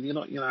just, you're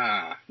not,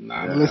 nah.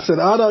 Listen,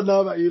 I don't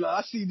know about you. Like,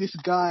 I see this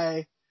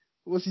guy.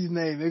 What's his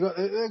name? They got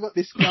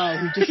this guy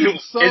who just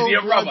looks so is he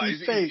a rubber?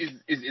 fake.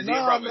 Is he a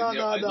rubber? No.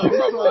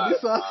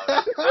 This one.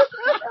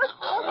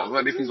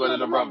 What if he's one of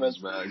the rubbers,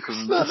 man?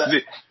 Because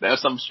there are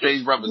some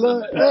strange rubbers.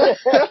 Yeah,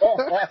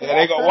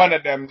 they got one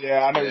of them.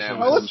 Yeah, I know. Yeah,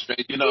 some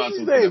strange. You know what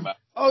I'm talking about?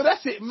 Oh,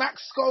 that's it,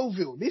 Max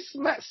Scoville. This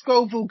Max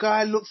Scoville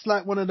guy looks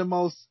like one of the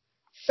most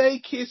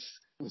fakest,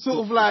 sort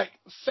of like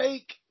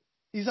fake.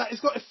 He's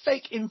got a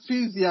fake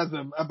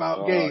enthusiasm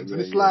about games, and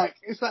it's like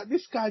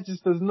this guy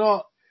just does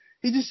not.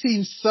 He just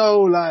seems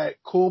so like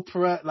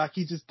corporate, like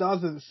he just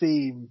doesn't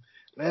seem.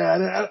 Yeah,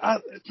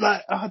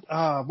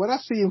 when I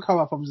see him come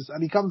up,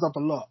 and he comes up a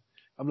lot.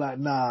 I'm like,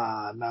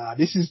 nah.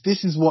 This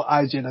is what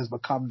IGN has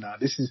become now.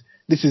 This is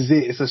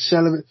it. It's a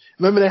shell of it.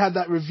 Remember they had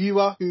that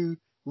reviewer who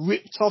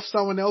ripped off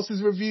someone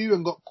else's review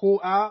and got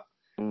caught out.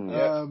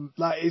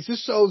 Like it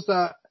just shows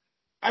that.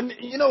 And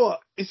you know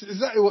what? It's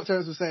exactly what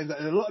Terence was saying.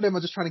 That a lot of them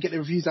are just trying to get their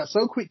reviews out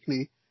so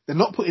quickly. They're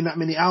not putting that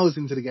many hours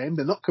into the game.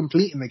 They're not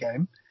completing the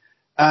game.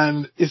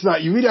 And it's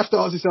like, you really have to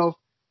ask yourself,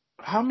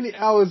 how many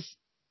hours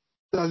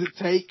does it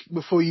take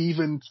before you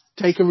even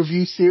take a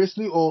review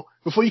seriously, or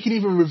before you can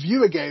even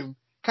review a game?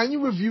 Can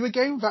you review a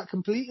game without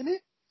completing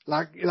it?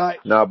 No,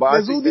 but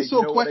there's all these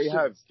sort of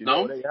questions. Do you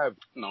know what they have?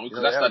 No,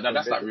 because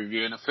that's like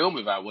reviewing a film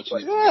without watching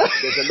it. Yeah,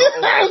 there's a lot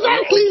of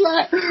exactly.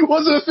 Like,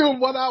 what's a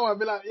film 1 hour? I'd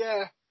be like,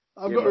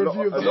 I've got a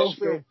review of the whole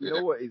film. You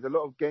know what? Is a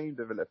lot of game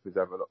developers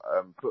have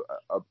put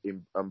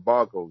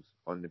embargoes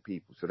on the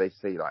people, so they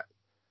say like,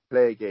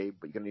 play a game,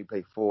 but you can only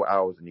play 4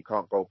 hours, and you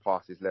can't go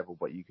past this level,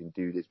 but you can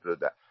do this, blah,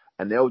 that,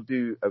 and they'll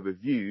do a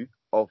review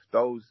of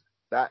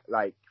that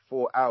like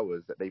 4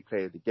 hours that they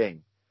play of the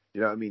game. You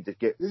know what I mean?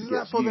 Isn't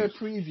that for their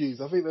previews?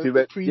 I think the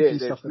preview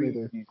stuff that they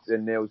do.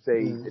 And they'll say,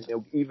 and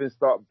they'll even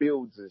start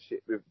builds and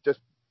shit with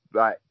just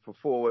like for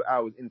 4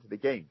 hours into the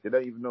game. They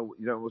don't even know,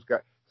 what's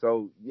going.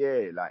 So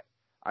yeah, like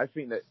I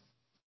think that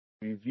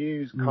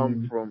reviews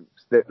come from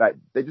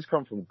they just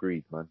come from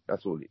greed, man.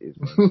 That's all it is,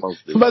 man.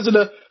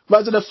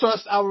 Imagine a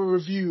first hour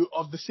review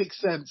of The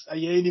Sixth Sense,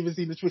 and you ain't even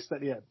seen the twist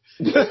at the end.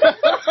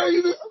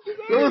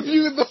 You're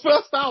reviewing the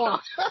first hour.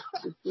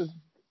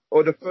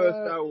 Or the first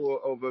hour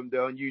of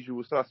The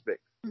Unusual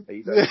Suspects.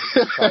 It's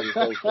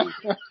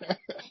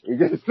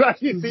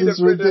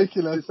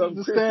ridiculous.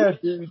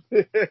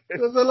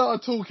 There's a lot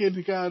of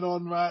talking going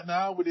on right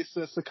now with this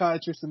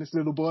psychiatrist and this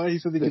little boy. He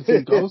said he can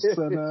see ghosts,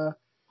 and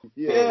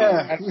do you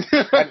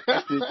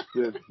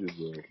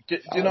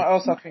know what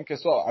else I think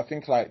as well? I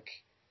think like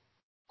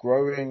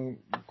growing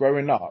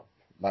up,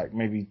 like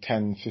maybe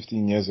 10,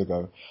 15 years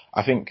ago,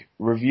 I think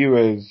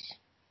reviewers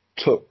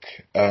took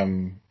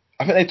reviewing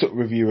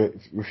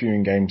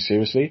games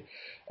seriously.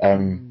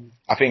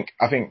 I think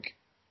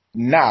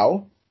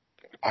now,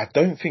 I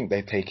don't think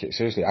they take it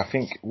seriously. I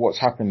think what's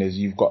happened is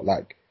you've got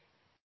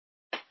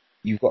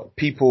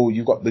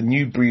the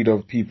new breed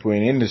of people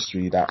in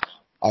industry that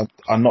are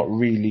not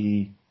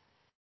really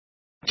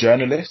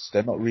journalists.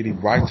 They're not really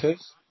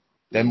writers.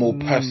 They're more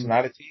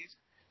personalities.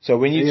 So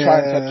when you try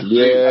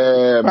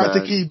and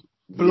practically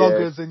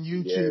bloggers and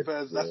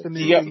YouTubers, that's the new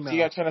thing now. You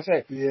get what I'm trying to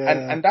say?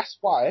 Yeah. And that's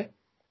why,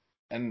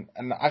 and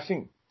I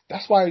think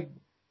that's why,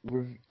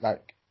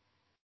 like,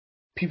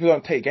 people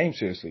don't take games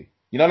seriously.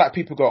 You know, like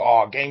people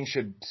go, games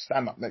should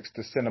stand up next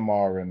to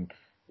cinema and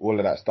all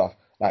of that stuff.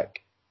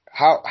 Like,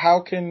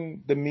 how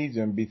can the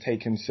medium be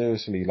taken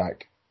seriously,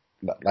 like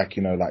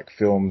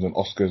films and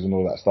Oscars and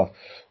all that stuff,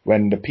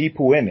 when the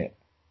people in it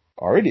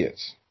are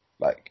idiots?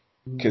 Like,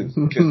 because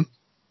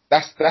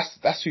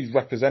that's who's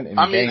representing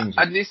the games.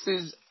 And this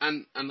is,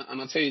 and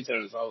I'll tell you,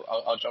 Terence,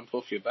 I'll jump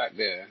off your back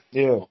there.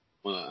 Yeah.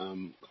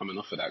 Coming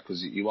off of that,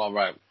 because you are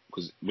right.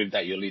 Because with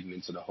that, you're leading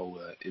into the whole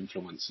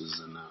influencers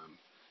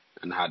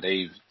and how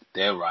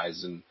their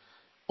rise, and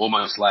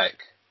almost like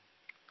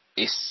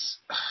it's.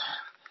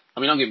 I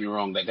mean, don't get me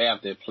wrong, that they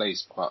have their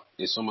place, but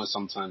it's almost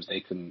sometimes they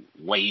can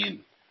weigh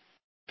in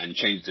and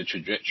change the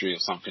trajectory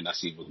of something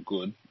that's either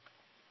good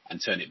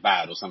and turn it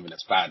bad, or something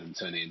that's bad and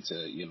turn it into,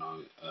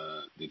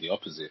 the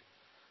opposite.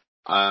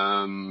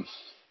 And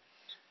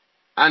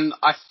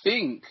I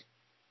think,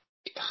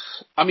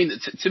 I mean,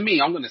 to me,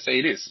 I'm going to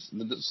say this.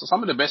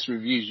 Some of the best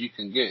reviews you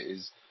can get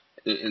is,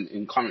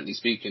 in currently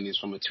speaking, is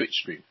from a Twitch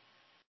stream.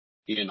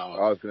 I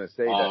was going to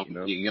say that,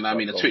 You know what I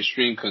mean? A Twitch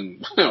stream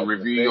can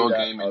review your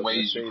game in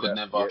ways you could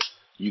never,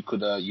 you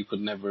could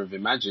never have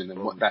imagined.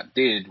 And what that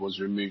did was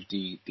remove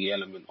the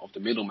element of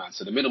the middleman.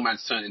 So the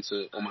middleman's turned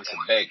into almost a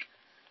beg.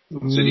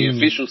 So the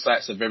official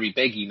sites are very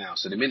beggy now.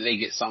 So the minute they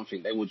get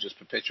something, they will just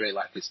perpetuate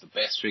like it's the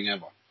best thing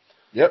ever.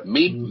 Yep.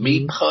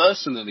 Me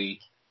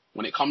personally,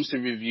 when it comes to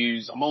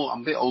reviews, I'm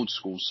a bit old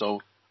school,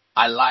 so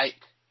I like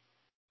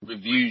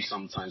reviews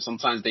sometimes.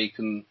 Sometimes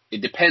it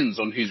depends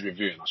on who's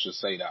reviewing, I should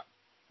say that.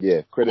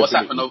 Yeah, what's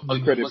happened over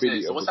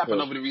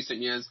the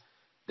recent years,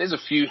 there's a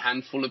few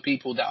handful of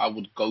people that I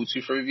would go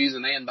to for reviews,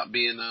 and they end up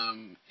being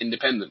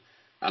independent.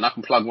 And I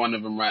can plug one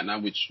of them right now,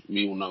 which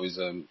we all know is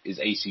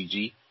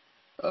ACG,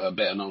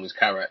 better known as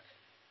Karak.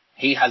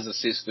 he has a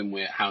system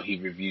where how he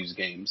reviews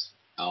games,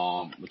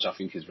 which I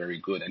think is very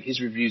good. And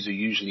his reviews are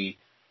usually,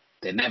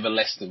 they're never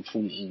less than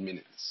 14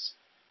 minutes,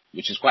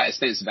 which is quite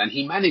extensive. And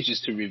he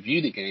manages to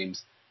review the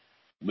games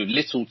with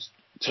little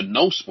to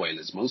no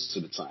spoilers most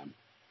of the time.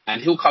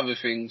 And he'll cover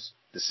things,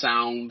 the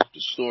sound, the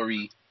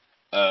story,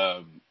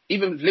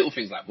 even little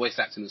things like voice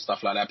acting and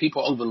stuff like that.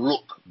 People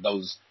overlook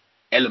those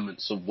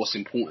elements of what's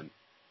important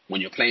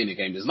when you're playing a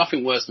game. There's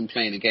nothing worse than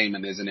playing a game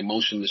and there's an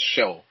emotionless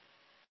shell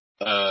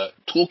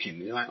talking.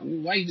 You're like,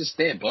 why are you just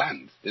there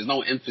bland? There's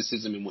no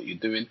emphasis in what you're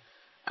doing.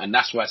 And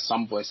that's why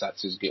some voice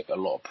actors get a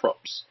lot of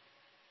props.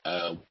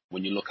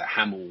 When you look at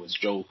Hamill as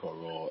Joker,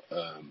 or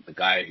the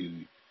guy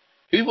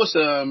who was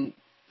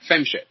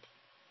Femshep.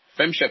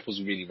 Femshep was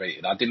really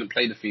rated. I didn't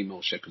play the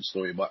female Shepherd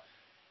story, but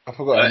I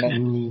forgot her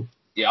name.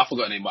 Yeah, I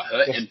forgot her name, but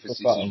her emphasis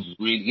is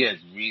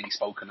really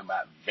spoken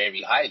about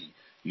very highly.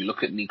 You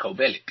look at Nico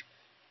Bellic.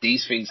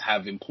 These things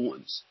have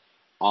importance.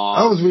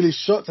 I was really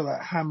shocked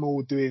about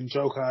Hamill doing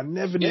Joker. I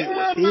never knew it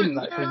was him,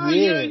 like, for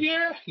years.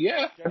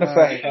 Yeah.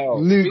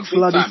 Luke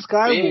Bloody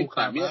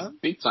Skywalker, man.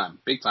 Big time.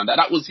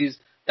 That was his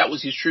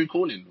true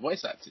calling,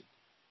 voice acting.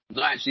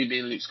 Not actually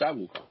being Luke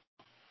Skywalker.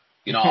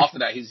 You know, after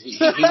that, he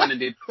went and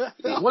did.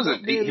 It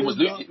wasn't. He was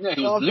Luke. No,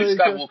 he was Luke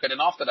Skywalker.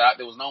 Then after that,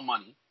 there was no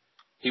money.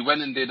 He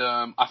went and did.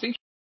 I think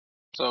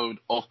episode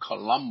of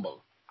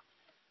Columbo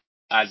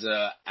as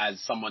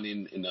someone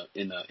in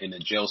a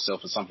jail cell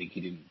for something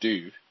he didn't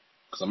do.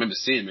 Because I remember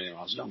seeing him and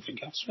I was young,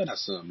 thinking, I swear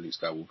that's Luke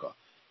Skywalker.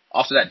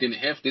 After that,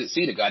 didn't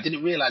see the guy.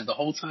 Didn't realize the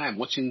whole time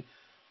watching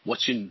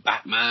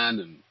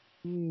Batman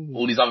and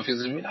all these other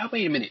things. And like,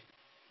 wait a minute.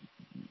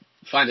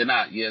 Finding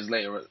out years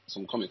later at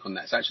some Comic-Con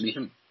that's actually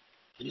him.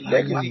 And you're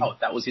like, wow,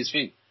 that was his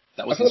thing.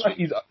 I feel like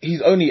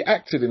he's only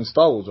acted in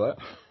Star Wars, right?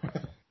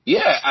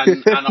 Yeah,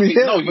 and I think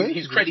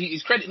he's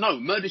credit. No,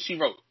 Murder She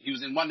Wrote. He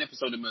was in one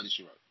episode of Murder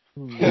She Wrote.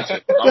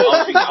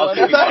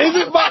 That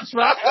isn't much,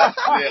 man. Let's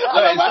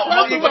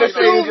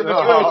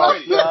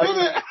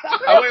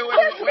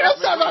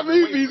talk about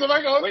movies. And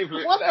I go,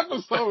 one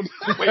episode.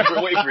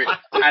 Wait for it.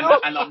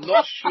 And I'm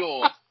not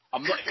sure.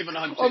 I'm not even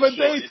 100% sure. Of a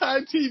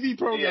daytime TV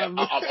program.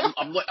 Yeah,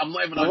 I'm not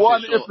even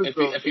 100% sure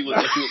if he was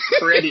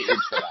credited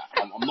for that.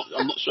 I'm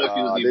not sure if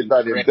he was even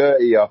credited.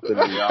 Dirty after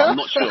that. Yeah, I'm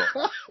not sure.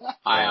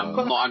 I am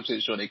not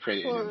 100% sure they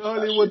credited him.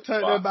 Hollywood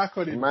turned their back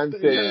on him. Man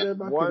said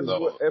one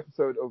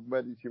episode of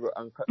Murder She Wrote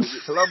and was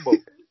it Columbo?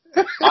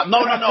 No.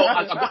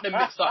 I got them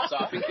mixed up. So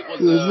I think it was.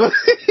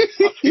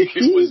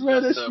 It was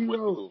Murder She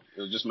Wrote.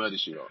 It was just Murder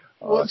She Wrote.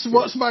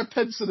 What's my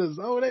pensioners?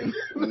 Oh, they.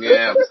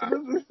 Yeah.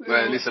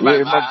 Man, listen, I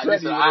had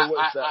to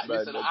watch that,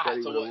 man.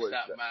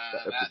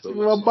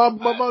 My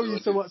mum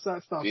used to watch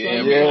that stuff. Yeah.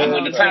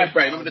 And the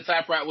typewriter. Remember the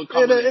typewriter would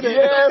come.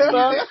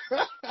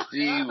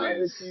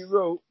 She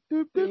wrote.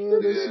 But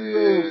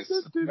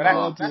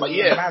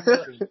yeah,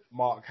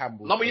 Mark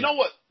Hamill. No, but you know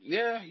what?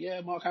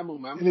 Yeah, Mark Hamill,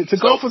 man. And to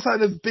go for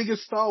something as big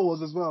as Star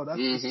Wars as well, that's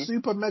a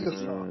super mega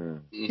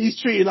star. He's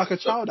treated like a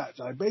child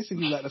actor,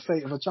 basically like the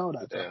fate of a child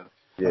actor.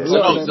 Yeah.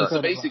 So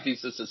basically,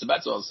 so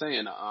back to what I was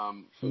saying.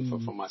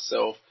 For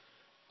myself,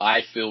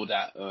 I feel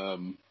that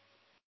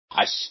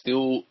I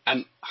still,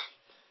 and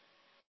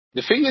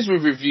the thing is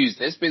with reviews,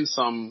 there's been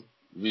some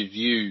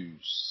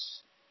reviews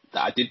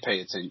that I did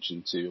pay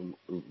attention to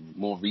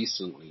more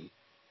recently,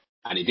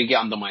 and it did get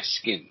under my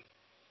skin,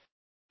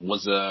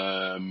 was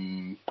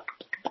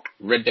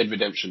Red Dead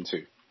Redemption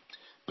 2.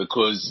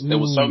 Because there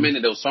was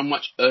so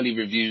much early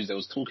reviews, there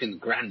was talking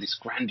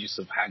grandiose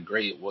of how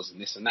great it was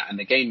and this and that, and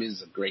the game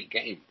is a great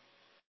game.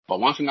 But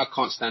one thing I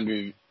can't stand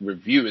with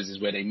reviewers is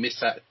where they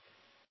miss out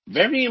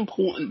very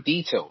important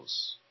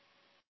details.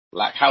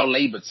 Like how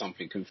laboured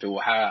something can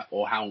feel,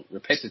 or how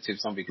repetitive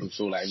something can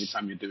feel like every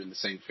time you're doing the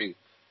same thing.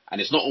 And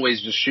it's not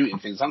always just shooting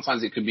things.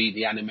 Sometimes it could be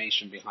the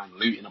animation behind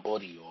looting a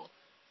body or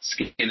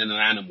skinning an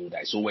animal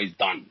that it's always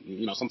done.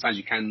 You know, sometimes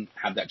you can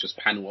have that just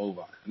panel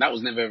over. And that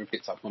was never ever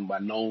picked up on by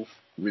no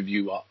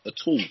reviewer at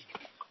all.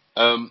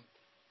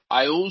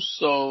 I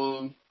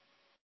also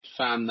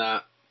found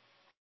that...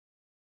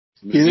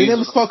 Yeah, they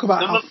never spoke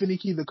about how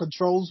finicky the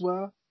controls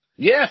were.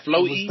 Yeah,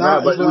 floaty.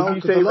 But would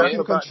you say a lot of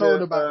people about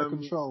controlled about the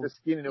controls. The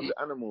skinning of the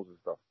animals and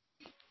stuff?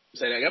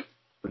 Say that again?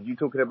 Were you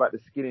talking about the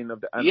skinning of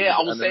the animals? Yeah,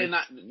 I was saying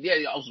that. Yeah,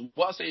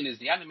 what I was saying is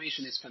the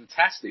animation is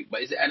fantastic,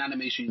 but is it an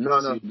animation you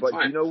No, but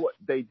you know what?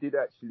 They did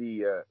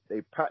actually,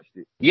 they patched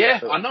it. Yeah,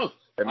 I know.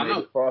 They made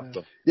it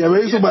faster. Yeah,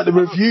 but it's about the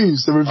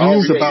reviews. The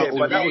reviews about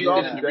all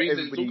the reviews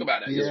didn't talk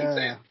about that. That's what I'm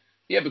saying.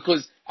 Yeah,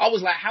 because I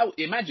was like,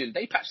 imagine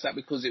they patched that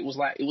because it was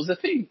a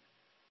thing.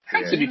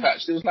 Had to be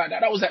patched. It was like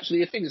that. That was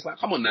actually a thing. It's like,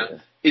 come on now. Yeah.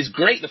 It's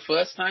great the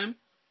first time.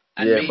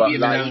 And maybe but every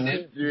now and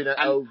then. Doing it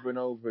over and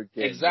over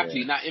again.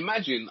 Exactly. Yeah. Now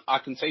imagine I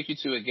can take you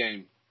to a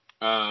game.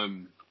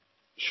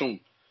 Sean,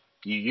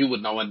 you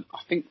would know, and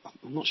I'm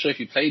not sure if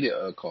you played it,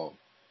 Carl.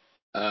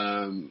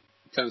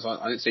 Terms,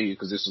 I didn't say you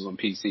because this was on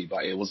PC,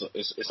 but it's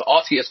an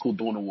RTS called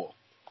Dawn of War.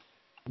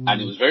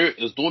 And it was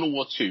Dawn of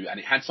War 2, and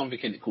it had something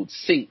in it called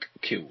Sync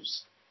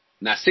Kills.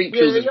 Now, Sync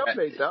Kills is... I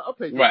played that.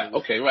 Right,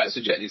 okay, right. So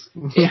check this.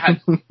 It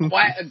had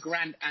quite a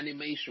grand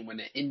animation when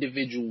the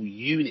individual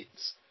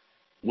units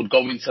would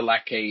go into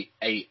like a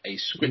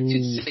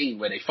scripted scene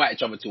where they fight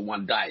each other till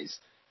one dies.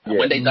 And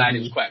when they died, it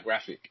was quite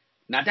graphic.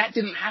 Now that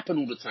didn't happen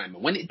all the time.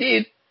 And when it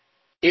did,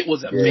 it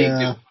was a big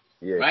deal.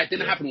 Yeah, right? It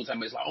didn't happen all the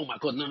time. It's like, oh my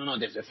God, no,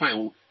 they're fine.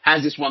 Well,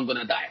 how's this one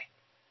gonna die?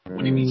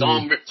 Would his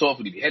arm ripped off?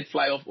 Would his head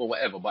fly off or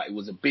whatever? But it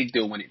was a big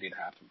deal when it did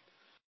happen.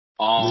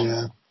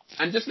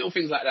 And just little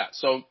things like that.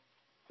 So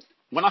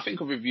when I think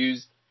of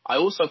reviews, I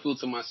also feel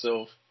to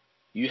myself,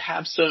 you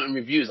have certain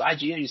reviews.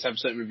 IGN used to have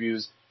certain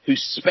reviews who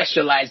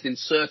specialized in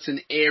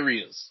certain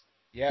areas.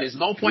 Yep. There's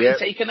no point in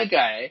taking a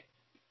guy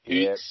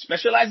who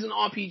specializes in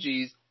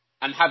RPGs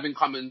and having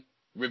come and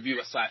review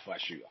a sci-fi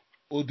shooter.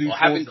 Or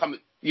come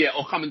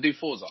and do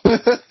Forza.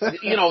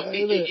 You know,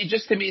 it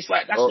just to me, it's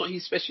like, that's not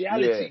his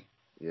speciality.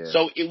 Yeah.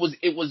 So it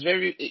was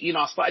very, you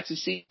know, I started to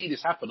see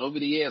this happen over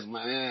the years. I'm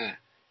like,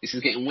 this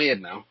is getting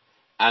weird now.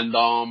 And,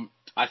 I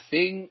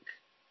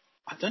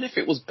don't know if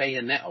it was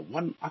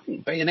Bayonetta. I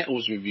think Bayonetta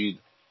was reviewed.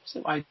 Was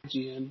it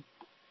IGN?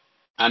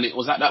 And it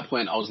was at that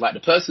point, I was like, the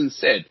person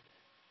said,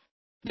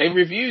 they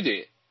reviewed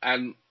it,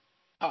 and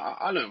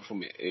I learned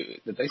from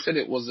it. They said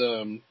it was,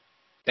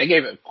 they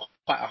gave it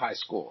quite a high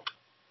score.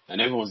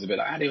 And everyone's a bit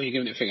like, how are you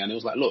giving it a thing? And it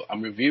was like, look,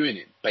 I'm reviewing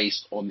it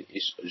based on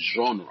its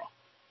genre.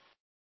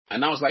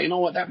 And I was like, you know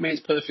what? That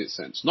makes perfect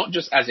sense. Not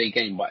just as a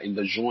game, but in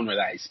the genre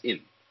that it's in.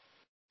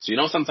 So, you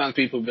know, sometimes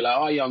people will be like,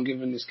 oh, yeah, I'm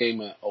giving this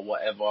game a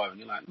whatever. And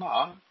you're like,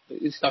 nah,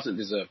 this doesn't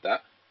deserve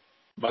that.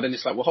 But then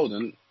it's like, well, hold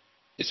on.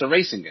 It's a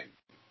racing game.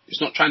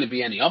 It's not trying to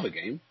be any other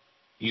game.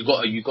 You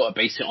got to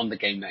base it on the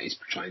game that it's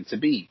trying to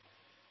be.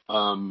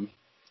 So,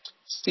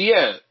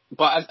 yeah.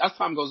 But as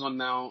time goes on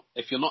now,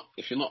 if you're not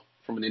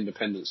from an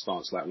independent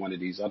stance like one of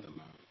these other,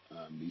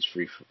 these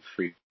free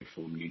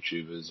form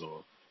YouTubers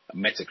or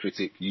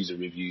Metacritic user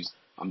reviews,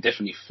 I'm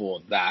definitely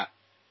for that.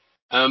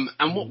 And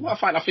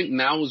what I think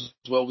now as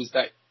well is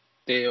that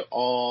there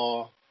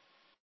are,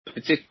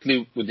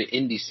 particularly with the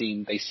indie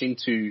scene, they seem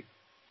to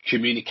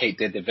communicate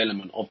their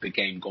development of the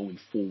game going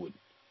forward.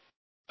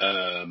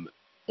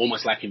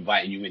 Almost like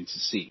inviting you in to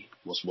see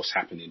what's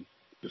happening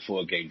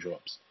before a game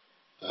drops.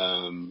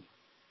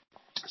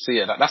 So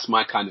yeah, that's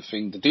my kind of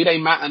thing. Do they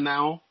matter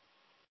now?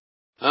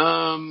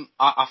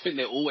 I think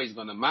they're always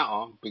going to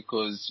matter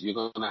because you're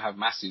going to have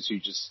masses who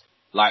just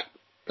like,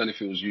 I don't know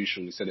if it was you,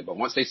 Sean, who said it, but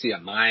once they see a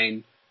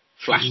 9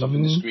 flashed up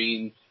in the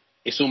screen,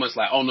 it's almost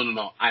like, oh,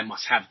 no, I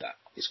must have that.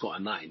 It's got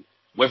a 9,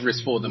 whether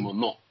it's for them or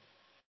not.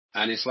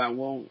 And it's like,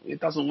 well, it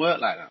doesn't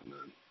work like that,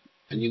 man.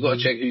 And you've got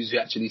to check who's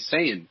actually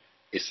saying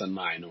it's a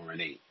 9 or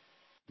an 8.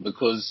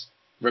 Because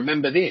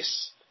remember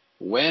this,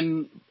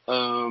 when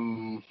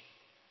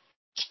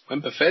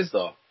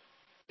Bethesda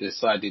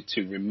decided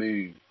to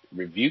remove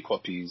review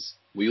copies,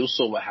 we all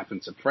saw what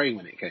happened to Prey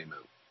when it came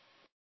out.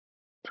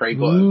 Prey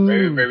got a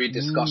very, very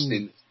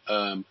disgusting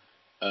review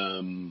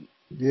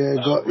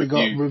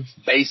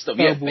based off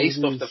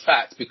the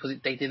fact because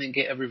they didn't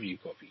get a review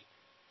copy.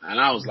 And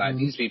I was like,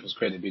 these people's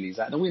credibility is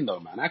out the window,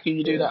 man. How can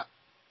you do that?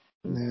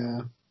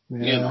 Yeah.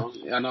 You know,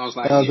 and I was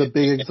like, that was a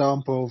big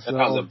example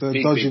of the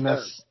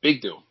dodginess.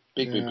 Big deal.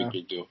 Big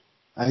deal.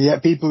 And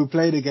yet people who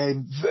play the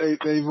game,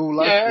 they've all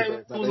liked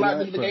it. Yeah, it was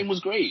like the game was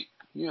great,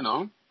 you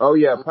know. Oh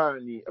yeah,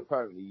 apparently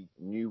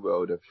New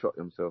World have shot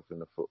themselves in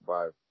the foot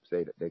by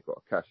say that they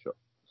got a cash shot.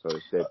 So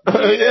instead,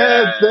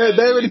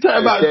 they're already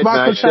talking about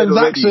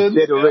microtransactions.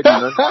 Dead already,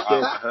 man.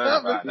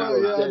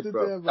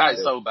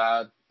 That's so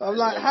bad. I'm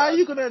like, how are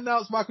you going to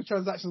announce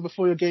microtransactions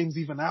before your game's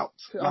even out?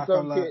 I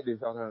don't get this.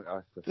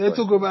 They're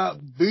talking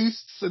about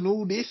boosts and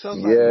all this. I was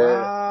like,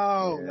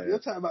 wow. Yeah. Like, you're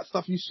talking about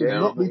stuff you should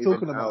not be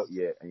talking about.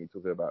 Yeah, and you're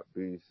talking about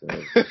boosts.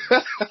 And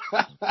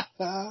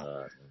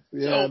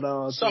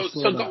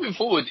so going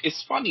forward,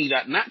 it's funny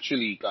that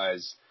naturally,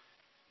 guys,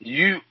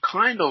 you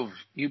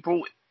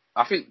brought.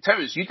 I think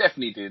Terrence, you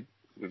definitely did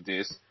with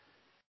this,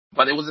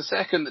 but there was a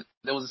second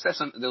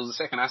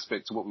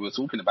aspect to what we were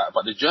talking about.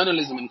 But the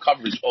journalism and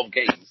coverage of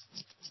games,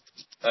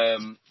 I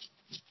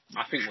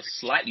think was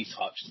slightly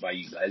touched by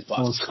you guys.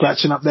 But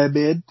scratching up their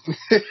beard.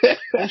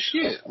 Oh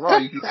shit!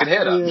 Right, you can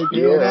hear that.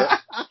 Yeah.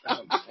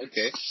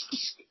 Okay.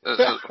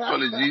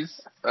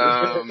 Apologies.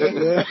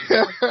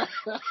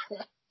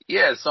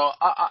 Yeah. So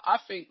I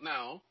think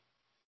now,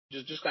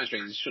 just kind of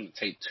strange. This shouldn't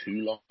take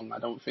too long. I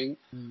don't think,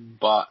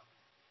 but.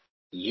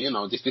 You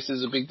know, this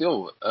is a big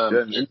deal.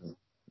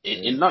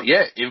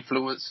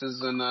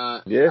 Influencers and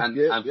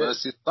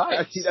versus sites.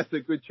 Actually, that's a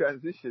good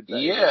transition.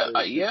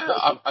 I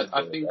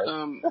think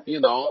you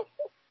know,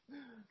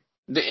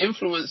 the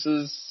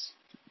influencers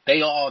they're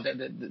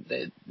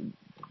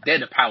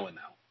the power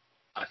now.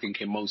 I think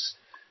in most,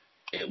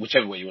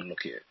 whichever way you want to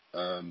look at it,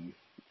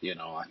 you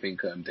know, I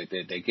think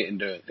they're getting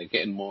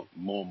more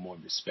and more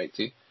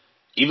respected,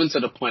 even to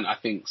the point I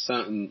think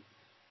certain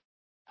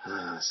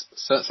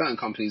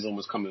companies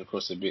almost coming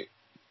across a bit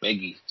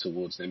beggy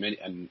towards them,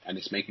 and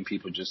it's making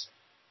people just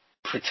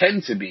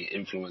pretend to be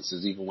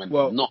influencers even when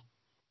they're not.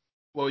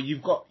 Well,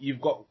 you've got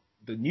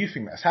the new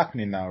thing that's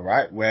happening now,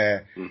 right?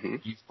 Where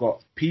you've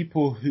got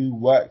people who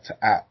worked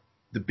at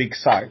the big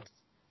sites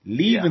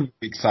leaving the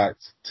big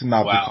sites to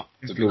now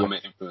become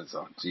an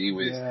influencer. Gee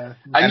whiz. Yeah.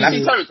 And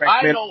you see,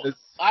 Terrence,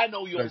 I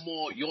know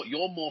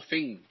you're more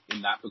thing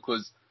in that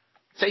because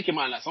take in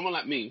mind, like someone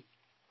like me,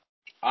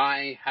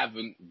 I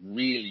haven't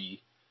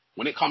really,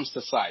 when it comes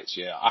to sites,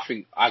 I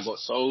think I got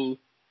so,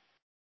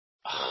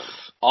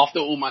 after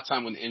all my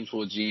time on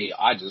N4G,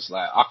 I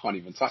can't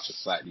even touch a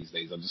site these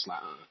days. I'm just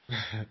like,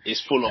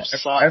 it's full of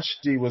such.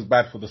 FG was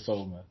bad for the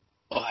soul, man.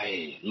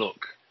 Hey,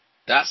 look,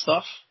 that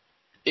stuff,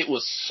 it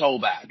was so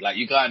bad. Like,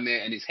 you go in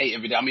there and it's hate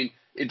every day. I mean,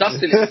 it does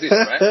still exist,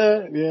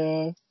 right?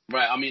 Yeah.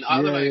 Right, I mean,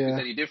 I don't know if it's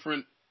any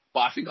different, but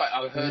I think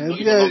I heard not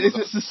even long ago.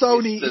 It's a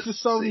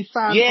Sony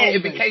fan. Yeah,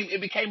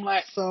 it became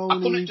like, Sony I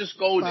couldn't just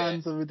go there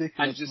and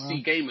just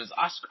see gamers.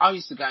 I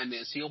used to go in there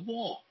and see a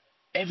war.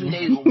 Every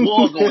day there's a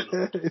war going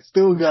on. It's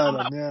still going on,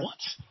 like, what?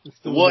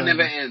 The war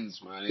never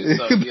ends, man. It's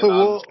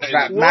war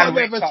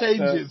never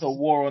changes. It's a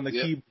war on the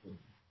keyboard.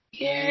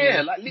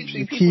 Yeah, like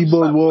literally people keyboard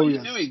just like, warriors.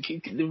 what are you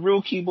doing? The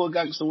real keyboard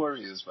gangster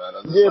warriors, man.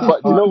 But you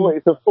know what?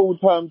 It's a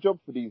full-time job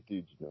for these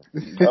dudes, you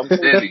know.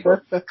 Clearly.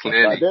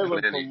 Like, they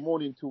run from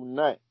morning till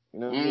night. You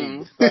know what I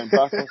mean? Just going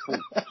back and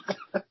forth.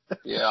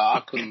 Yeah,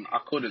 I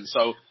couldn't.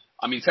 So,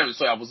 I mean, Terrence,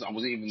 sorry, I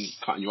wasn't even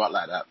cutting you out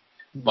like that.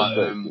 But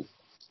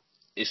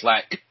it's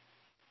like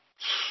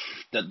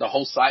the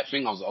whole site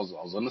thing. I was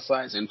on the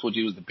sites.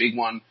 N4G was the big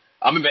one.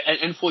 I remember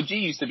N4G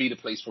used to be the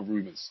place for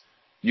rumors.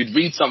 You'd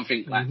read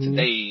something like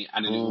today,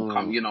 and then it will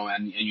come, you know,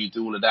 and you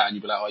do all of that, and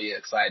you'd be like, oh yeah,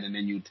 excited, and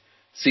then you'd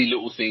see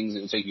little things,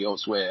 it would take you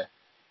elsewhere.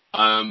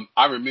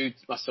 I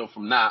removed myself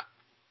from that,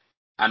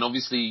 and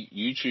obviously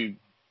YouTube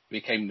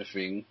became the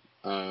thing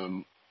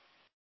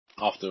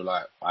after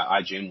like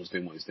IGN was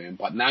doing what it's doing.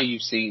 But now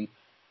you've seen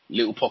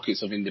little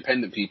pockets of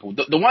independent people.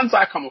 The ones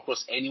I come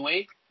across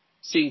anyway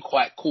seem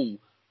quite cool.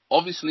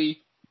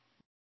 Obviously,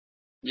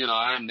 you know,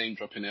 I am name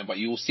dropping there, but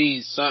you'll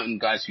see certain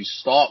guys who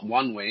start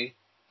one way.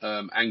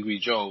 Angry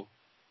Joe,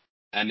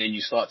 and then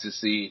you start to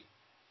see,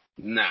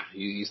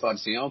 you start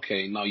to see,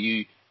 okay, now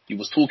you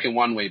was talking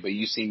one way, but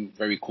you seem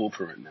very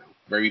corporate now,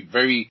 very,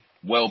 very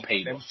well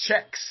paid. Them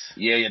checks.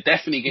 Yeah, you're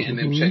definitely getting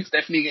them checks,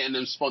 definitely getting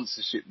them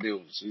sponsorship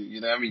deals.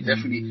 You know what I mean?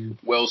 Definitely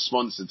well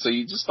sponsored. So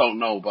you just don't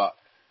know, but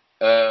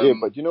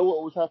but you know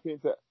what was happening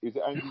to? Is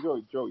it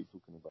Angry Joe you're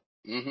talking about?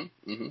 Yeah,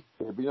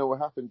 but you know what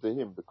happened to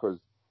him because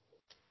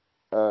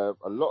a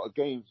lot of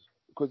games,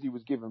 because he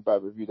was giving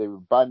bad review, they were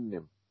banning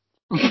him.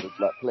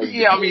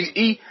 I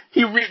mean,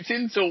 he ripped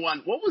into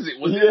one. What was it?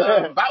 Was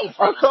it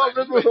Battlefront? I can't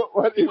remember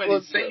what he went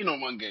insane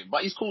on one game,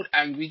 but he's called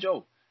Angry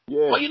Joe.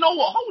 Yeah. But you know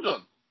what? Hold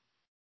on.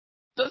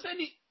 Does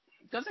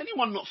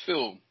anyone not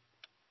feel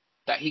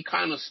that he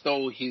kind of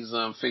stole his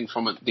thing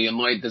from the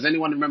Annoyed? Does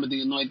anyone remember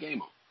the Annoyed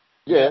Gamer?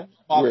 Yeah.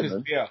 Marcus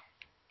Beer.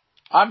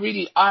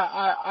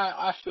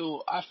 I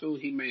feel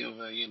he may have,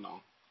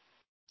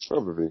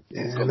 Probably.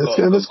 Yeah,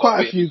 there's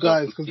quite a few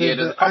guys because there's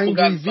an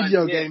angry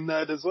video game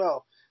nerd as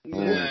well. Yeah.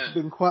 There's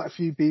been quite a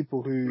few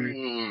people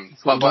who.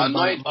 But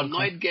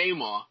Annoyed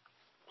Gamer,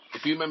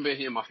 if you remember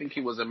him, I think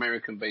he was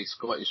American-based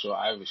Scottish or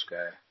Irish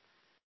guy,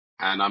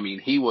 and I mean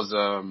he was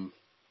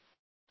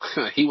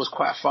he was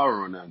quite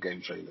thorough on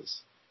game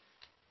trailers,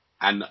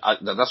 and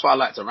that's why I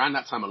liked. Around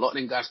that time, a lot of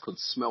them guys could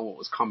smell what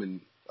was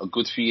coming a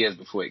good few years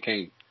before it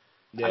came,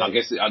 and I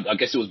guess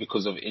it was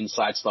because of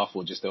inside stuff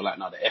or just they were like,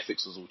 no, the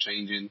ethics was all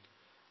changing.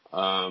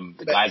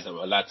 The guys that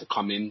were allowed to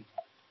come in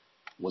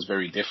was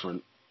very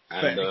different.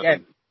 And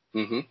again,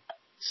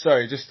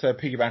 sorry, just to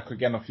piggyback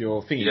again off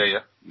your theme.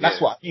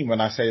 That's what I mean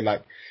when I say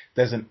like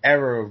there's an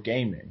era of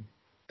gaming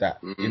that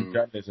in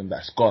journalism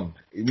that's gone.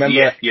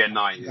 Remember?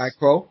 Guy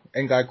Crow,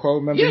 Guy Crow.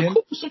 Remember him?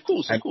 Of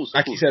course.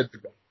 Like you said,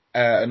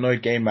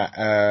 Annoyed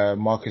Gamer,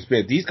 Marcus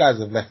Beard. These guys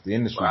have left the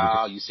industry.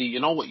 Wow, you see, you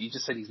know what? You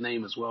just said his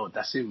name as well.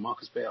 That's him,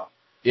 Marcus Beard.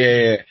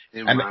 Yeah.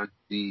 And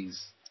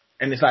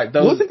it's like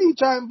those. Wasn't he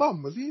Giant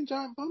Bomb? Was he in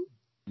Giant Bomb?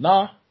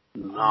 Nah.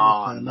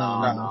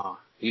 No.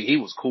 He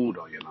was cool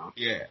though, you know.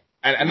 Yeah,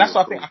 and that's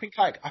what I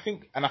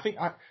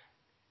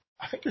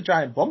think the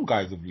Giant Bomb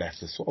guys have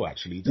left as well.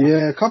 Actually,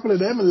 yeah, a couple of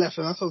them have left,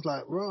 and I was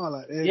like,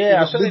 right,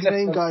 big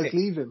name guys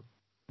leaving.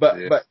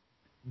 But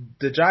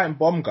the Giant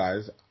Bomb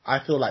guys, I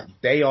feel like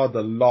they are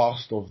the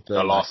last of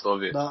the last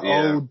of it.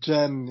 Old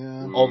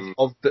gen,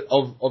 of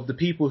the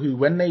people who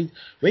when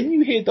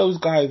you hear those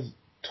guys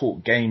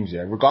talk games,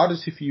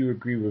 regardless if you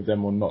agree with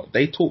them or not,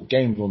 they talk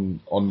games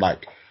on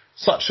like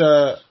such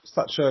a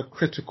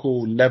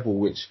critical level,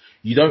 which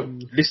you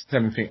don't listen to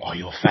them and think, oh,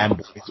 you're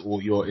fanboys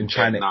or you're in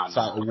China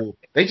inside the war.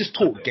 They just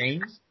talk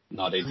games.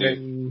 No, they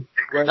do.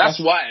 That's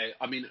why,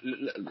 I mean,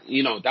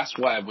 that's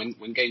why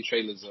when game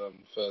trailers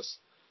first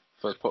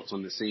popped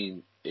on the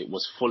scene, it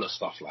was full of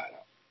stuff like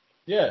that.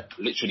 Yeah.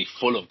 Literally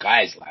full of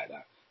guys like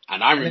that.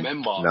 And I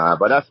remember... Nah,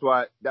 but that's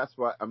why,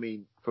 I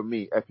mean, for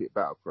me, Epic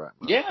Battle Cry.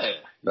 Yeah.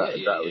 That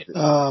was it.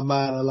 Oh,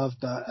 man, I love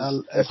that.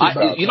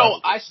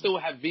 I still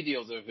have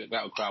videos of Epic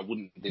Battle Cry I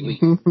wouldn't delete.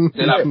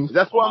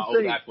 That's what I'm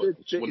saying.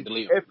 Wouldn't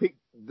delete Epic,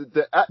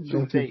 the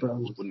actual name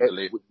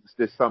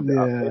there's something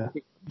up.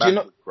 Epic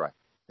Battle Cry.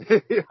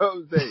 You know what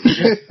I'm saying?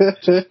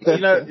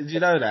 Do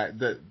you know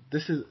that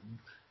this is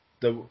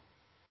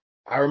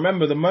I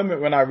remember the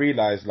moment when I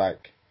realized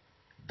like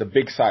the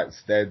big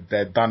sites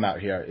they're done out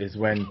here is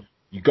when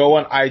You go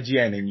on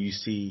IGN and you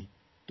see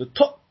the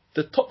top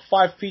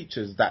 5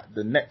 features that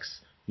the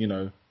next,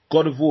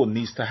 God of War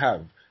needs to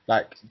have.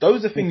 Like,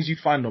 those are things you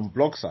find on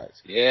blog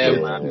sites. Yeah,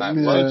 man. Like,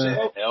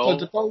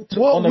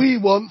 what we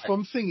want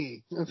from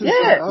Thingy.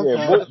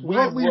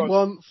 What we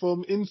want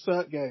from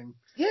insert game.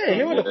 Yeah,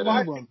 here are the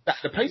 5 things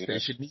that the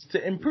PlayStation needs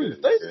to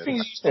improve. Those are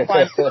things you used to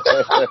find.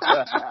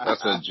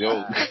 That's a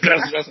joke.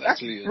 That's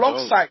actually a blog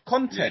joke. Site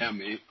content. Yeah,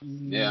 mate.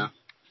 Yeah.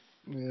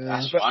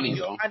 That's funny,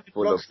 though.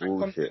 Full of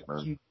bullshit, man.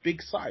 On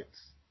big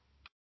sites.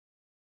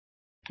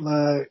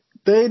 Like,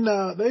 they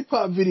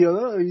put a video, I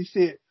don't know if you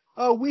see it.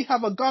 Oh, we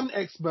have a gun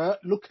expert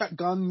look at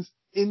guns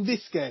in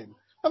this game.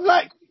 I'm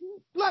like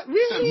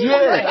really? Yeah,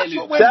 like, that's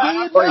what we're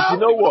doing now? You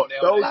know what?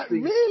 Those like,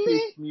 things really?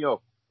 piss me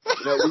off.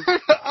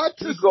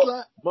 We've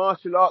got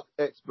martial arts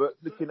experts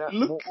looking at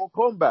Mortal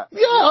Kombat.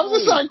 Yeah, I was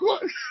just like,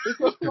 what?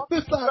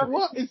 It's like,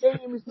 what?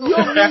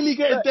 You're really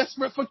getting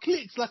desperate for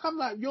clicks. Like, I'm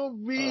like, you're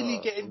really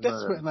getting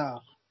desperate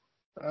now.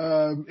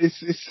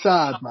 It's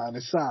sad, man.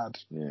 It's sad.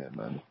 Yeah,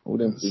 man. All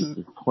them things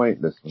is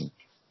pointless, man.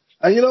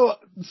 And you know what?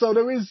 So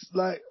there is,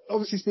 like,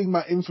 obviously speaking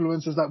about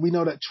influencers, like, we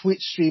know that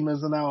Twitch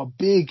streamers are now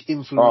big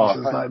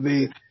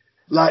influencers.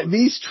 Like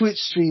these Twitch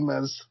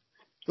streamers,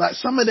 like,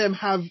 some of them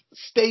have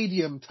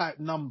stadium type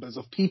numbers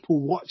of people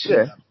watching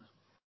them.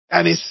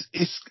 And it's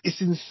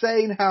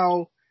insane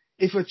how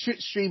if a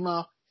Twitch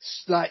streamer,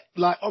 like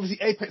obviously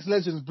Apex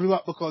Legends blew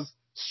up because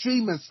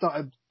streamers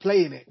started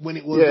playing it when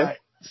it was like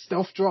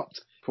stealth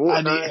dropped. Fortnite,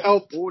 and it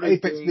helped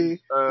Apex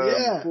be,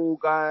 Fall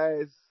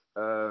Guys,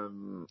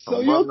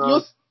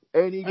 so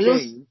any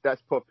game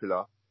that's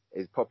popular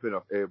is popping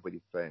off.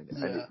 Everybody's playing it,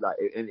 and it's like,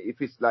 and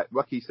if it's like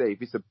Rocky say,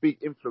 if it's a big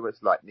influence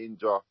like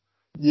Ninja,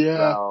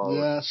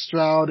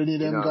 Stroud, any of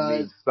them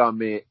guys,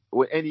 Summit,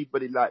 or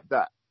anybody like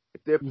that,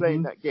 if they're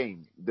playing that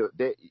game,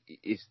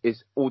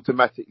 it's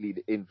automatically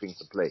the in thing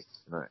to play.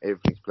 Right?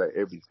 Everything's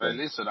playing. But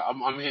listen,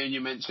 I'm hearing you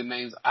mention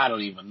names I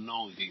don't even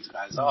know who these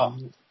guys are.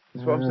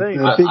 That's what I'm saying.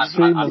 I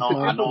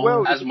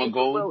know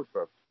Asmongold.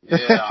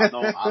 Yeah,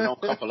 I know a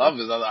couple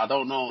others. I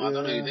don't know. I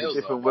don't know who those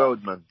are. Different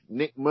world, man.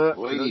 Nick Merck.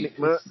 Nick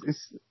Merck?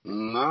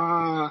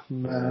 Nah.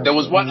 There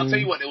was one. I'll tell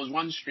you what. There was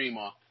one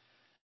streamer.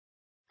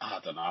 I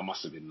don't know. I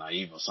must have been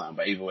naive or something.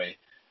 But either way,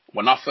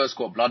 when I first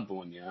got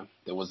Bloodborne,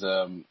 there was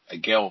a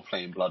girl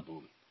playing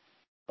Bloodborne.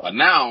 But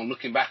now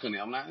looking back on it,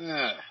 I'm like,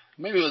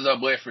 maybe it was her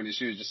boyfriend and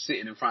she was just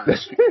sitting in front of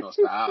the screen.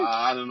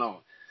 I don't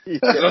know.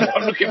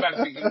 I'm looking back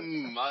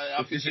thinking,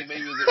 I think she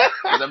maybe was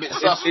a bit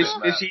sus.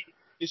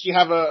 Did she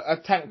have a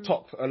tank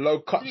top, a low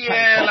cut tank top?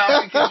 Yeah, like,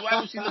 I'm thinking, why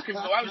was she looking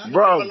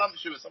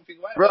voluptuous? I'm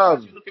thinking, why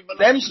was she looking voluptuous?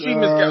 Them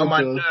streamers get on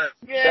my nerves.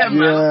 Yeah,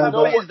 man.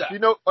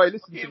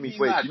 Listen to me,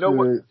 wait.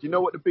 Do you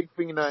know what the big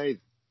thing now is?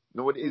 You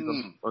know what it is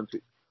on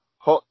Twitch?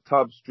 Hot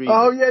tub streaming.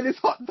 Oh yeah, this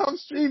hot tub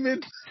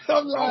streaming.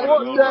 I'm like,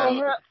 what the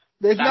hell?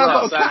 They've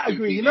now got a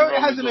category. You know,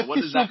 it has an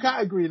official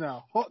category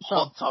now. Hot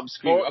tub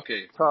streaming.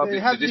 Okay. They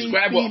have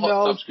describe what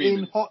hot tub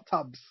streaming in hot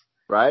tubs.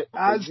 Right.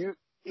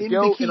 In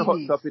girl bikinis. in a hot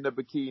tub in a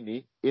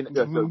bikini. It's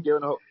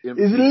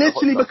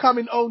literally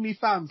becoming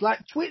OnlyFans.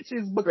 Like Twitch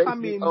is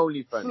becoming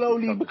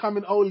slowly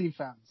becoming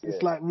OnlyFans. Yeah.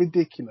 It's like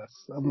ridiculous.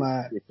 I'm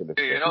like,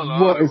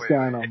 what is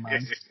going on,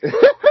 man?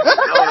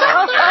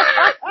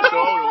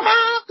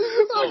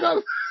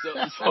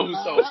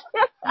 So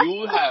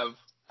you have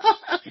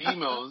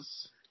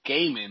females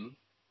gaming.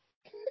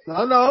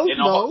 No.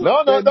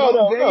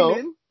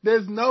 Gaming.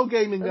 There's no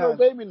gaming, guys. No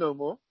gaming no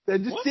more. They're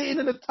just sitting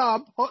in a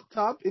hot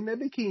tub in their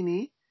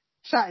bikini.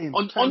 Chatting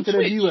on to Twitch. the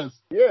viewers.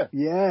 Yeah.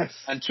 Yes.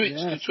 And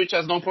Twitch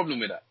has no problem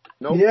with that.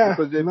 No, no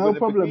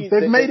problem.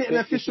 They've made it an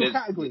official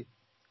category.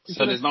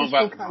 So there's no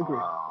category.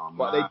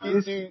 But they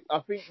did do. I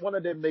think one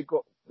of them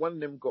got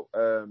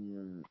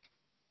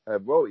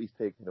royalties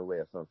taken away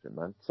or something,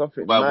 man.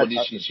 Something. Well, what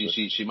did she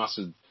must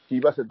have. She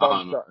must have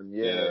done something.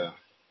 Yeah.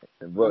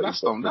 Well, that's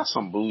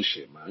some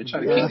bullshit, man. We're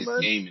trying to keep this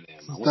game in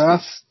there,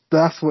 man.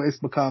 That's what it's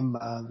become,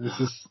 man.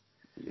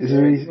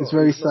 It's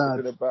very sad.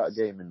 It's not about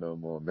gaming no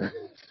more, man.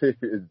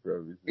 Serious,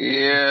 bro.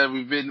 Yeah,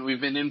 we've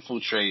been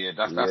infiltrated.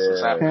 That's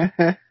what's happening.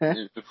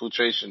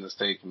 Infiltration has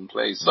taken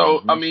place.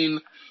 So I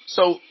mean,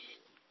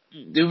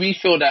 do we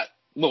feel that?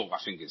 Well, I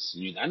think it's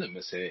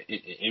unanimous here.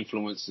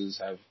 Influencers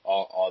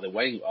are the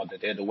way.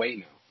 They're the way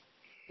now.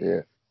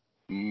 Yeah.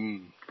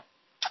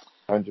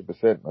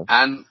 100%, man.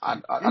 And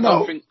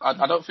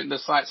I don't think the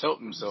sites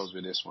helped themselves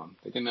with this one.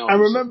 They didn't help. I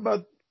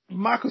remember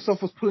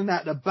Microsoft was pulling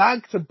out the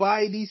bag to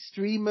buy these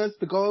streamers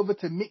to go over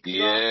to Mixer.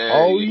 Yeah.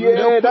 Oh yeah,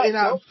 they were putting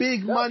out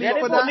big money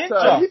for that.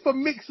 Only for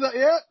Mixer,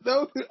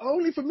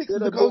 only for Mixer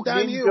to go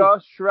down here. Ninja,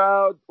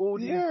 Shroud, all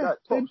these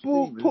they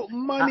put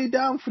money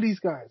down for these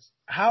guys.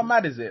 How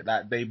mad is it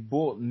that they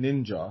bought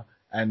Ninja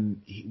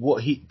and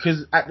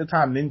because at the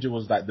time Ninja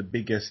was like the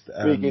biggest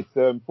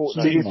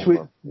Fortnite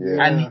streamer.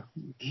 And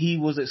he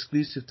was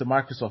exclusive to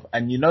Microsoft,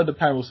 and the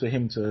plan was for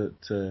him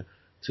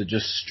to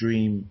just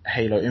stream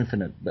Halo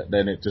Infinite, but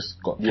then it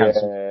just got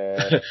cancelled.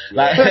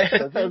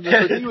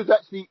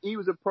 He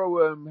was a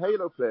pro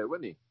Halo player,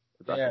 wasn't he?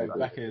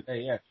 Back in the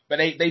day, yeah. But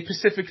they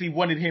specifically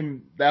wanted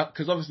him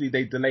because obviously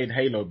they delayed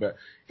Halo, but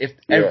if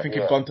everything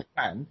had gone to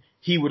plan,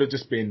 he would have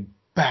just been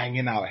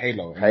banging out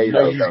Halo. And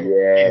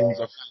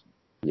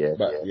Yeah.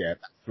 But that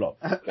flop.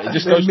 It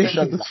just goes to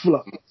show that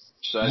flop.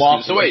 So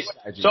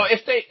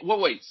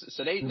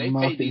they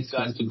paid these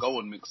guys to go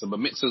on Mixer, but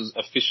Mixer's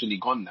officially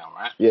gone now,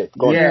 right? Yeah, it's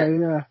gone.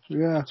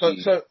 Yeah.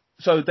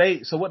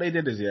 So what they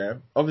did is,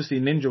 obviously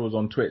Ninja was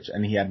on Twitch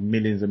and he had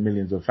millions and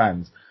millions of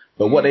fans.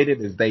 But what they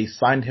did is they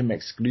signed him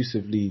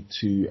exclusively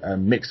to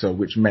Mixer,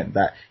 which meant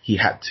that he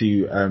had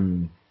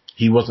to,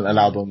 he wasn't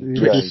allowed on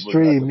Twitch to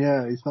stream.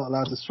 He's not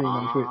allowed to stream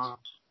on Twitch.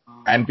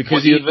 And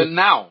because even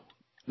now.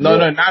 No,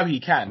 now he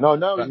can. No,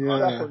 he's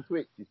back on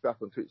Twitch. He's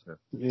back on Twitch now.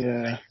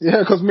 Yeah,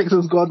 because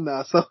Mixer's gone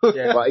now. So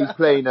but he's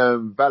playing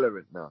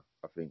Valorant now.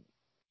 I think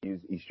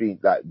he streamed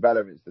like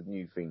Valorant's the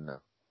new thing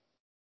now.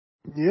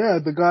 Yeah,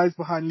 the guys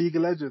behind League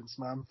of Legends,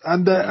 man.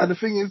 And the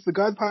thing is, the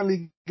guys behind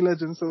League of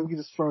Legends, so we can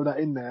just throw that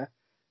in there.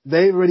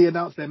 They already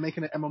announced they're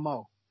making an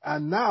MMO,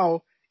 and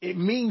now it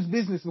means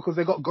business because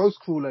they got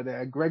Ghostcrawler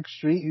there, Greg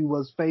Street, who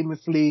was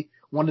famously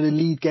one of the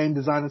lead game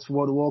designers for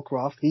World of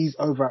Warcraft. He's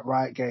over at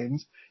Riot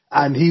Games.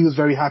 And he was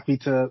very happy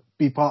to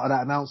be part of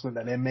that announcement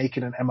that they're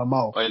making an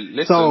MMO.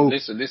 Listen.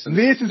 This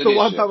is the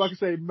one time I can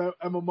say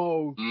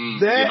MMO.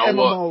 Their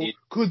MMO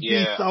could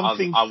be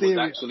something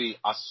serious.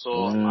 I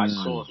saw a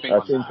thing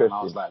on that and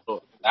I was like,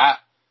 look,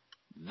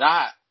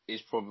 that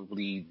is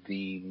probably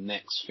the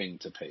next thing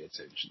to pay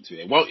attention to.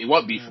 It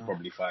won't be for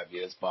probably 5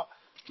 years, but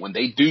when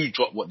they do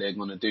drop what they're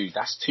gonna do,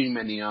 that's too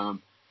many.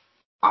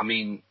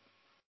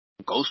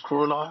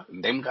 Ghostcrawler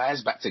and them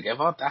guys back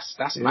together. That's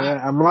mad.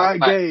 Yeah, and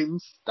Riot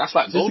Games. That's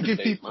like golden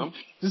days, man.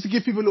 Just to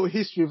give people a little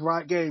history of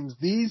Riot Games,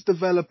 these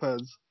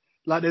developers,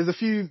 like there's a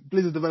few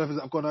Blizzard developers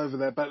that have gone over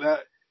there,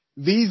 but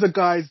these are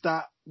guys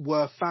that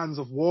were fans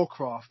of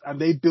Warcraft and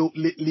they built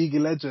League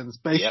of Legends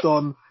based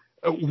on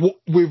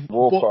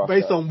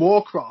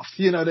Warcraft.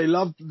 You know, they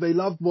loved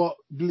what,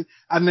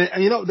 and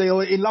they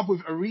were in love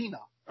with Arena.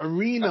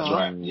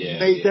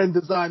 They then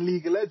designed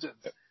League of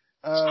Legends.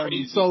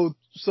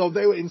 So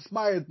they were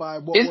inspired by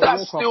what is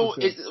that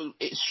Warcraft still?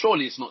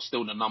 Surely it's not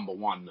still the number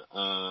one.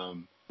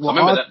 Was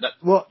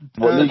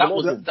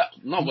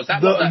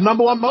that the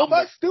number one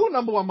MOBA? Still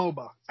number one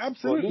MOBA.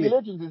 Absolutely. League of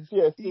Legends is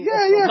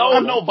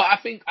But I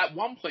think at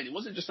one point it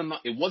wasn't just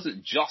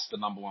the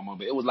number one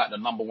MOBA. It was like the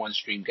number one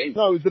stream game.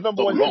 No, it was the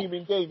number one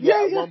streaming game.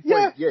 At one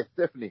point, yes,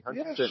 definitely.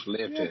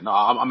 100%. No,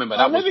 I remember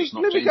that was just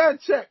not. Let me go and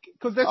check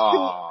because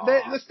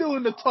they're still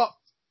in the top.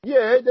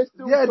 Yeah,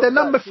 they're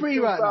number 3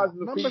 right now.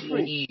 Number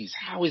 3. Jeez,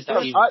 how is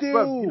that even?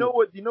 Bro,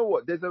 you know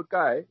what? There's a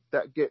guy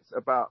that gets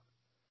about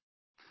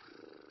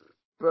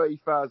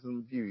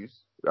 30,000 views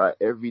right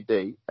every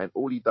day, and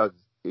all he does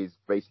is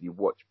basically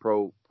watch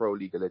Pro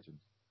League of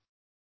Legends.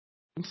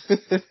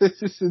 It's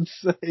just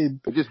insane.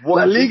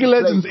 League of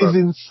Legends is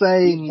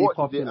insanely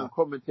popular. It and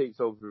commentates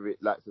over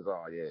it, like says,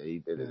 "Oh yeah, he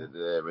did it,"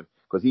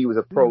 because he was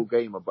a pro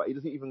gamer, but he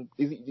doesn't even.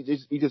 He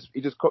just casts. He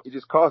just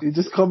commentates. He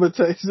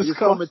just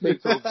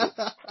commentates over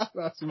it.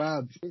 That's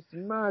mad. It's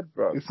mad,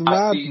 bro. It's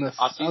madness.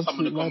 I see some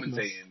of the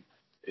commentating.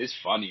 It's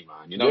funny,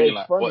 man. You know, you're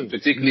like, what?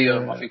 Particularly,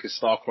 I think it's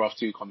StarCraft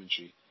 2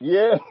 commentary.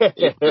 Yeah.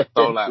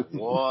 So like,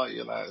 what?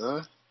 You're like,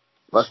 huh?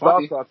 But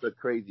StarCraft's a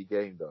crazy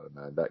game, though,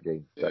 man. That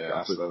game.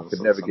 I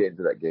could never get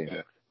into that game.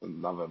 Yeah,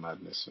 another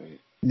madness,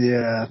 mate.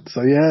 Yeah.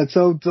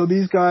 So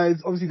these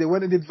guys, obviously, they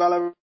went and did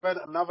Valorant,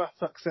 another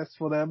success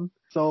for them.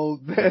 So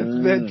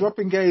they're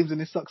dropping games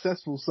and it's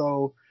successful.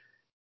 So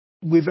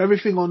with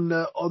everything on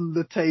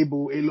the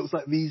table, it looks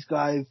like these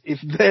guys,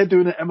 if they're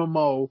doing an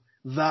MMO,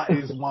 that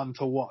is one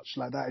to watch.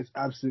 Like that is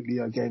absolutely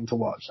a game to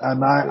watch.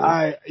 And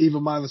I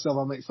even myself,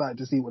 I'm excited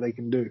to see what they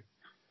can do.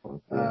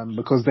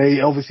 Because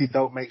they obviously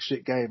don't make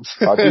shit games.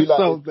 I do like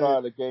this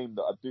style of game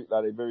that I do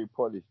like. They're very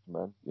polished,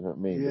 man. You know what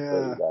I mean?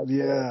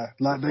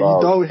 Like you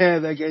don't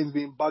hear their games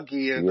being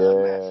buggy and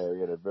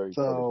they're very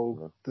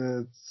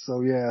polished.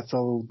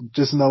 So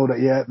just know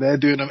that they're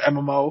doing an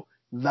MMO.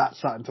 That's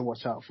something to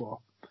watch out for.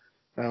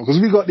 Because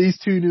we got these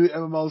 2 new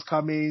MMOs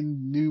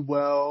coming, New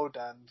World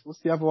and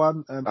what's the other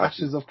one?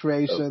 Ashes of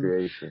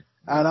Creation.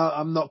 And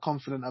I'm not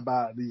confident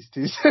about these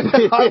 2.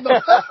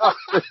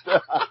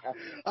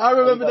 I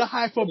remember the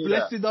hype of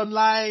Blessed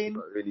Online,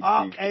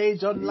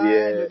 Arcade Online.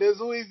 And there's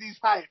always these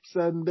hypes,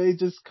 and they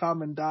just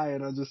come and die.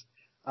 And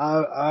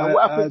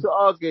what happened to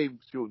our game,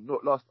 Sean?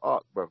 Not Lost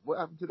Ark, bro. What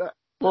happened to that?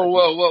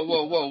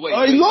 Whoa! Wait.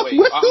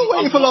 We're still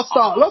waiting for Lost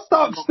Ark. Lost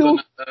Ark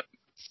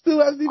still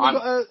hasn't even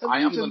got a I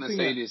am going to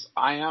say this.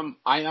 I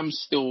am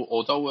still,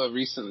 although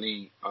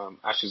recently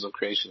Ashes of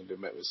Creation have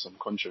been met with some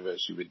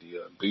controversy with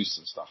the boosts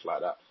and stuff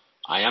like that,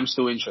 I am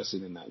still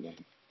interested in that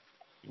game.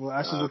 Well,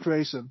 Ashes of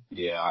Creation?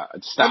 Yeah,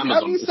 it's the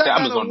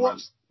Amazon run.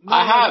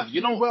 I have,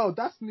 you know. New World,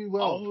 that's New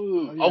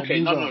World. Okay,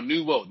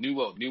 New World. New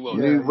World,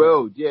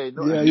 yeah.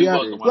 New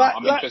World's the one.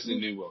 I'm interested in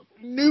New World.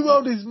 New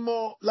World is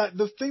more, like,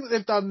 the thing that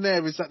they've done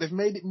there is that they've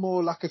made it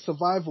more like a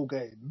survival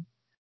game.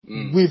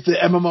 With the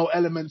MMO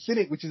elements in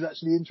it, which is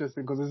actually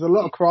interesting because there's a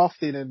lot of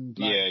crafting and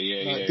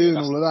doing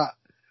all of that.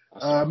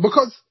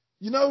 Because,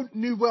 you know,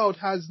 New World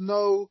has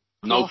no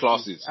No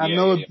classes. And you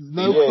no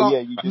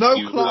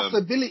just class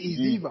abilities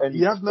use either.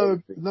 You have no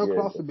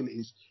class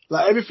abilities.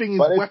 Like everything is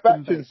but there's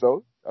weapon factions based.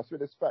 though. I swear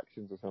there's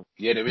factions or something.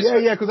 Yeah, there is.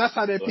 Yeah, because that's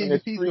how their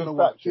There's PvP's 3 gonna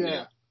work.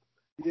 factions.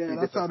 Yeah,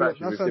 that's how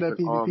factions their with different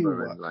PvP will armor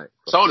work. and like.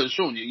 So,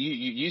 Sean,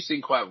 you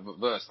seem quite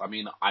versed. I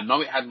mean, I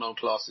know it had no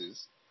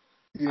classes.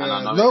 Yeah, and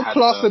I know no it had,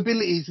 class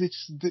abilities, which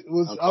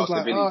was, no I was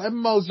like, abilities.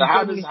 MMOs, So you how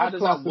generally does have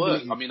class that work?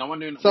 abilities. I mean, I'm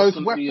wondering So what's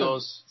it's going to be weapons.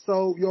 yours.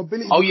 So your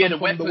abilities Oh yeah, come the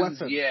from weapons.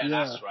 the weapon. Yeah,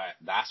 that's right.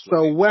 That's what.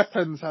 So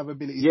weapons have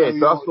abilities. Yeah,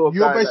 so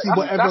you're basically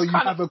whatever you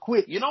have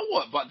equipped. You know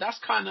what? But that's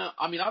kind of.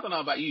 I mean, I don't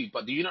know about you,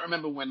 but do you not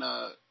remember when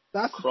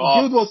That's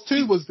Craft, Guild Wars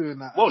 2 was doing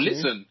that. Well, actually.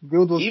 listen.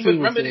 Guild Wars 2 was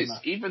Remember doing this.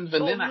 that. Even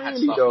Vanilla had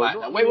really, stuff though, like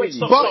that. Wait,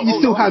 stop. But you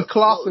still had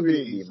class not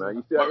abilities. Really,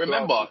 man. But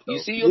remember, you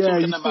see, you're yeah,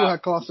 talking you still about.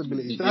 had class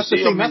abilities. You That's see,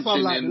 the you're thing. That's why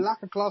I'm like, the mentioning.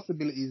 lack of class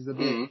abilities is a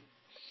bit.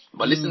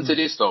 But listen to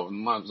this though.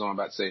 What I'm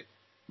about to say.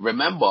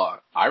 Remember,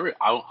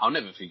 I'll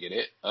never forget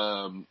it.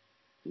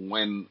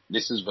 When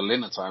this is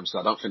Vanilla time, so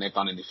I don't think they've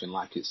done anything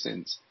like it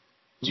since.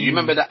 Do you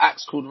remember the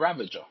axe called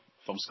Ravager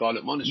from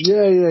Scarlet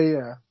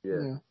Monastery?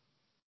 Yeah.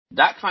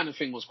 That kind of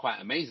thing was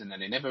quite amazing,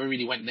 and they never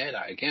really went near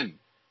that again.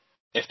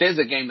 If there's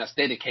a game that's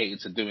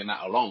dedicated to doing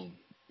that alone,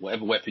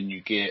 whatever weapon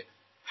you get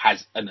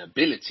has an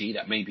ability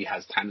that maybe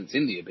has talents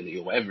in the ability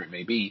or whatever it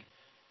may be,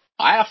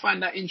 I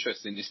find that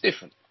interesting. It's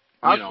different.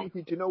 Do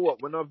you know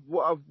what?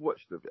 What I've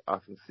watched of it, I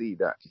can see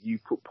that you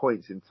put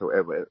points into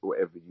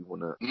whatever you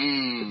want to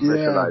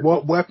specialize.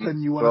 What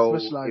weapon you want to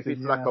specialize in. If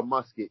it's like a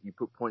musket, you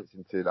put points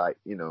into like,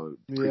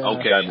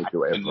 okay, damage or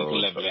whatever. And you can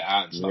level it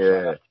out and stuff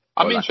like that.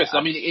 I'm interested.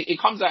 I mean, it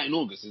comes out in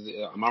August.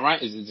 Am I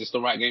right? Is it just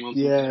the right game on?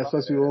 Yeah, it's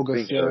supposed to be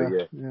August.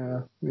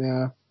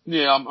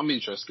 Yeah. I'm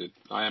interested.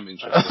 I am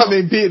interested. I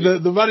mean,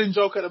 the running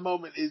joke at the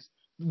moment is,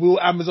 will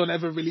Amazon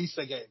ever release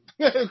a game?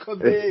 Because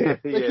they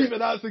keep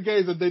announcing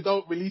games and they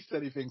don't release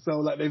anything. So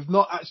like they've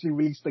not actually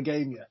released the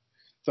game yet.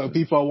 So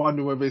people are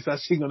wondering whether it's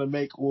actually going to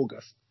make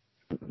August.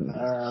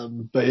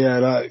 But yeah,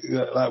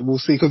 like we'll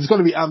see, because it's going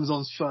to be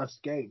Amazon's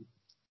first game,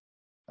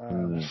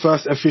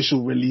 first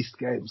official released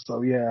game.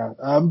 So yeah,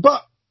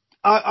 but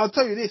I'll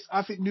tell you this: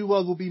 I think New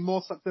World will be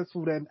more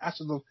successful than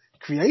Ashes of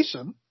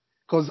Creation.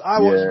 Because I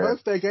watched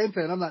both their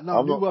gameplay and I'm like,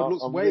 no, New World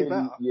looks way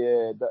better.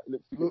 Yeah, that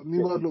looks.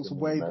 New World looks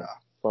way better.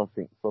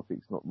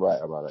 Something's not right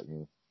about that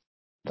game.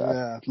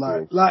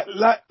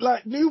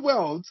 Like New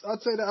World,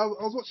 I'd say that I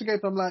was watching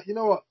gameplay. I'm like, you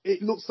know what?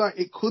 It looks like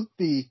it could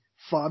be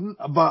fun,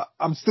 but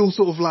I'm still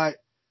sort of like,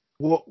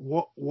 what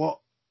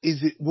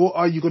is it? What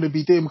are you going to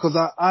be doing? Because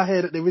I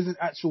hear that there isn't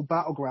actual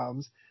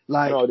battlegrounds.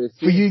 Like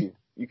for you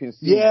can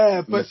see.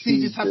 Yeah, but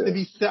sieges have to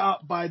be set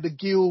up by the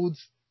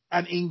guilds,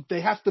 and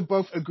they have to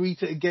both agree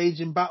to engage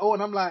in battle.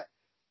 And I'm like,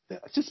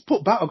 just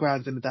put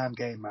battlegrounds in the damn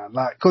game, man.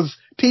 Like, because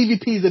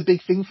PvP is a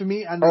big thing for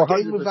me, and the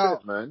game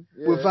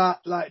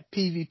without like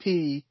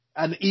PvP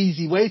and the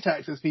easy way to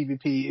access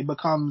PvP, it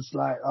becomes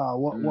like,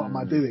 what am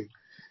I doing?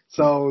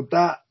 So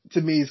that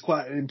to me is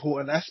quite an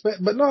important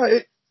aspect. But no,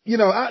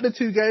 out of the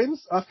two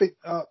games, I think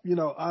I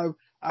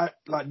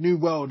like New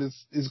World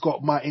is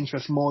got my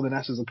interest more than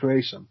Ashes of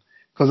Creation,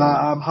 because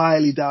I'm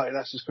highly doubting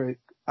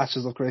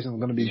Ashes of Creation is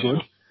going to be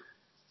good.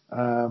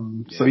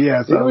 So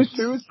yeah. Who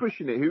was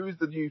pushing it? Who was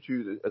the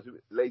YouTuber?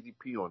 Lazy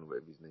Peon,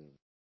 whatever his name.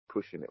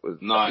 Pushing it was.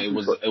 No, it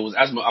was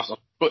Asmongold.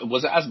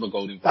 Was it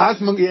Asmongold?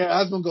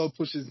 Asmongold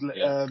pushes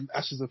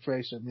Ashes of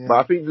Creation. Yeah. But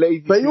I think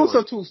Lazy. But he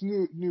also talks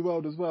New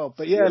World as well.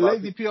 But yeah,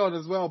 Lazy Peon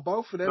as well.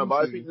 Both of them. No,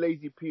 but I think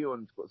Lazy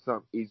Peon's got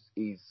some. Is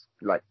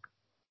like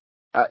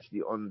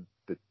actually on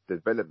the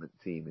development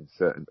team in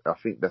certain. I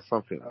think there's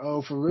something.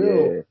 Oh, for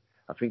real? Yeah.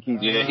 I think he's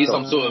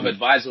some sort of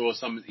advisor or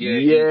something.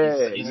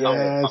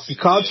 You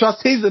can't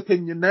trust his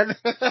opinion then.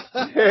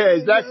 Yeah,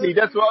 exactly.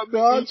 That's what I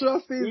mean. Can't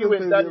trust his opinion,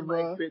 went down in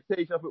bro. my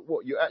expectation. I thought,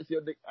 what? You're actually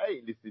on I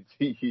ain't listening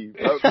to you.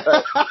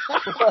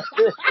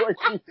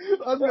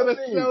 I was gonna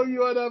sell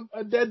you on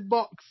a dead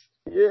box.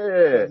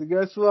 Yeah. So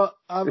guess what?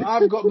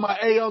 I've got my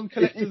Aeon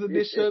Collector's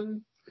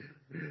Edition.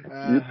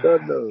 You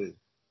don't know.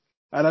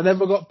 And I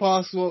never got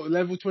past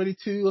level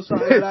 22 or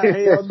something like that.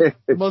 Aeon,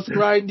 the most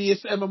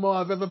grindiest MMO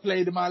I've ever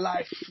played in my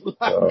life.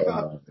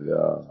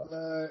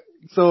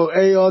 So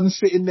Aeon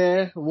sitting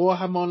there,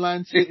 Warhammer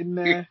Online sitting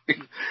there,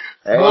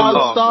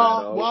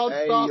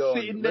 Wildstar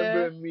sitting there.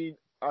 Remember me?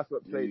 I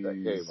played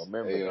that game. I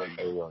remember Aeon,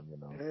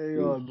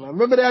 Aeon, man.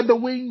 Remember they had the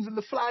wings and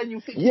the flying, you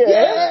think, man.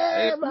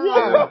 Hey,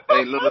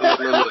 look.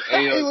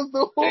 Aeon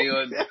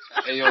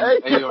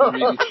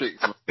really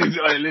tricks me.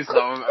 Listen,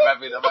 I'm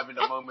having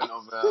a moment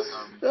of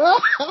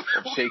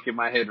shaking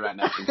my head right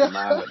now thinking,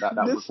 man, that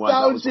was one.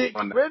 When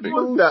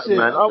was that,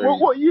 man?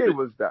 What year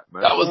was that,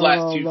 man? That was like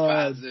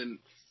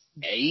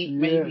 2008,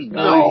 maybe?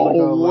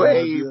 No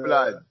way,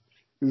 blood.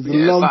 It was a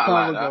long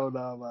time ago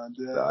now, man.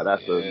 Yeah. No,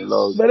 that's a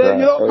long time. But then,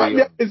 you know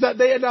what is that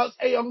they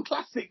announced Aeon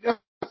Classic a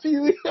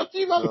few months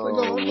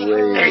ago.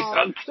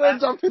 Don't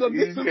jump in on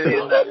this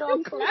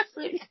Aeon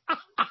Classic.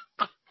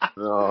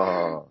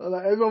 No.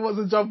 Like, everyone wants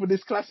to jump on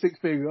this classic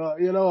thing.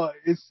 You know what?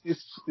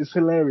 It's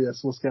hilarious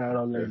what's going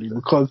on lately,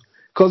 because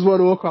World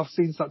of Warcraft's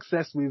seen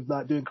success with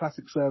like doing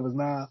classic servers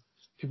now.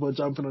 People are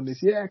jumping on this.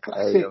 Yeah,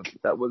 classic.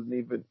 That was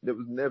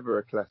never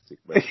a classic,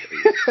 man.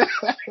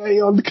 Hey,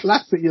 on the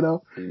classic, you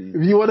know.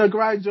 If you want to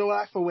grind your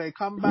life away,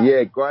 come back.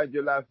 Yeah, grind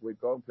your life away.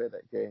 Go and play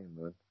that game,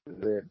 man.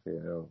 You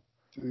know.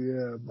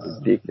 Yeah, man.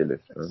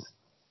 Ridiculous, man.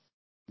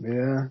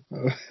 Yeah.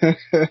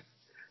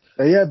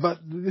 Yeah, but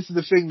this is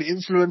the thing. The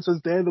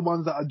influencers, they're the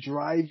ones that are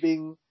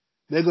driving.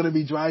 They're going to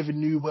be driving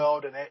New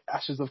World and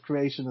Ashes of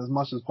Creation as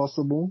much as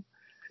possible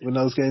when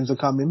those games are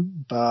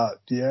coming. But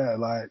yeah,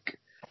 like,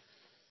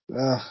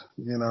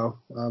 you know,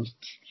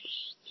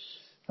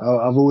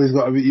 I've always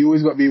got to be, you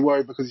always got to be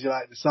worried because you're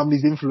like, some of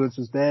these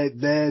influencers,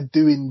 they're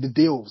doing the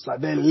deals. Like,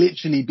 they're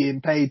literally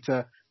being paid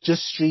to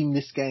just stream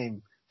this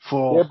game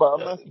for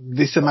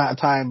this amount of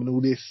time and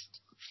all this.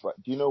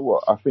 But do you know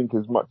what? I think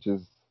as much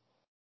as,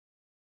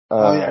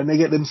 oh yeah, and they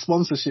get them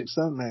sponsorships,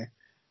 don't they?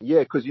 Yeah,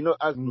 because you know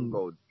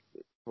Asmongold,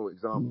 for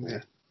example.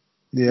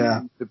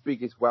 Yeah. He's the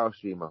biggest WoW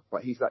streamer,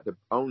 but he's like the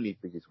only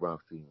biggest WoW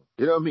streamer.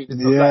 You know what I mean? It's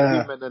not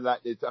like him and then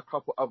like there's a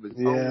couple others.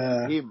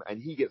 Only him, and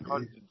he gets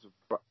hundreds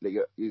of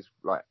he's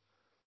like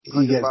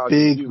he gets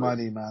big viewers,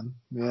 money, man.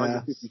 Yeah.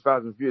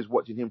 150,000 viewers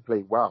watching him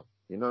play WoW.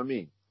 You know what I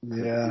mean?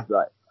 Yeah. It's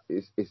like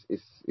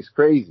it's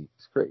crazy.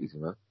 It's crazy,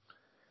 man.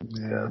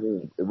 Yeah.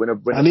 You know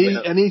what I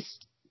mean?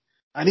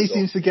 He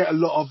seems to get a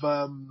lot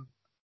of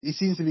he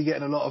seems to be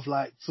getting a lot of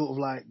like sort of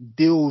like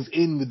deals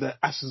in with the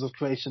Ashes of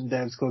Creation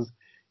devs because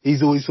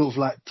he's always sort of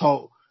like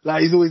told,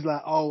 like he's always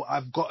like, oh,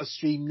 I've got to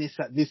stream this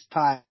at this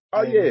time.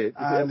 Oh yeah,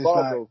 and it's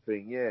embargo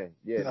thing,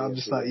 yeah. I'm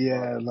just like,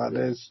 like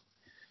there's,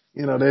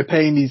 you know, they're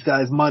paying these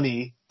guys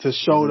money to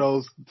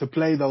show to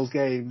play those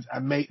games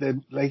and make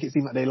it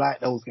seem like they like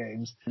those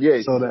games.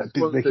 Yeah, so that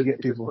they can get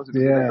people.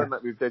 Yeah,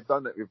 they've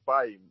done that with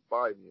Bayern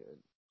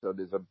Munich. So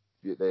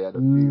they had a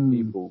few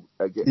people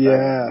get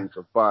banned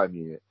for Bayern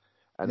Munich.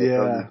 And they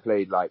only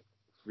played like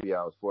 3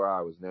 hours, 4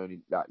 hours,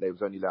 and they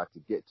was only allowed to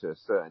get to a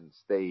certain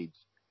stage,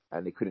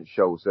 and they couldn't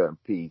show a certain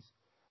piece,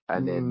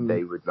 and then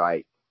they would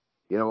like,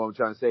 you know what I'm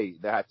trying to say?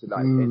 They had to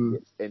like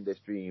end their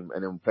stream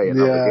and then play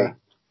another game.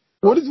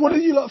 What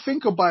did you lot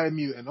think of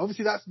Biomutant?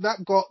 Obviously,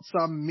 that got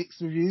some mixed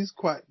reviews,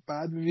 quite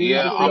bad reviews.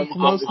 Yeah, I'm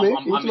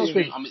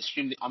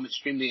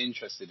extremely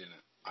interested in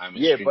it.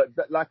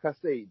 But like I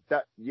say,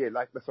 that's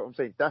what I'm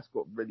saying. That's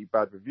got really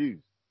bad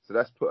reviews. So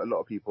that's put a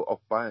lot of people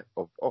off that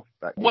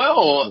game.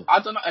 Well,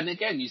 I don't know. And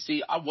again, you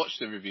see, I watched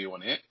the review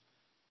on it,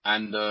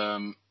 and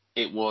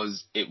it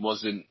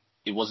wasn't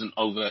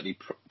overtly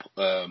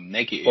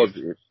negative.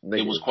 Positive.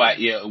 It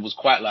was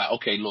quite like,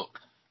 okay, look,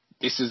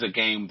 this is a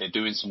game. They're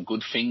doing some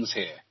good things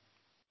here.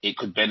 It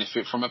could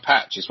benefit from a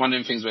patch. It's one of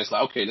them things where it's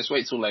like, okay, let's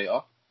wait till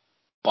later.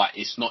 But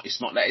it's not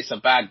that it's a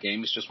bad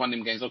game. It's just one of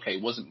them games. Okay,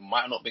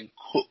 might not have been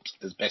cooked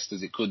as best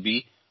as it could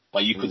be.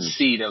 But you could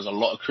see there was a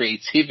lot of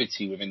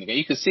creativity within the game.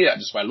 You could see that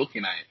just by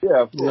looking at it.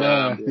 Yeah, of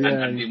course.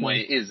 And being what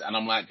it is. And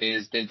I'm like,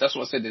 that's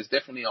what I said. There's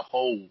definitely a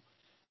hole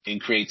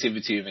in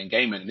creativity within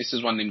gaming. And this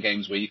is one of them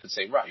games where you could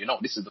say, right, you know,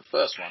 this is the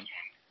first one.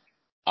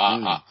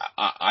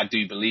 I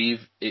do believe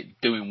it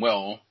doing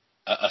well.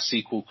 A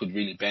sequel could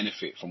really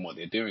benefit from what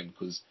they're doing.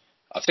 Because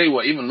I'll tell you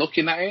what, even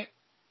looking at it,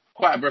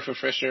 quite a breath of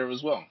fresh air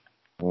as well.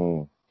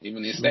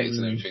 Even the aesthetics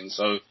and everything.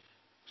 So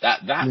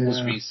that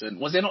was recent.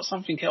 Was there not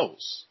something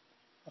else?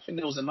 I think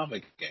there was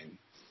another game,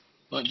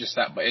 not just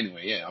that, but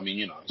anyway, yeah. I mean,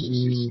 you know,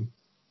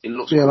 it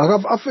looks. Yeah, cool.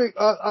 Like I think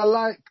I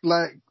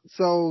like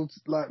so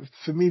like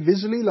for me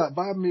visually, like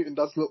Biomutant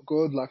does look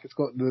good. Like it's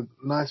got the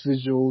nice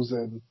visuals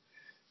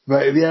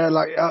but yeah,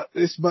 like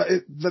but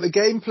the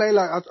gameplay,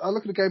 like I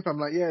look at the gameplay, I'm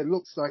like, yeah, it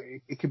looks like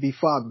it could be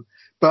fun,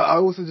 but I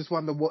also just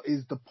wonder what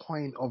is the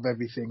point of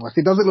everything. Like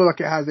it doesn't look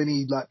like it has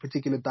any like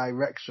particular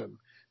direction.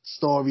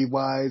 Story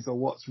wise, or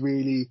what's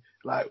really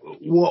like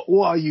what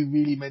are you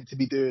really meant to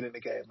be doing in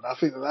the game? And I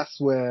think that's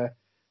where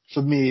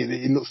for me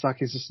it looks like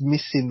it's just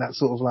missing that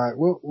sort of like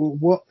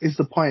what is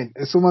the point?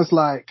 It's almost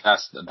like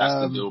that's the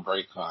deal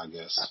breaker, I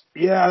guess.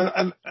 Yeah,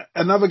 and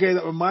another game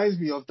that reminds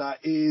me of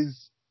that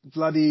is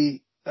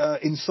bloody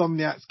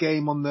Insomniac's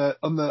game on the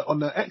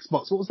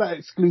Xbox. What was that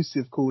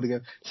exclusive called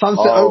again?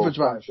 Sunset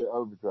Overdrive. Sunset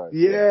Overdrive.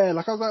 Yeah,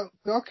 like I was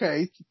like,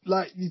 okay,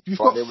 like you've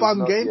got fun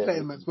gameplay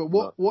elements, but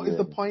what is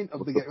the point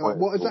of the game? Like,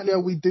 what exactly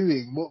are we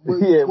doing?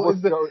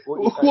 What's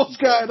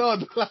going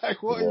on?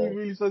 Like, what are you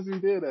really supposed to be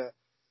doing there?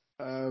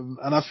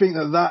 And I think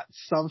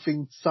that's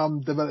something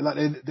some develop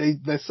like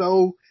they're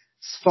so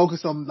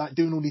focused on like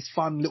doing all these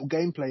fun little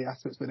gameplay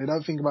aspects, but they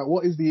don't think about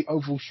what is the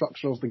overall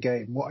structure of the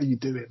game. What are you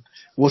doing?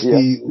 What's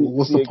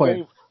the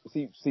point?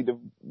 See, the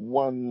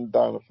one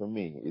downer for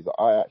me is that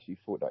I actually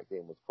thought that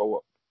game was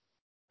co-op.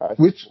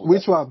 Which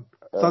one?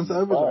 Sunset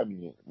Overdrive?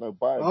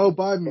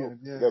 Biomutant.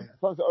 Yeah.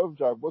 Sunset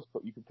Overdrive was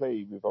you could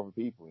play with other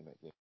people in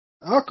that game.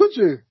 Oh, could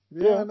you?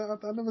 Yeah.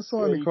 I never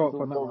saw any co-op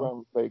on that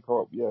one. Play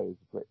co-op,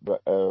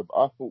 but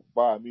I thought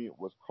Biomutant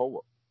was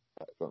co-op.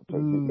 It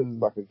looks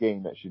like a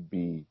game that should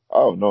be, I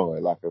don't know,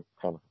 like a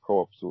kind of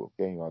co-op sort of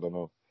game. I don't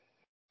know.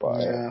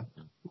 But,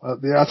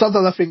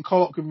 sometimes I think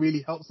co-op can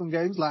really help some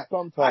games. Like,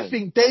 sometimes, I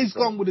think Days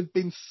Gone would have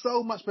been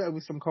so much better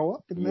with some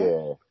co-op, didn't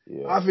it?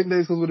 Yeah. I think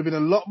Days Gone would have been a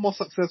lot more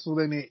successful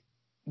than it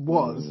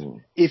was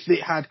if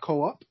it had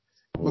co-op.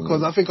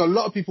 because I think a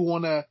lot of people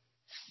want to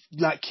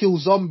like kill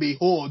zombie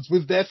hordes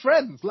with their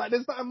friends. Like,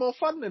 there's nothing more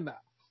fun than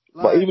that.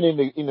 Like, but even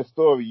in the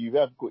story, you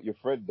have got your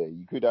friend there.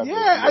 You could have,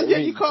 and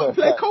yet you can't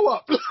play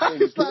co-op.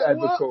 It's like,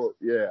 what?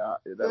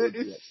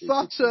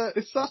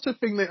 It's such a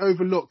thing they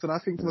overlooked, and I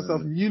think to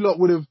myself, you lot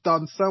would have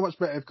done so much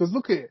better, because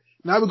look at it.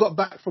 Now we got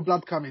Back 4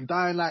 Blood coming,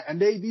 Dying Light, and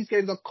these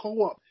games are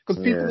co-op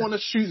because people want to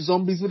shoot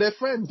zombies with their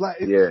friends. Like,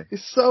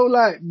 it's so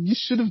like, you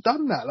should have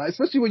done that. Like,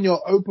 especially when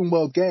you're open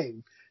world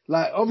game.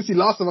 Like, obviously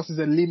Last of Us is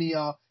a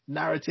linear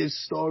narrative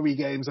story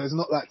game, so it's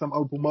not like some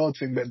open world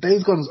thing, but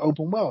Days Gone is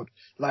open world.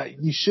 Like,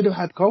 you should have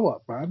had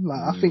co-op, man. Like,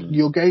 I think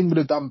your game would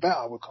have done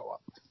better with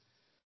co-op.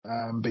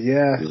 But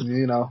yeah,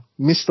 you know,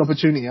 missed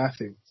opportunity, I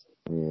think.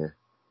 Yeah.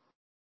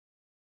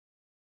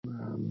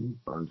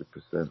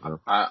 100%.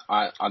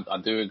 I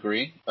do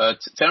agree.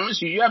 Terence,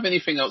 do you have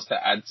anything else to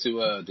add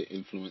to the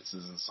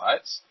influences and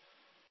sites?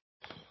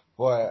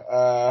 Well,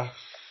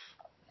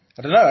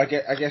 I don't know. I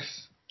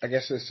guess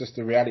it's just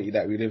the reality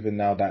that we live in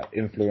now, that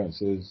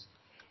influencers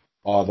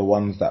are the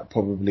ones that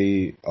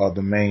probably are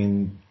the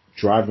main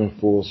driving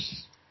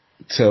force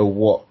to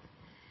what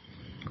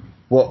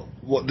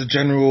the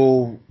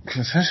general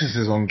consensus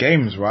is on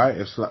games, right?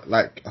 It's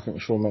like I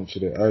think Sean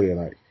mentioned it earlier.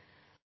 Like,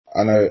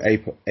 I know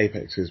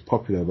Apex is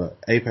popular, but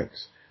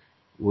Apex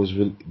was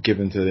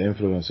given to the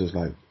influencers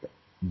like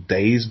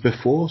days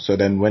before. So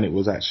then when it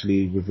was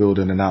actually revealed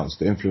and announced,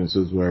 the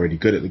influencers were already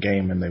good at the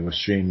game and they were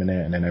streaming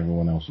it, and then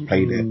everyone else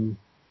played it.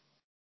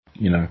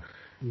 You know,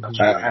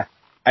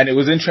 and it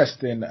was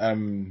interesting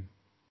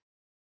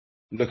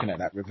looking at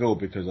that reveal,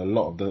 because a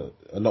lot of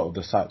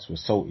the sites were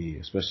salty,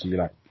 especially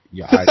like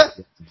your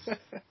IGNs,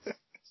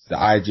 the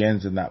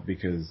IGNs and that,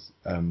 because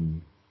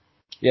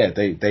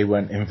they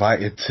weren't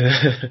invited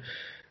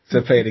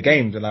to play the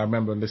games. And I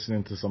remember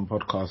listening to some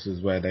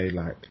podcasters where they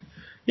like,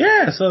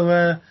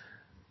 so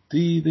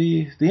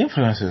the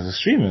influencers, the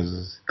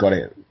streamers got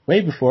it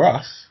way before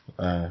us.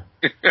 They're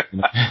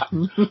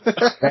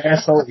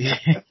salty.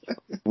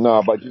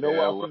 No, but you know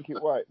what I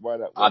think why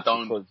that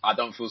was? I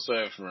don't feel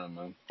sorry for him,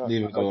 man.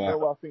 You know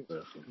what I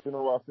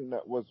think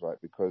that was, right?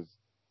 Because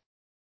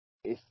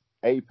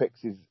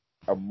Apex is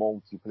a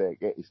multiplayer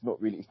game. It's not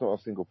a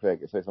single player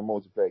game, so it's a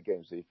multiplayer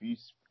game. So if you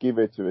give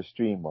it to a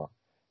streamer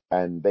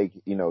and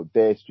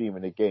they're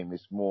streaming a game,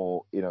 it's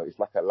more, it's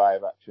like a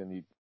live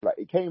action. Like,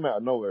 it came out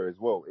of nowhere as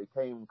well. It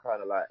came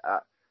kind of like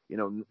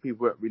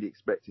people weren't really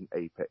expecting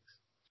Apex.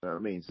 You know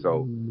what I mean?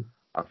 So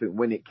I think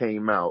when it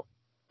came out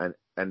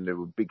and there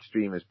were big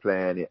streamers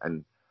playing it,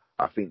 and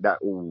I think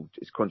that all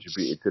just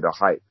contributed to the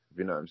hype.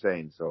 You know what I'm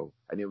saying? So,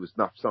 and it was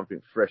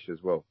something fresh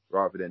as well,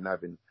 rather than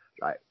having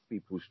like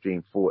people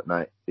stream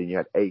Fortnite. Then you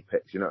had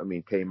Apex. You know what I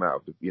mean? Came out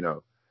of the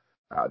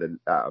out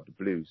of the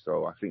blue.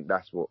 So I think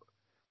that's what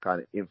kind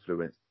of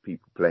influenced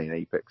people playing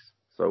Apex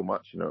so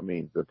much. You know what I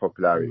mean? The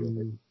popularity of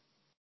it.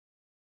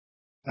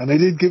 And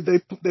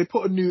they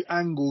put a new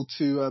angle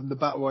to the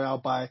Battle Royale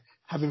by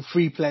having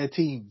 3-player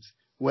teams,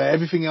 where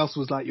everything else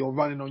was like you're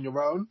running on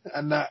your own,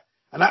 and that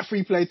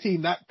 3-player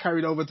team that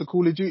carried over to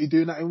Call of Duty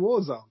doing that in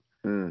Warzone.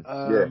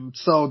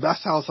 So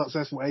that's how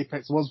successful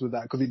Apex was with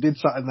that, because it did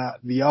something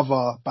that the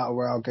other Battle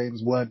Royale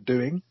games weren't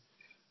doing.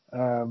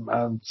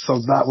 And so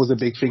that was a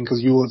big thing,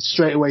 because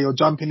you're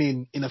jumping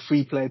in a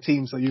 3-player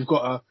team, so you've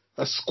got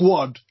a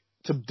squad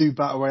to do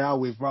Battle Royale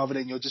with, rather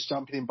than you're just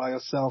jumping in by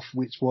yourself,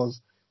 which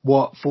was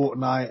what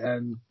Fortnite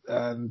and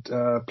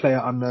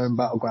PlayerUnknown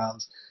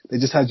Battlegrounds. They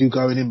just had you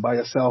going in by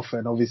yourself,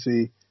 and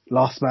obviously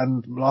last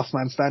man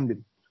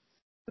standing.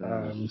 So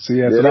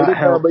that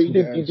helped. But you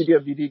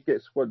did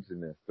get squads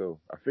in there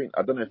still.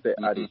 I don't know if they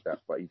added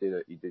that, but you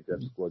did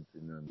have squads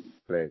in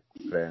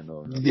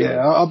PlayerUnknown.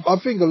 Yeah, I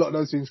think a lot of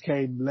those things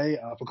came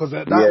later, because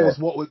that was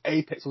what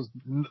Apex was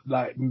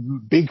like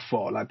big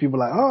for. Like, people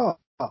were like,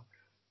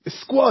 it's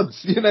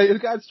squads. You're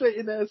going straight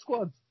in there,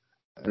 squads.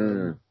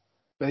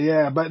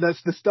 But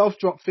that's the stealth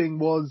drop thing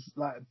was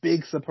like a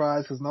big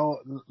surprise, because no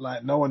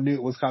one knew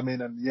it was coming,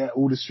 and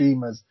all the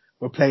streamers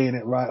were playing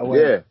it right away.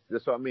 Yeah,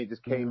 that's what I mean. It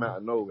just came out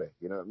of nowhere.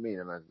 You know what I mean?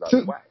 And I was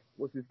like, wow,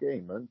 what's this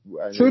game, man?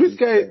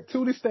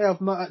 To this day, I've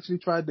not actually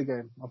tried the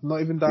game. I've not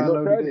even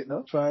downloaded it.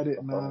 No? Tried it,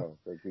 no.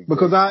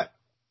 Because I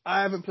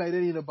haven't played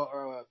any of the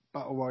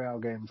Battle Royale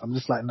games. I'm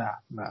just like, nah.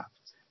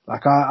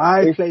 Like,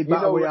 I played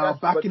Battle Royale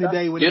back in the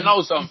day when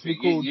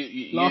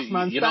something. Last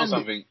Man Standing. You know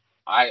something?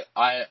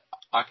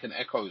 I can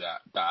echo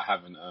that I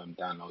haven't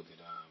downloaded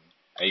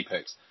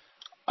Apex.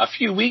 A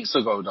few weeks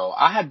ago, though,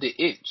 I had the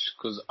itch,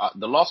 because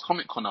the last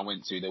Comic Con I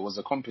went to, there was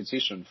a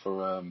competition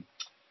for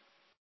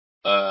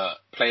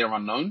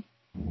PlayerUnknown,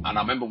 and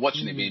I remember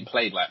watching it being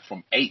played like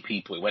from 8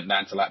 people. It went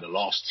down to like the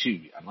last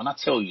 2, and when I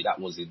tell you, that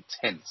was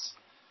intense.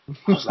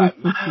 I was like,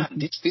 man,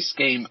 this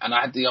game, and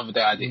I had the other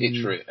day, I had the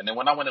itch for it, and then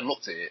when I went and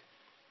looked at it,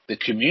 the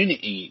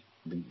community,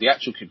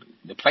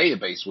 the player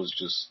base was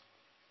just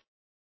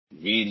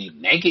really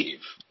negative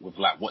with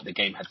like what the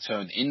game had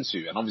turned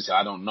into. And obviously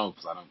I don't know,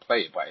 because I don't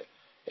play it, but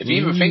if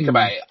you even think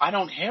about it, I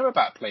don't hear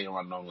about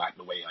PlayerUnknown like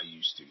the way I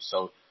used to.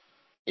 So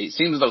it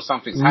seems as though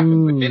something's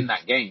happened within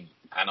that game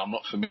and I'm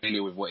not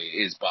familiar with what it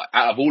is. But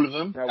out of all of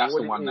them, that's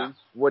the one that.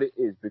 What it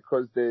is,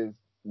 because there's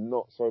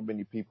not so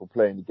many people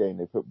playing the game,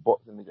 they put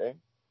bots in the game.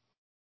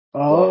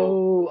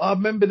 Oh, I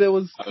remember there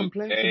was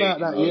complaints about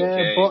that.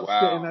 Yeah, bots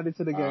getting added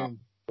to the game.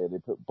 Yeah, they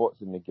put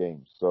bots in the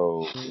game.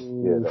 So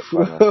yeah, that's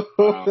kind of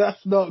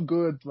that's not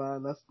good,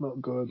 man. That's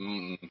not good.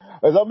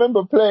 As I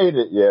remember playing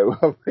it, yeah,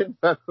 I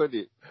went back on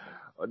it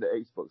on the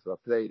Xbox. I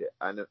played it,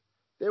 and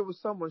there was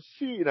someone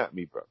shooting at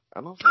me, bro.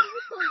 And I was like,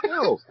 what the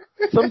hell?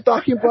 Some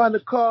ducking behind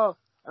the car,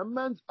 and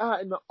man's out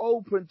in the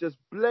open, just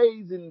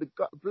blazing me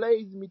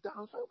down.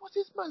 I was like, what's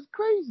this man's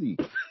crazy?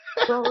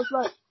 So I was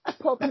like, I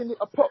popped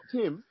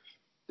him.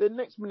 The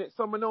next minute,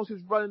 someone else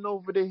is running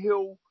over the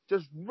hill,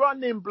 just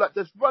running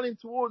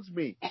towards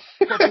me.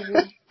 Popping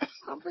him.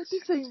 I'm like,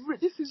 this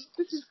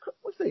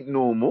ain't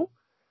normal.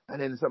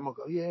 And then someone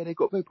go, yeah, they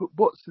put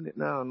bots in it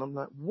now. And I'm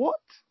like,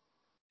 what?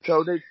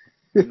 So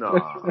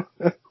nah.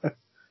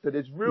 So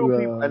there's real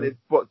people and it's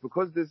bots.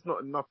 Because there's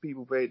not enough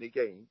people playing the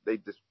game, they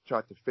just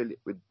try to fill it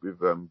with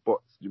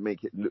bots to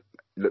make it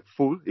look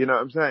full. You know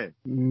what I'm saying?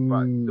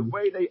 But the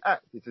way they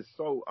act is just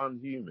so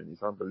unhuman.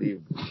 It's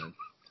unbelievable, man.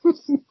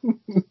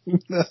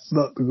 That's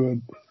not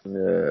good.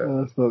 Yeah.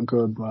 That's not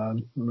good,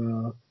 man.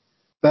 No.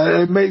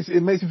 It makes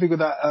me think of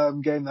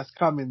that game that's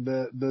coming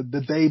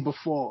the day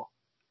before.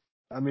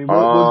 I mean,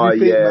 what do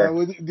you think,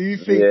 man? Do you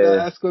think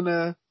that's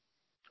gonna?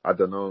 I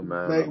don't know,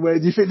 man.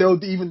 Do you think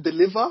they'll even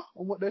deliver on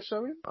what they're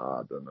showing?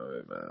 I don't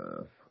know,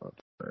 man.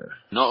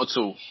 Not at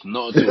all.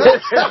 That's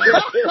just shut it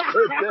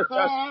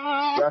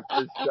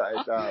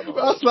down.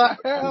 That's like,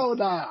 hell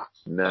nah.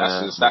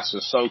 Nah. That's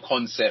just so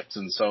concept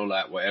and so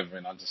like whatever,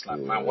 and I'm just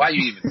like, man, why are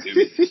you even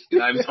doing this? You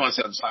know, every time I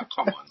see it, I'm just like,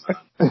 come on, man.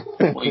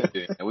 What are you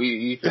doing? Are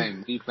you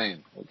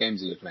playing? What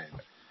games are you playing?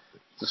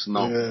 Just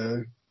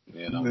no.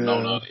 Yeah.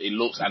 No. It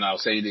looks, and I'll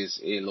say this,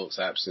 it looks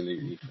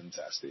absolutely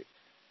fantastic.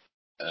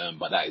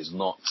 But that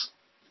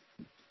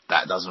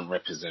doesn't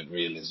represent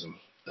realism.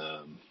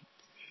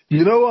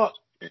 You know what?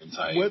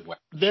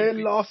 Their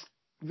last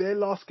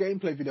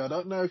gameplay video, I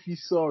don't know if you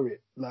saw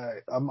it.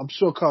 Like, I'm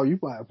sure, Carl, you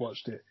might have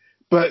watched it.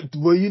 But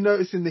were you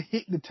noticing the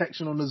hit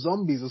detection on the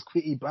zombies was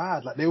pretty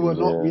bad? Like, they were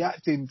not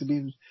reacting to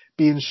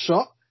being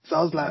shot. So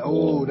I was like,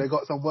 they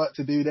got some work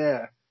to do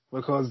there.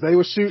 Because they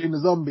were shooting the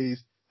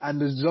zombies and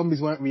the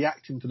zombies weren't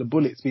reacting to the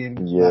bullets being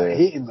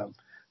hitting them.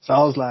 So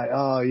I was like,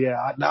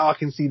 now I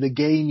can see the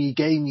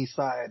gamey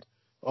side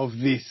of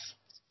this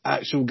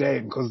actual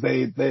game, because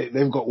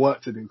they've got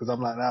work to do. Because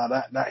I'm like,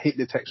 that hit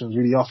detection is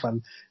really off.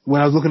 And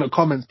when I was looking at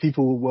comments,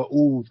 people were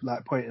all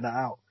like pointing that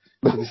out.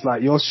 It's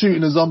like, you're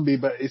shooting a zombie,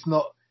 but it's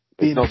not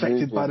being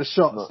affected by the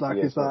shots.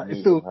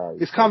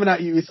 It's coming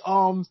at you. Its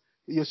arms,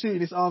 you're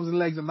shooting its arms and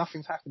legs, and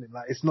nothing's happening.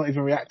 Like, it's not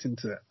even reacting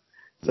to it.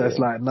 So it's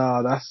like,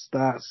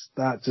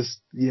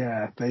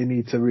 they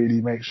need to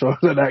really make sure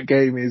that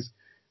game is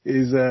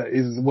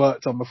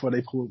worked on before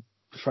they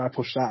try to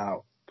push that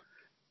out.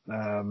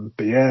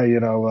 But yeah, you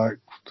know, like,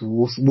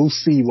 we'll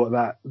see what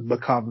that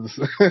becomes.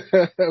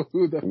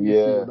 We'll definitely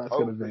see what that's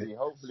going to be.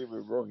 Hopefully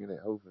we're wrong, innit?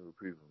 Hopefully we're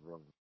proven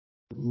wrong.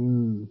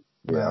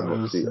 Yeah,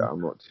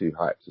 I'm not too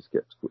hyped or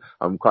skeptical.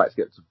 I'm quite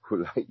skeptical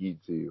like you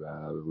two.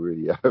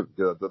 Really,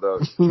 because I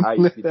don't know how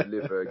you can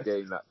deliver a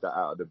game like that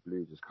out of the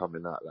blue, just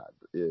coming out like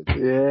that.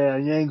 Yeah,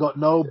 and you ain't got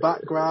no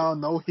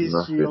background, no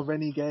history of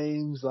any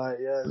games. Like,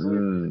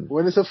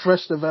 when it's a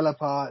fresh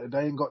developer,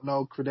 they ain't got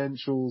no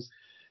credentials.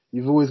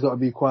 You've always got to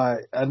be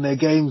quiet, and their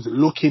games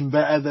looking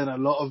better than a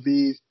lot of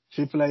these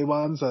AAA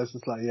ones. So it's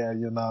just like,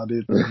 you got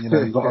to,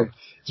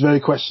 it's very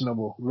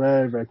questionable,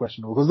 very, very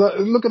questionable. Because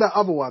look at that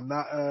other one,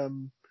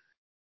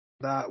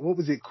 that what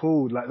was it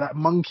called? Like that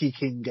Monkey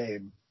King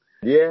game.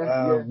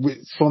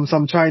 From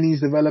some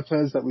Chinese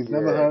developers that we've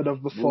never heard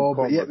of before,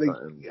 but yet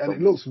it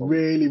looks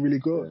really, really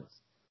good.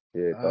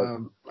 Yeah, it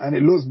does. And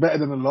it looks better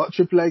than a lot of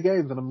AAA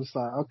games, and I'm just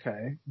like,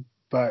 okay.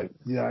 But,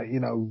 we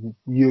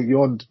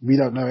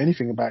don't know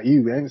anything about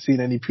you. We haven't seen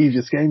any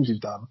previous games you've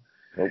done.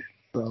 Nope.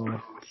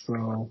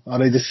 So are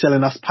they just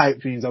selling us pipe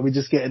dreams? Are we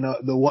just getting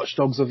the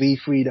watchdogs of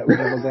E3 that we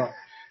never got?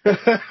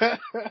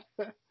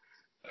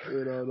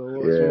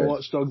 The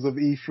watchdogs of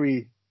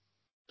E3.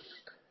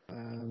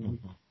 And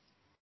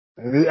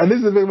this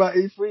is the thing about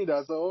E3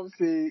 now. So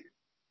obviously,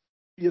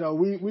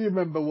 we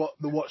remember what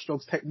the Watch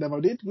Dogs tech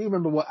demo did. We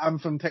remember what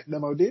Anthem tech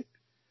demo did.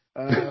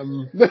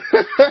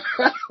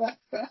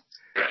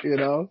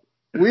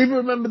 We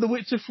remember The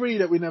Witcher 3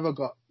 that we never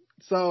got.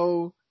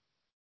 So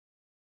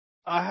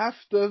I have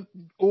to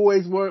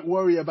always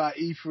worry about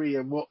E3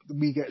 and what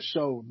we get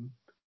shown,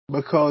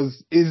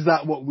 because is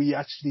that what we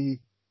actually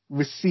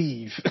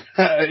receive?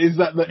 Is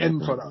that the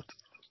end product,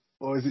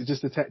 or is it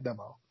just a tech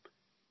demo?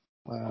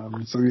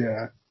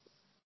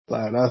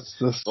 That's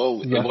just.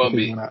 Well, it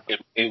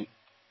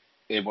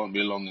won't be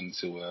long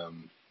until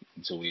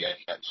we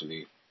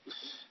actually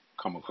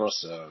come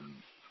across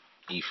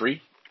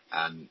E3,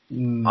 and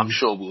I'm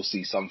sure we'll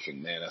see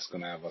something there that's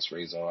gonna have us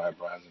raise our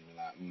eyebrows and be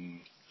like,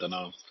 don't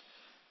know.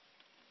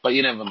 But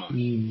you never know.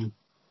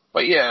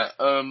 But yeah,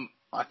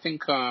 I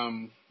think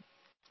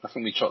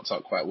we chopped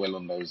up quite well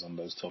on those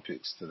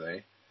topics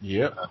today.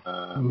 Yep.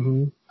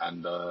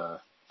 And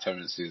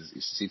Terence is,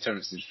 you see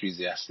Terence is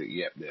enthusiastic,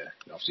 yep, there.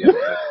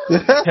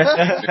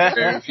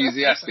 Very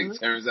enthusiastic,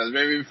 Terence, that's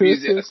very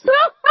enthusiastic.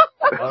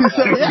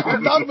 Yeah,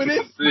 I'm done with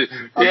this.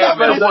 Yeah,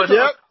 man, I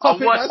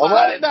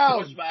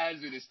wash my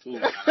hands with this tool.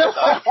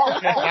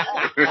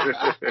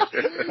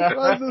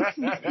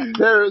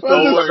 Terence,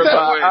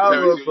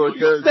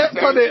 step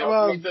on it,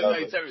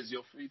 man. Terence,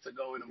 you're free to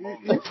go in a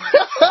moment.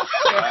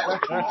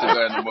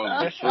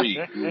 We're free.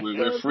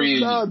 We're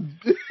free.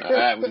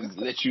 Alright, we'll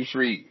let you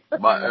free.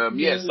 But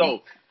yeah,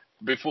 so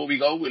before we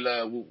go,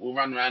 we'll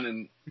run around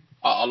and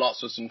I'll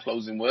ask for some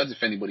closing words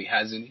if anybody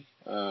has any.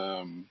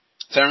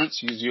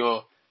 Terence, use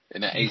your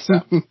in an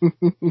ASAP.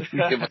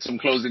 Give us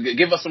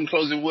some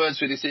closing words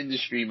for this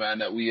industry, man,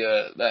 that we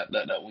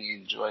that we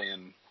enjoy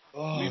and.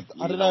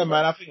 I don't know,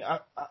 man.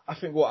 I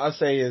think what I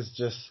say is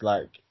just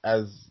like,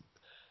 as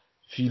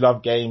if you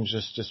love games,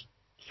 just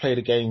play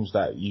the games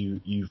that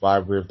you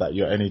vibe with, that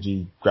your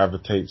energy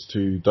gravitates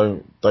to.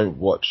 Don't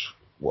watch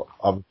what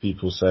other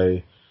people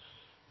say.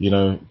 You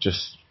know,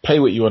 just play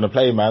what you want to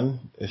play, man.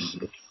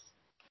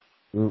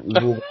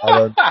 We've all got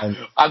our own time.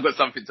 I've got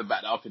something to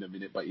back that up in a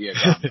minute, but yeah.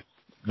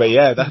 But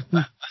yeah,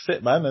 that's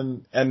it,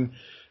 man. And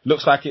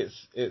looks like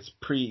it's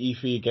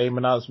pre-E3 game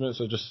announcement,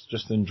 so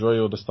just enjoy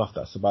all the stuff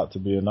that's about to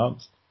be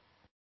announced.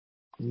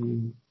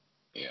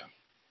 Yeah.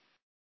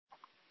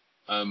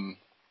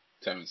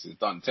 Terence is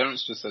done.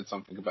 Terence just said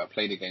something about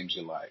play the games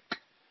you like.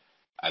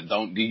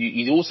 And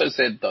you also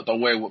said that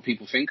don't worry what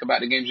people think about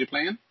the games you're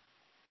playing?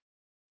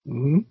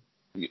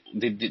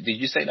 Did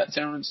you say that,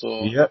 Terence?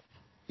 Or? Yep.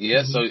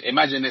 Yeah, so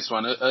imagine this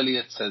one.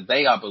 Earlier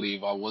today, I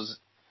believe, I was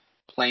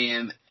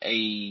playing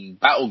a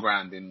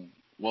battleground in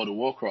World of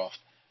Warcraft,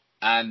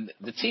 and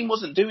the team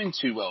wasn't doing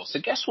too well. So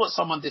guess what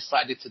someone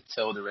decided to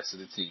tell the rest of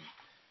the team?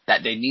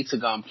 That they need to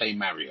go and play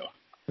Mario.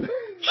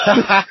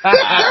 I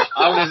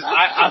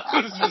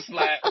was just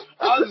like,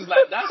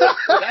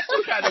 that's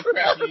the kind of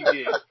crap you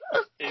get.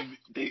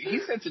 He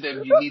said to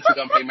them, you need to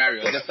go and play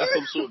Mario. That's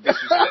some sort of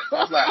disrespect. I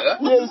was like, huh?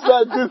 Yeah, it's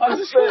like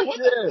disrespect,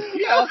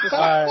 I was just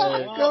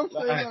like, go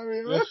play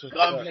Mario.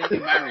 Go and play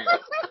Mario.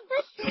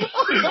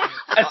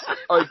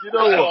 Oh, you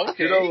know what?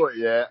 Okay. You know what?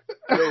 Yeah.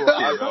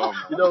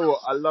 You know what?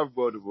 I love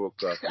World of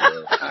Warcraft.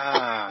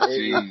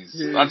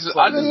 Jeez. I just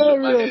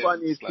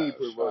funniest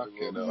people in World of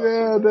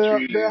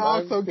Warcraft. Yeah, there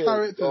are some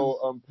characters. Go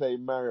and play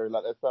Mario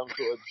like there's some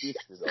sort of diss,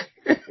 you know.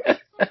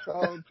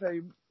 Go and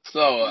play.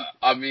 So,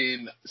 I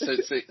mean, so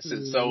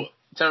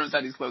Terence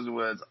had his closing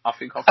words. I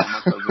think I'll put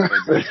my closing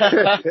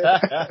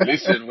words.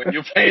 Listen, when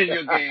you're playing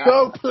your game,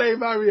 don't play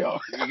Mario.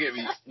 You get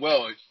me?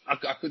 Well, I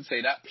could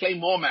say that. Play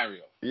more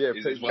Mario. Yeah,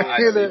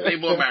 play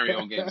more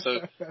Mario games.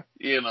 So,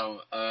 you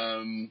know,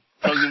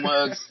 closing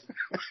words.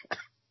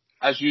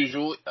 As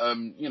usual,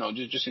 you know,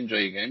 just enjoy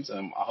your games.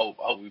 I hope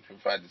we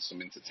provided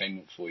some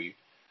entertainment for you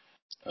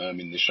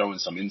in the show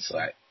and some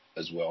insight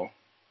as well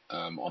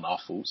on our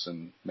thoughts,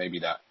 and maybe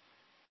that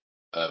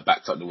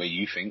backed up the way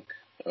you think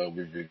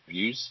with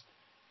reviews,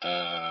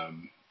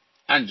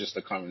 and just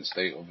the current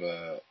state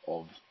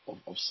of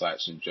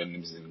sites and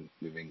journalism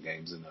within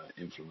games and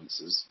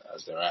influencers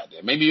as they're out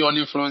there. Maybe you're an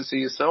influencer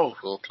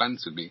yourself or plan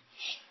to be.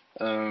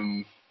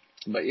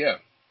 But yeah,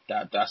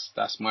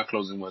 that's my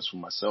closing words for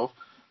myself.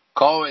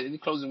 Carl, any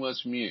closing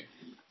words from you?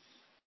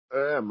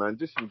 Yeah, man,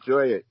 just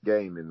enjoy it,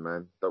 gaming,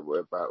 man. Don't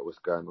worry about what's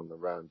going on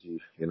around you.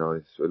 You know,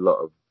 there's a lot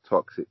of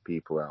toxic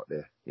people out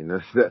there, you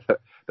know, that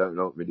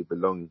don't really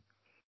belong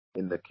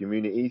in the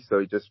community.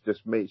 So just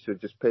make sure,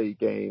 just play your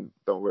game.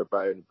 Don't worry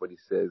about what anybody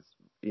says.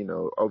 You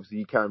know, obviously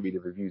you can read the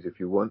reviews if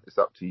you want. It's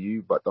up to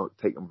you, but don't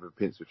take them with a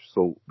pinch of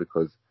salt,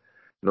 because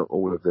not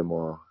all of them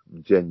are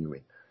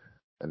genuine.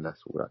 And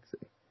that's all I'd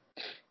say.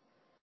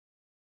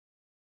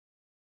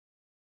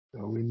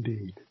 Oh,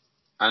 indeed.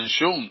 And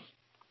Sean.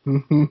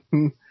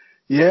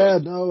 Yeah,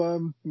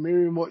 no,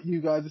 mirroring what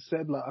you guys have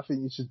said, like, I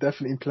think you should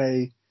definitely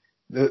play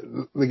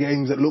the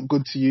games that look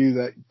good to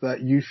you, that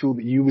you feel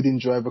that you would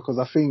enjoy, because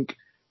I think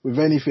with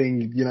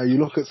anything, you know, you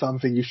look at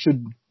something, you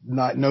should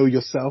like know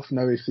yourself,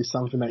 know if it's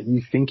something that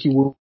you think you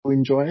will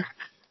enjoy,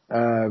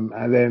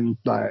 and then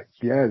like,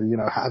 yeah, you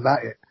know, have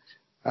at it.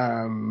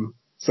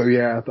 So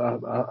yeah,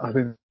 I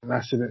think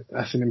that's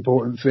an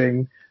important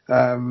thing.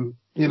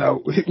 You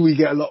know, we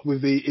get a lot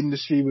with the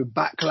industry with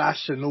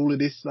backlash and all of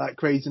this like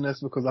craziness,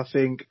 because I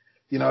think,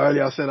 you know,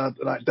 earlier I said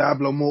like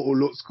Diablo Immortal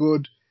looks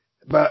good,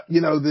 but you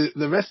know,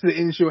 the rest of the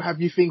industry will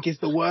have you think it's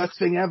the worst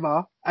thing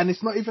ever, and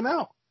it's not even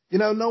out. You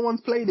know, no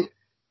one's played it,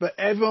 but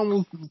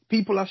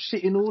people are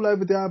shitting all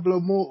over Diablo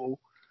Immortal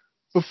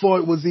before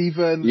it was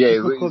even,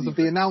 because of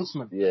the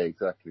announcement. Yeah,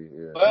 exactly.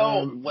 Yeah.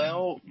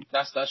 Well,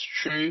 that's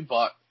true,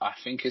 but I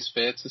think it's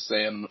fair to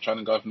say, and I'm not trying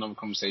to go off another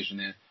conversation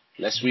here,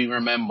 lest we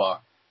remember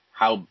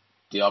how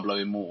Diablo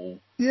Immortal.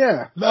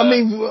 Yeah, I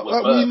mean,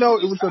 we know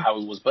it was how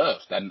it was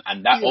birthed, and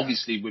that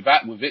obviously with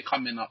it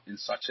coming up in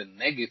such a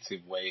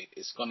negative way,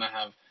 it's gonna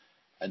have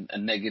a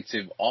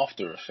negative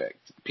after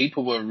effect.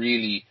 People were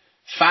really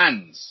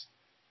fans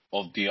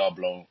of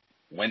Diablo,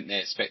 went there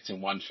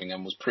expecting one thing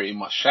and was pretty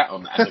much shat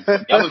on. And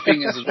the other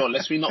thing is as well,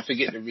 let's not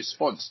forget the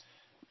response.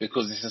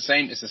 because it's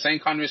the same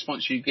kind of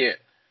response you get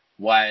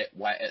why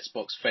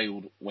Xbox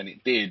failed when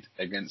it did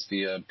against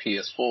the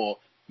PS4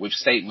 with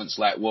statements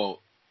like,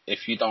 well,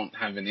 if you don't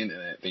have an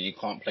internet, then you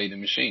can't play the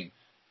machine.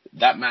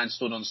 That man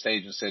stood on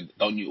stage and said,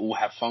 don't you all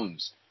have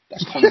phones?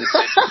 That's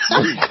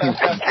condescending.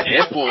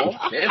 Therefore,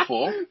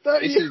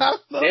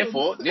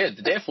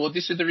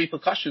 this is the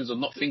repercussions of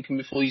not thinking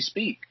before you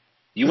speak.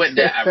 You went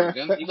there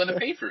arrogant, you're gonna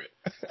pay for it.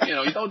 You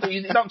know, you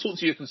don't talk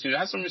to your consumer.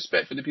 Have some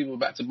respect for the people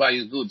about to buy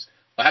your goods.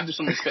 But have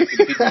some respect for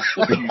the people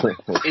who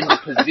put you in the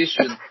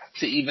position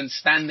to even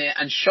stand there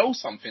and show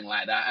something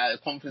like that at a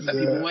conference that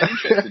people weren't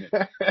interested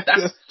in.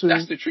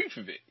 That's the truth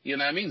of it. You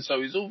know what I mean?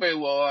 So it's all very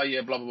well,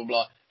 blah, blah, blah,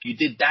 blah. You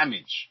did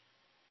damage.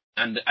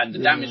 And the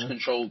damage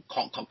control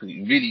can't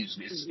really,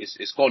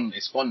 it's gone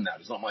now.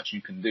 There's not much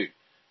you can do.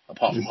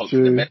 Apart from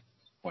hopefully the medical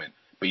point.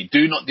 But you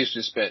do not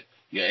disrespect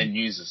your end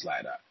users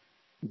like that.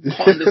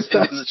 On the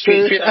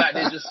street, treat them like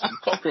they're just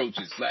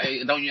cockroaches. Like,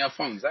 hey, don't you have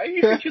phones? Like, who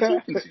you think you're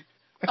talking to?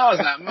 I was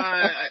like, man,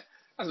 I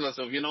asked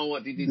myself, you know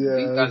what? These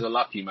guys are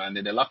lucky, man.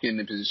 They're lucky in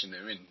the position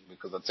they're in.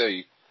 Because I tell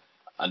you,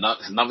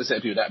 another set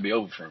of people that'd be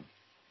over for him.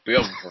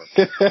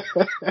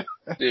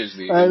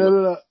 Seriously.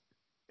 No.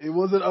 It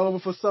wasn't over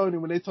for Sony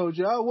when they told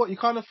you, oh, what, you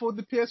can't afford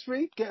the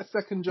PS3? Get a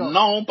second job.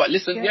 No, but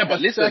listen.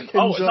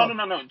 Oh,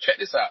 no. Check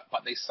this out.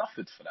 But they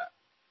suffered for that.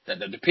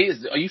 The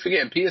PS, are you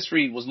forgetting?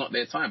 PS3 was not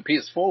their time.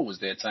 PS4 was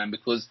their time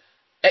because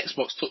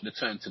Xbox took the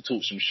turn to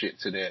talk some shit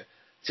to their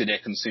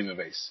consumer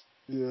base.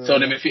 Yeah, so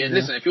then if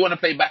you want to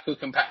play backward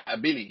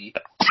compatibility,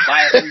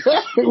 buy a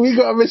 360. We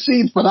got a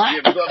machine for that.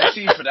 Yeah, we got a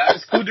machine for that.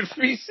 It's called the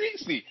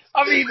 360.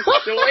 I mean,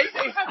 the way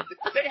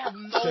they have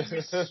no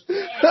respect.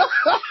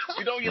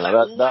 You know, you're like,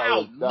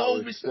 wow,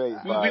 no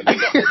respect. And the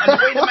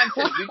way the man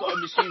said, we got a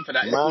machine for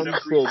that. It's called a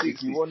 360.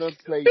 If you want to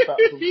play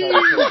backward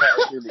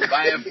compatibility,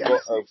 buy a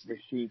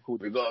 360.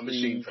 We got a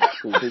machine for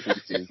that called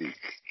 360.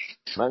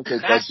 Man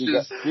said,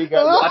 dig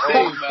out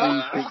your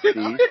 360,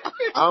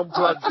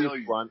 unplug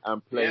this one and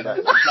play that.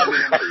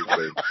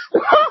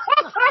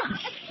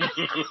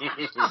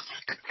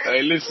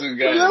 Hey, listen,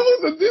 guys. That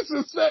was a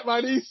disrespect,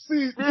 man. He's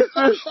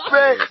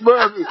Disrespect,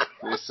 man.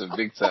 Listen,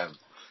 big time.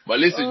 But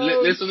listen,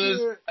 listeners,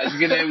 shit. As you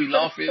get there, we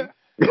laughing.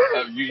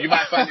 You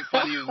might find it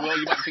funny as well.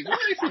 You might think, what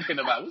are they thinking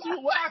about?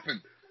 What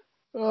happened?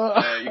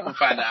 You can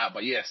find that out.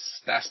 But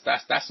yes, that's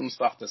some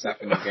stuff that's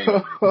happening in the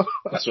game.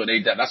 That's what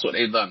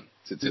they've done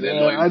to their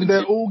loyal. And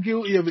they're all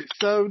guilty of it.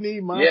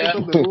 Sony,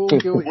 Microsoft, they're all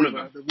guilty. All of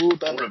them. They've all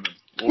done it.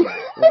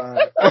 Right.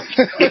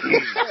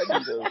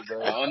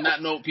 On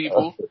that note,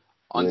 people,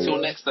 until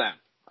next time.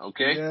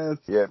 Okay? Yes.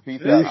 Yeah,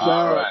 peace out.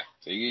 All right.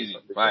 Take it easy.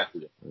 Bye.